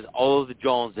even with all of the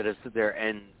Johns that have sit there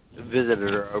and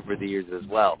visited her over the years as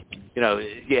well.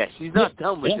 She's not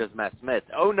done with just Matt Smith.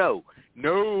 Oh, no.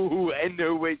 No, in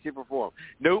no way, shape, or form.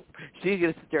 Nope. She's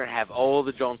going to sit there and have all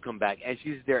the Johns come back, and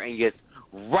she's there and gets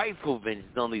rightful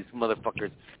vengeance on these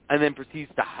motherfuckers and then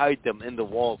proceeds to hide them in the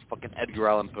walls, fucking Edgar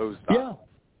Allan Poe style.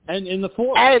 Yeah. And in the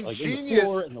floor. And like genius. In the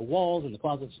floor, in the walls, in the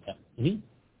closets. Yeah. Mm-hmm.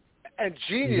 And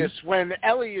genius, when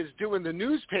Ellie is doing the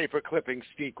newspaper clipping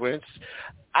sequence,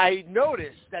 I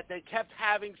noticed that they kept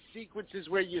having sequences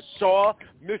where you saw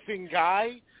missing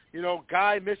guy,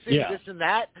 guy missing, this and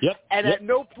that. Yep. And at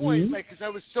no point, because I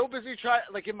was so busy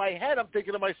in my head, I'm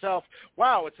thinking to myself,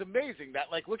 wow, it's amazing that,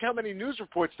 look how many news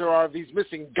reports there are of these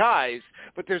missing guys,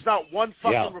 but there's not one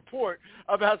fucking report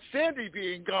about Sandy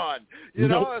being gone. I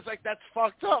was like, that's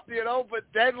fucked up, but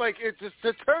then, it's just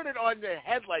to turn it on your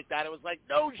head like that, it was like,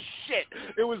 no shit.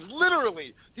 It was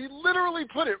he literally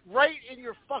put it right in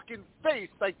your fucking face,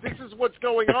 like, this is what's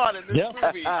going on in this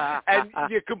movie, and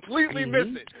you completely miss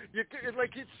it.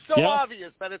 It's so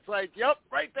obvious that it's like, yep,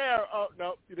 right there. Oh,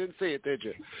 no, you didn't see it, did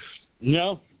you?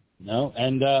 No.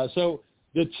 And so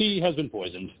the tea has been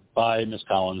poisoned by Miss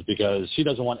Collins because she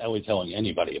doesn't want Ellie telling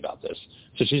anybody about this.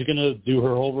 So she's going to do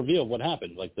her whole reveal of what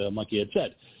happened, like the monkey had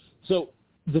said. So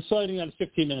deciding that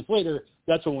 15 minutes later,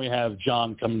 that's when we have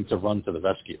John coming to run to the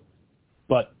rescue.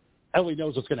 But Ellie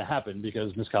knows what's going to happen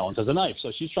because Miss Collins has a knife.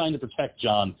 So she's trying to protect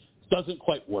John. Doesn't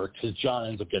quite work because John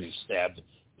ends up getting stabbed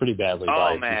pretty badly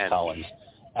by Miss Collins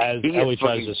as Ellie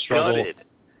tries to struggle. Gutted.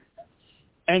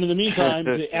 And in the meantime,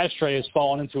 the ashtray has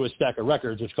fallen into a stack of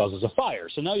records, which causes a fire.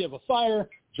 So now you have a fire,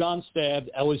 John stabbed,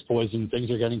 Ellie's poisoned, things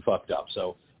are getting fucked up.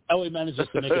 So Ellie manages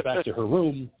to make it back to her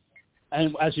room,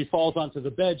 and as she falls onto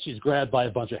the bed, she's grabbed by a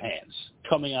bunch of hands,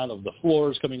 coming out of the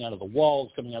floors, coming out of the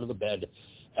walls, coming out of the bed.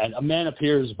 And a man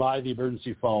appears by the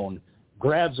emergency phone,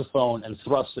 grabs a phone, and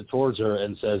thrusts it towards her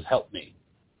and says, help me.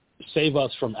 Save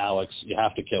us from Alex. You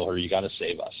have to kill her. You got to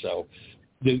save us. So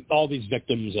all these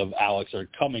victims of Alex are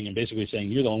coming and basically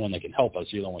saying, you're the only one that can help us.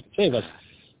 You're the only one that can save us.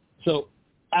 So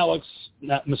Alex,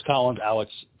 not Miss Collins,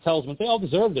 Alex tells them they all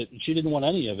deserved it, and she didn't want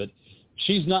any of it.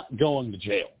 She's not going to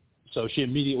jail. So she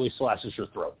immediately slashes her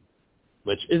throat,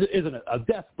 which isn't a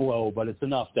death blow, but it's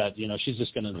enough that, she's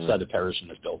just going to decide to perish in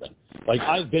this building.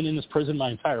 I've been in this prison my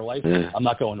entire life. I'm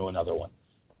not going to another one.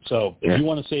 So if you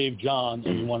want to save John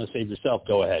and you want to save yourself,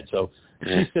 go ahead. So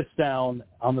she sits down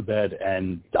on the bed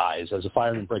and dies as a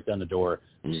fireman break down the door,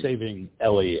 saving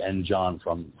Ellie and John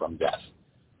from death,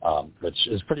 which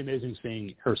is pretty amazing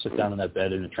seeing her sit down on that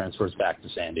bed and it transfers back to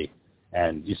Sandy.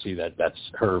 And you see that that's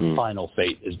her final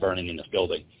fate is burning in this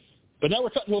building. But now we're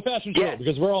cutting to a fashion show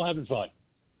because we're all having fun,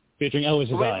 featuring Ellie's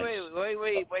designs.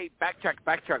 Wait. Backtrack.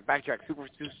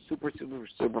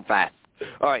 Super fast.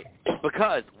 All right.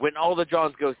 Because when all the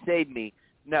Johns go save me,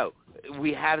 no.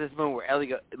 We have this moment where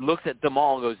Ellie looks at them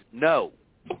all and goes, no,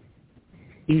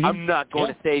 I'm not going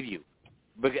to save you.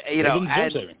 Because, and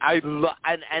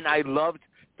I loved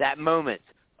that moment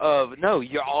of, no,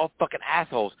 you're all fucking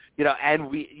assholes. And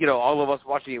we, all of us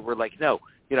watching it, we're like, no,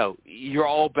 you're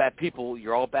all bad people.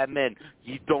 You're all bad men.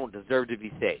 You don't deserve to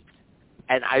be saved.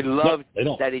 And I loved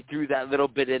that he threw that little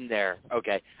bit in there.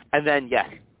 Okay. And then, yes,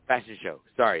 fashion show.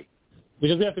 Sorry.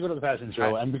 Because we have to go to the fashion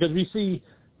show. And because we see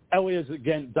Ellie has,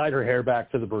 again, dyed her hair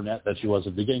back to the brunette that she was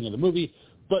at the beginning of the movie,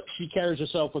 but she carries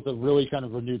herself with a really kind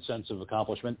of renewed sense of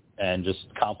accomplishment and just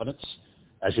confidence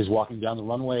as she's walking down the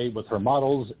runway with her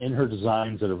models in her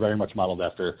designs that are very much modeled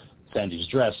after Sandy's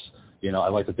dress. I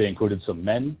like that they included some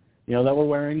men that were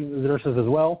wearing the dresses as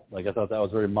well. Like, I thought that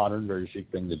was a very modern, very chic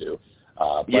thing to do.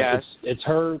 But it's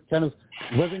her kind of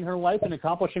living her life and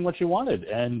accomplishing what she wanted,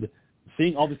 and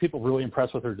seeing all these people really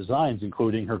impressed with her designs,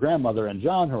 including her grandmother and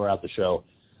John, who were at the show.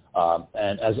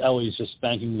 And as Ellie's just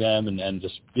thanking them and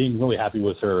just being really happy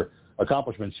with her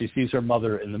accomplishments, she sees her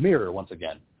mother in the mirror once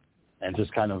again, and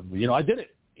just kind of, I did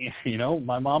it.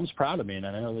 My mom's proud of me, and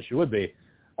I know that she would be.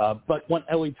 But when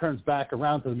Ellie turns back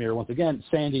around to the mirror once again,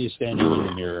 Sandy is standing in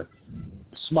the mirror,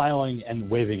 smiling and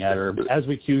waving at her as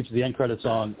we cue to the end credit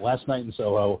song, Last Night in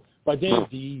Soho, by Dave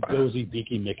D. Dozy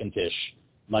Beaky McIntish,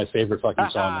 my favorite fucking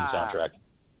song on the soundtrack.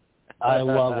 I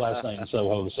love Last Night in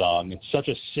Soho song. It's such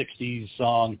a 60s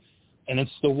song, and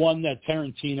it's the one that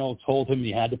Tarantino told him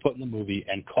he had to put in the movie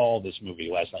and call this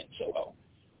movie Last Night in Soho.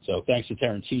 So thanks to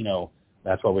Tarantino,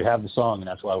 that's why we have the song, and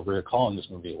that's why we're calling this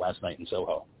movie Last Night in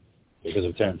Soho, because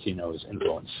of Tarantino's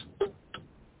influence.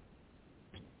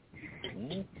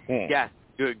 Yeah,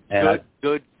 good,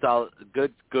 solid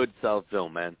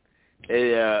film, man.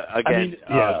 Great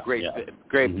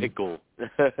pickle.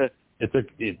 It's a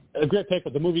great pick,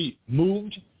 but the movie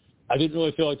moved. I didn't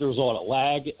really feel like there was a lot of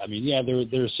lag. I mean,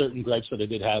 there are certain gripes that I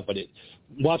did have, but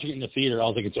watching it in the theater, I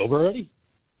was like, it's over already?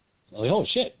 I was like, oh,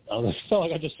 shit. I felt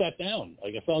like I just sat down.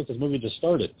 Like, I felt like this movie just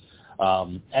started.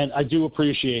 And I do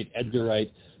appreciate Edgar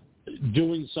Wright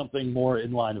doing something more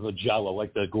in line of a giallo,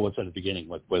 like the Ghoul said at the beginning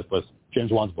with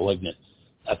James Wan's Malignant.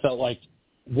 I felt like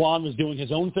Wan was doing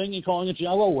his own thing and calling it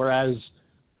giallo, whereas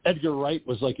Edgar Wright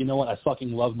was like, you know what, I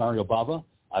fucking love Mario Bava,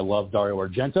 I love Dario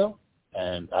Argento,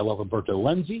 and I love Umberto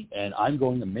Lenzi, and I'm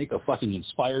going to make a fucking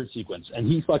inspired sequence. And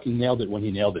he fucking nailed it when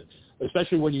he nailed it,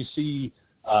 especially when you see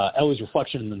Ellie's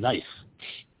reflection in the knife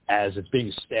as it's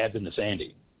being stabbed into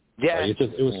Sandy. Yeah. Like,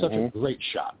 it was such a great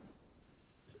shot.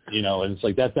 And it's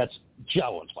like that's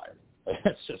giallo inspired.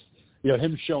 It's just,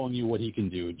 him showing you what he can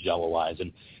do giallo-wise.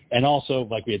 And also,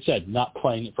 like we had said, not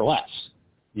playing it for laughs.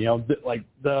 Like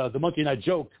the Monkey and I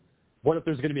joke, what if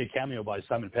there's going to be a cameo by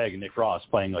Simon Pegg and Nick Frost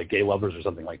playing like gay lovers or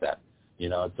something like that?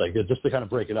 It's like just to kind of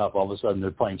break it up, all of a sudden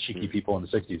they're playing cheeky people in the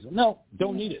 60s. No,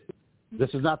 don't need it. This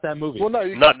is not that movie. Well, no,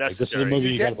 not necessary. This is a movie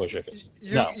you got to push it.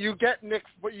 You get Nick,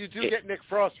 but you do get Nick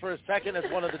Frost for a second as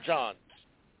one of the Johns.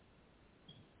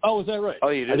 Oh, is that right? Oh,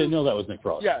 you did? I didn't know that was Nick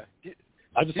Frost. Yeah.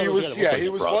 I just thought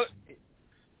Nick Frost.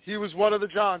 He was one of the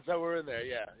Johns that were in there.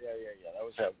 Yeah. That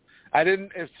was him. I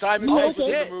didn't. If Simon Pegg was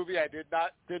in the movie, I did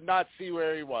not see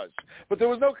where he was. But there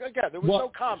was no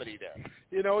comedy there.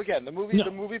 Again, the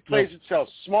movie plays itself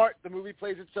smart. The movie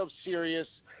plays itself serious.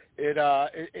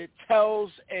 It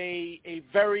tells a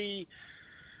very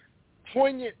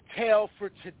poignant tale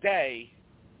for today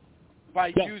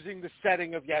by using the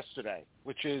setting of yesterday,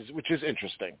 which is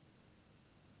interesting.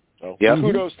 So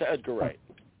kudos to Edgar Wright.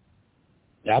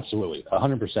 Absolutely,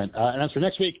 100%. And as for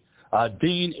next week,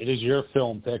 Dean, it is your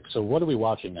film pick. So what are we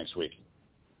watching next week?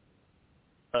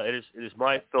 It is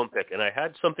my film pick, and I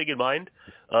had something in mind,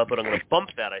 but I'm going to bump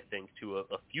that, I think, to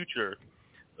a future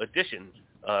edition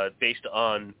based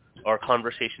on our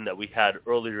conversation that we had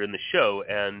earlier in the show.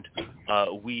 And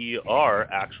we are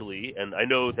actually, and I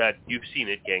know that you've seen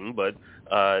it, gang, but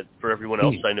for everyone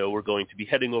else, I know we're going to be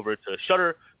heading over to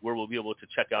Shudder, where we'll be able to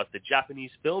check out the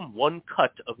Japanese film One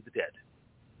Cut of the Dead.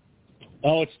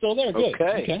 Oh, it's still there. Good.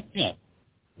 Okay. Yeah.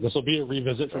 This will be a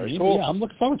revisit for me. Cool. Yeah, I'm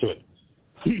looking forward to it.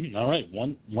 All right.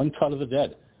 One Cut of the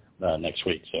Dead next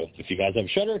week. So if you guys have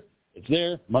Shudder, it's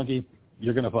there. Monkey,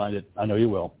 you're going to find it. I know you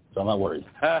will, so I'm not worried.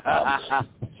 I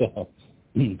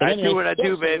do what I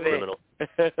do, baby.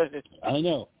 I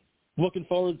know. Looking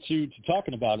forward to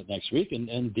talking about it next week.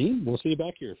 And Dean, we'll see you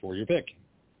back here for your pick.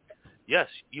 Yes,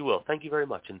 you will. Thank you very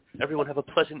much. And everyone have a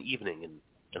pleasant evening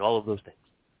and all of those things.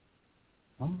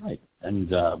 All right. And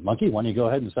Monkey, why don't you go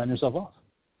ahead and sign yourself off?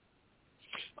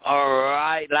 All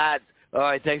right, lads. All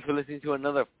right, thanks for listening to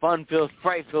another fun-filled,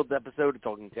 fright-filled episode of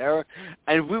Talking Terror.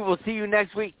 And we will see you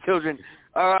next week, children.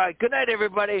 All right, good night,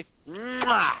 everybody.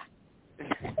 Mwah!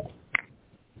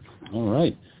 All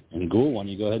right. And Ghoul, why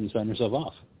don't you go ahead and sign yourself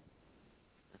off?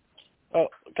 Oh,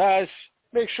 guys,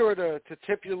 make sure to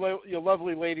tip your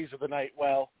lovely ladies of the night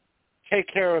well. Take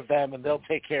care of them, and they'll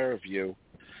take care of you.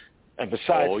 And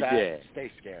besides stay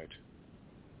scared.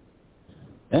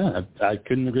 Yeah, I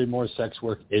couldn't agree more. Sex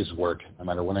work is work, no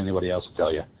matter what anybody else will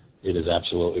tell you. It is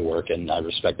absolutely work, and I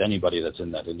respect anybody that's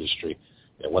in that industry.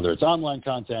 Whether it's online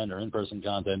content or in-person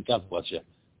content, God bless you.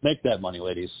 Make that money,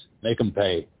 ladies. Make them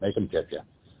pay. Make them tip you.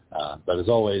 But as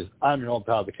always, I'm your old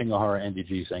pal, the King of Horror, Andy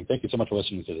G, saying thank you so much for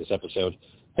listening to this episode.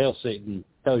 Hail Satan.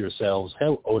 Hail yourselves.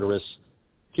 Hail Odorous.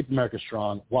 Keep America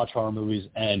strong. Watch horror movies.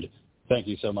 And thank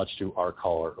you so much to our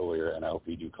caller earlier, and I hope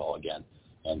you do call again.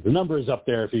 And the number is up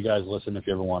there if you guys listen, if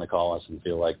you ever want to call us and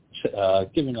feel like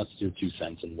giving us your 2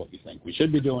 cents on what you think we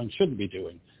should be doing, shouldn't be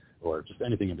doing, or just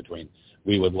anything in between.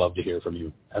 We would love to hear from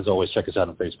you. As always, check us out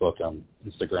on Facebook, on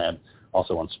Instagram,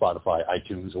 also on Spotify,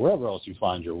 iTunes, or wherever else you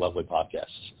find your lovely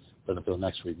podcasts. But until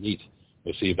next we meet,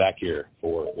 we'll see you back here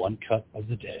for One Cut of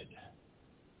the Dead.